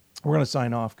 We're going to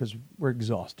sign off because we're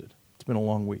exhausted. It's been a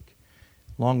long week.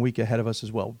 Long week ahead of us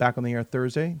as well. Back on the air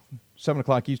Thursday, 7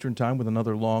 o'clock Eastern time with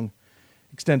another long,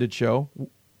 extended show.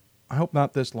 I hope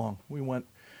not this long. We went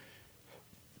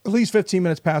at least 15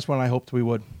 minutes past when I hoped we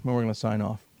would. When we're going to sign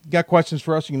off. Got questions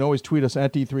for us? You can always tweet us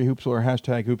at D3Hoopsville or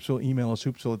hashtag Hoopsville. Email us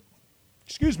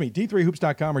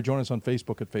D3Hoops.com, or join us on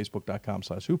Facebook at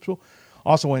Facebook.com/Hoopsville.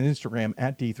 Also on Instagram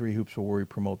at D3Hoopsville, where we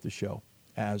promote the show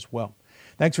as well.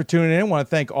 Thanks for tuning in. I want to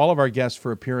thank all of our guests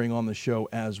for appearing on the show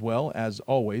as well. As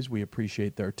always, we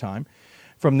appreciate their time.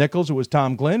 From Nichols, it was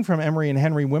Tom Glynn. From Emory and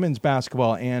Henry women's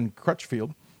basketball, Ann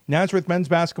Crutchfield. Nazareth men's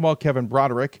basketball, Kevin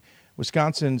Broderick.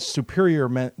 Wisconsin's Superior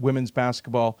women's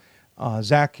basketball,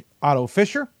 Zach Otto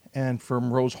Fisher. And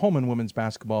from Rose Holman women's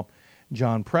basketball,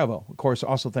 John Prevo. Of course,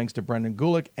 also thanks to Brendan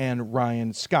Gulick and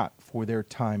Ryan Scott for their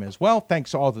time as well.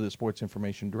 Thanks to all of the sports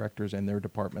information directors and their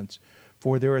departments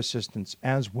for their assistance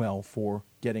as well for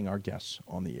getting our guests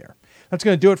on the air. That's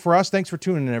going to do it for us. Thanks for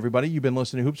tuning in, everybody. You've been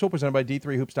listening to Hoopsville, presented by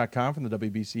D3Hoops.com from the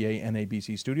WBCA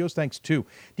NABC studios. Thanks to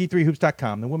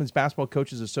D3Hoops.com, the Women's Basketball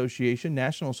Coaches Association,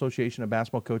 National Association of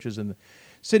Basketball Coaches in the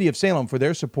City of Salem, for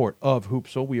their support of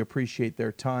Hoopsville. We appreciate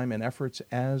their time and efforts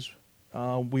as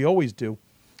we always do.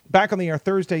 Back on the air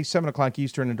Thursday, 7 o'clock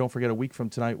Eastern, and don't forget, a week from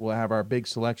tonight, we'll have our big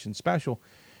selection special.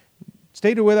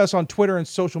 Stay with us on Twitter and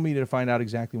social media to find out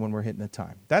exactly when we're hitting the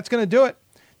time. That's going to do it.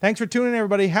 Thanks for tuning in,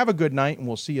 everybody. Have a good night, and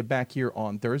we'll see you back here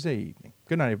on Thursday evening.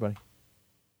 Good night, everybody.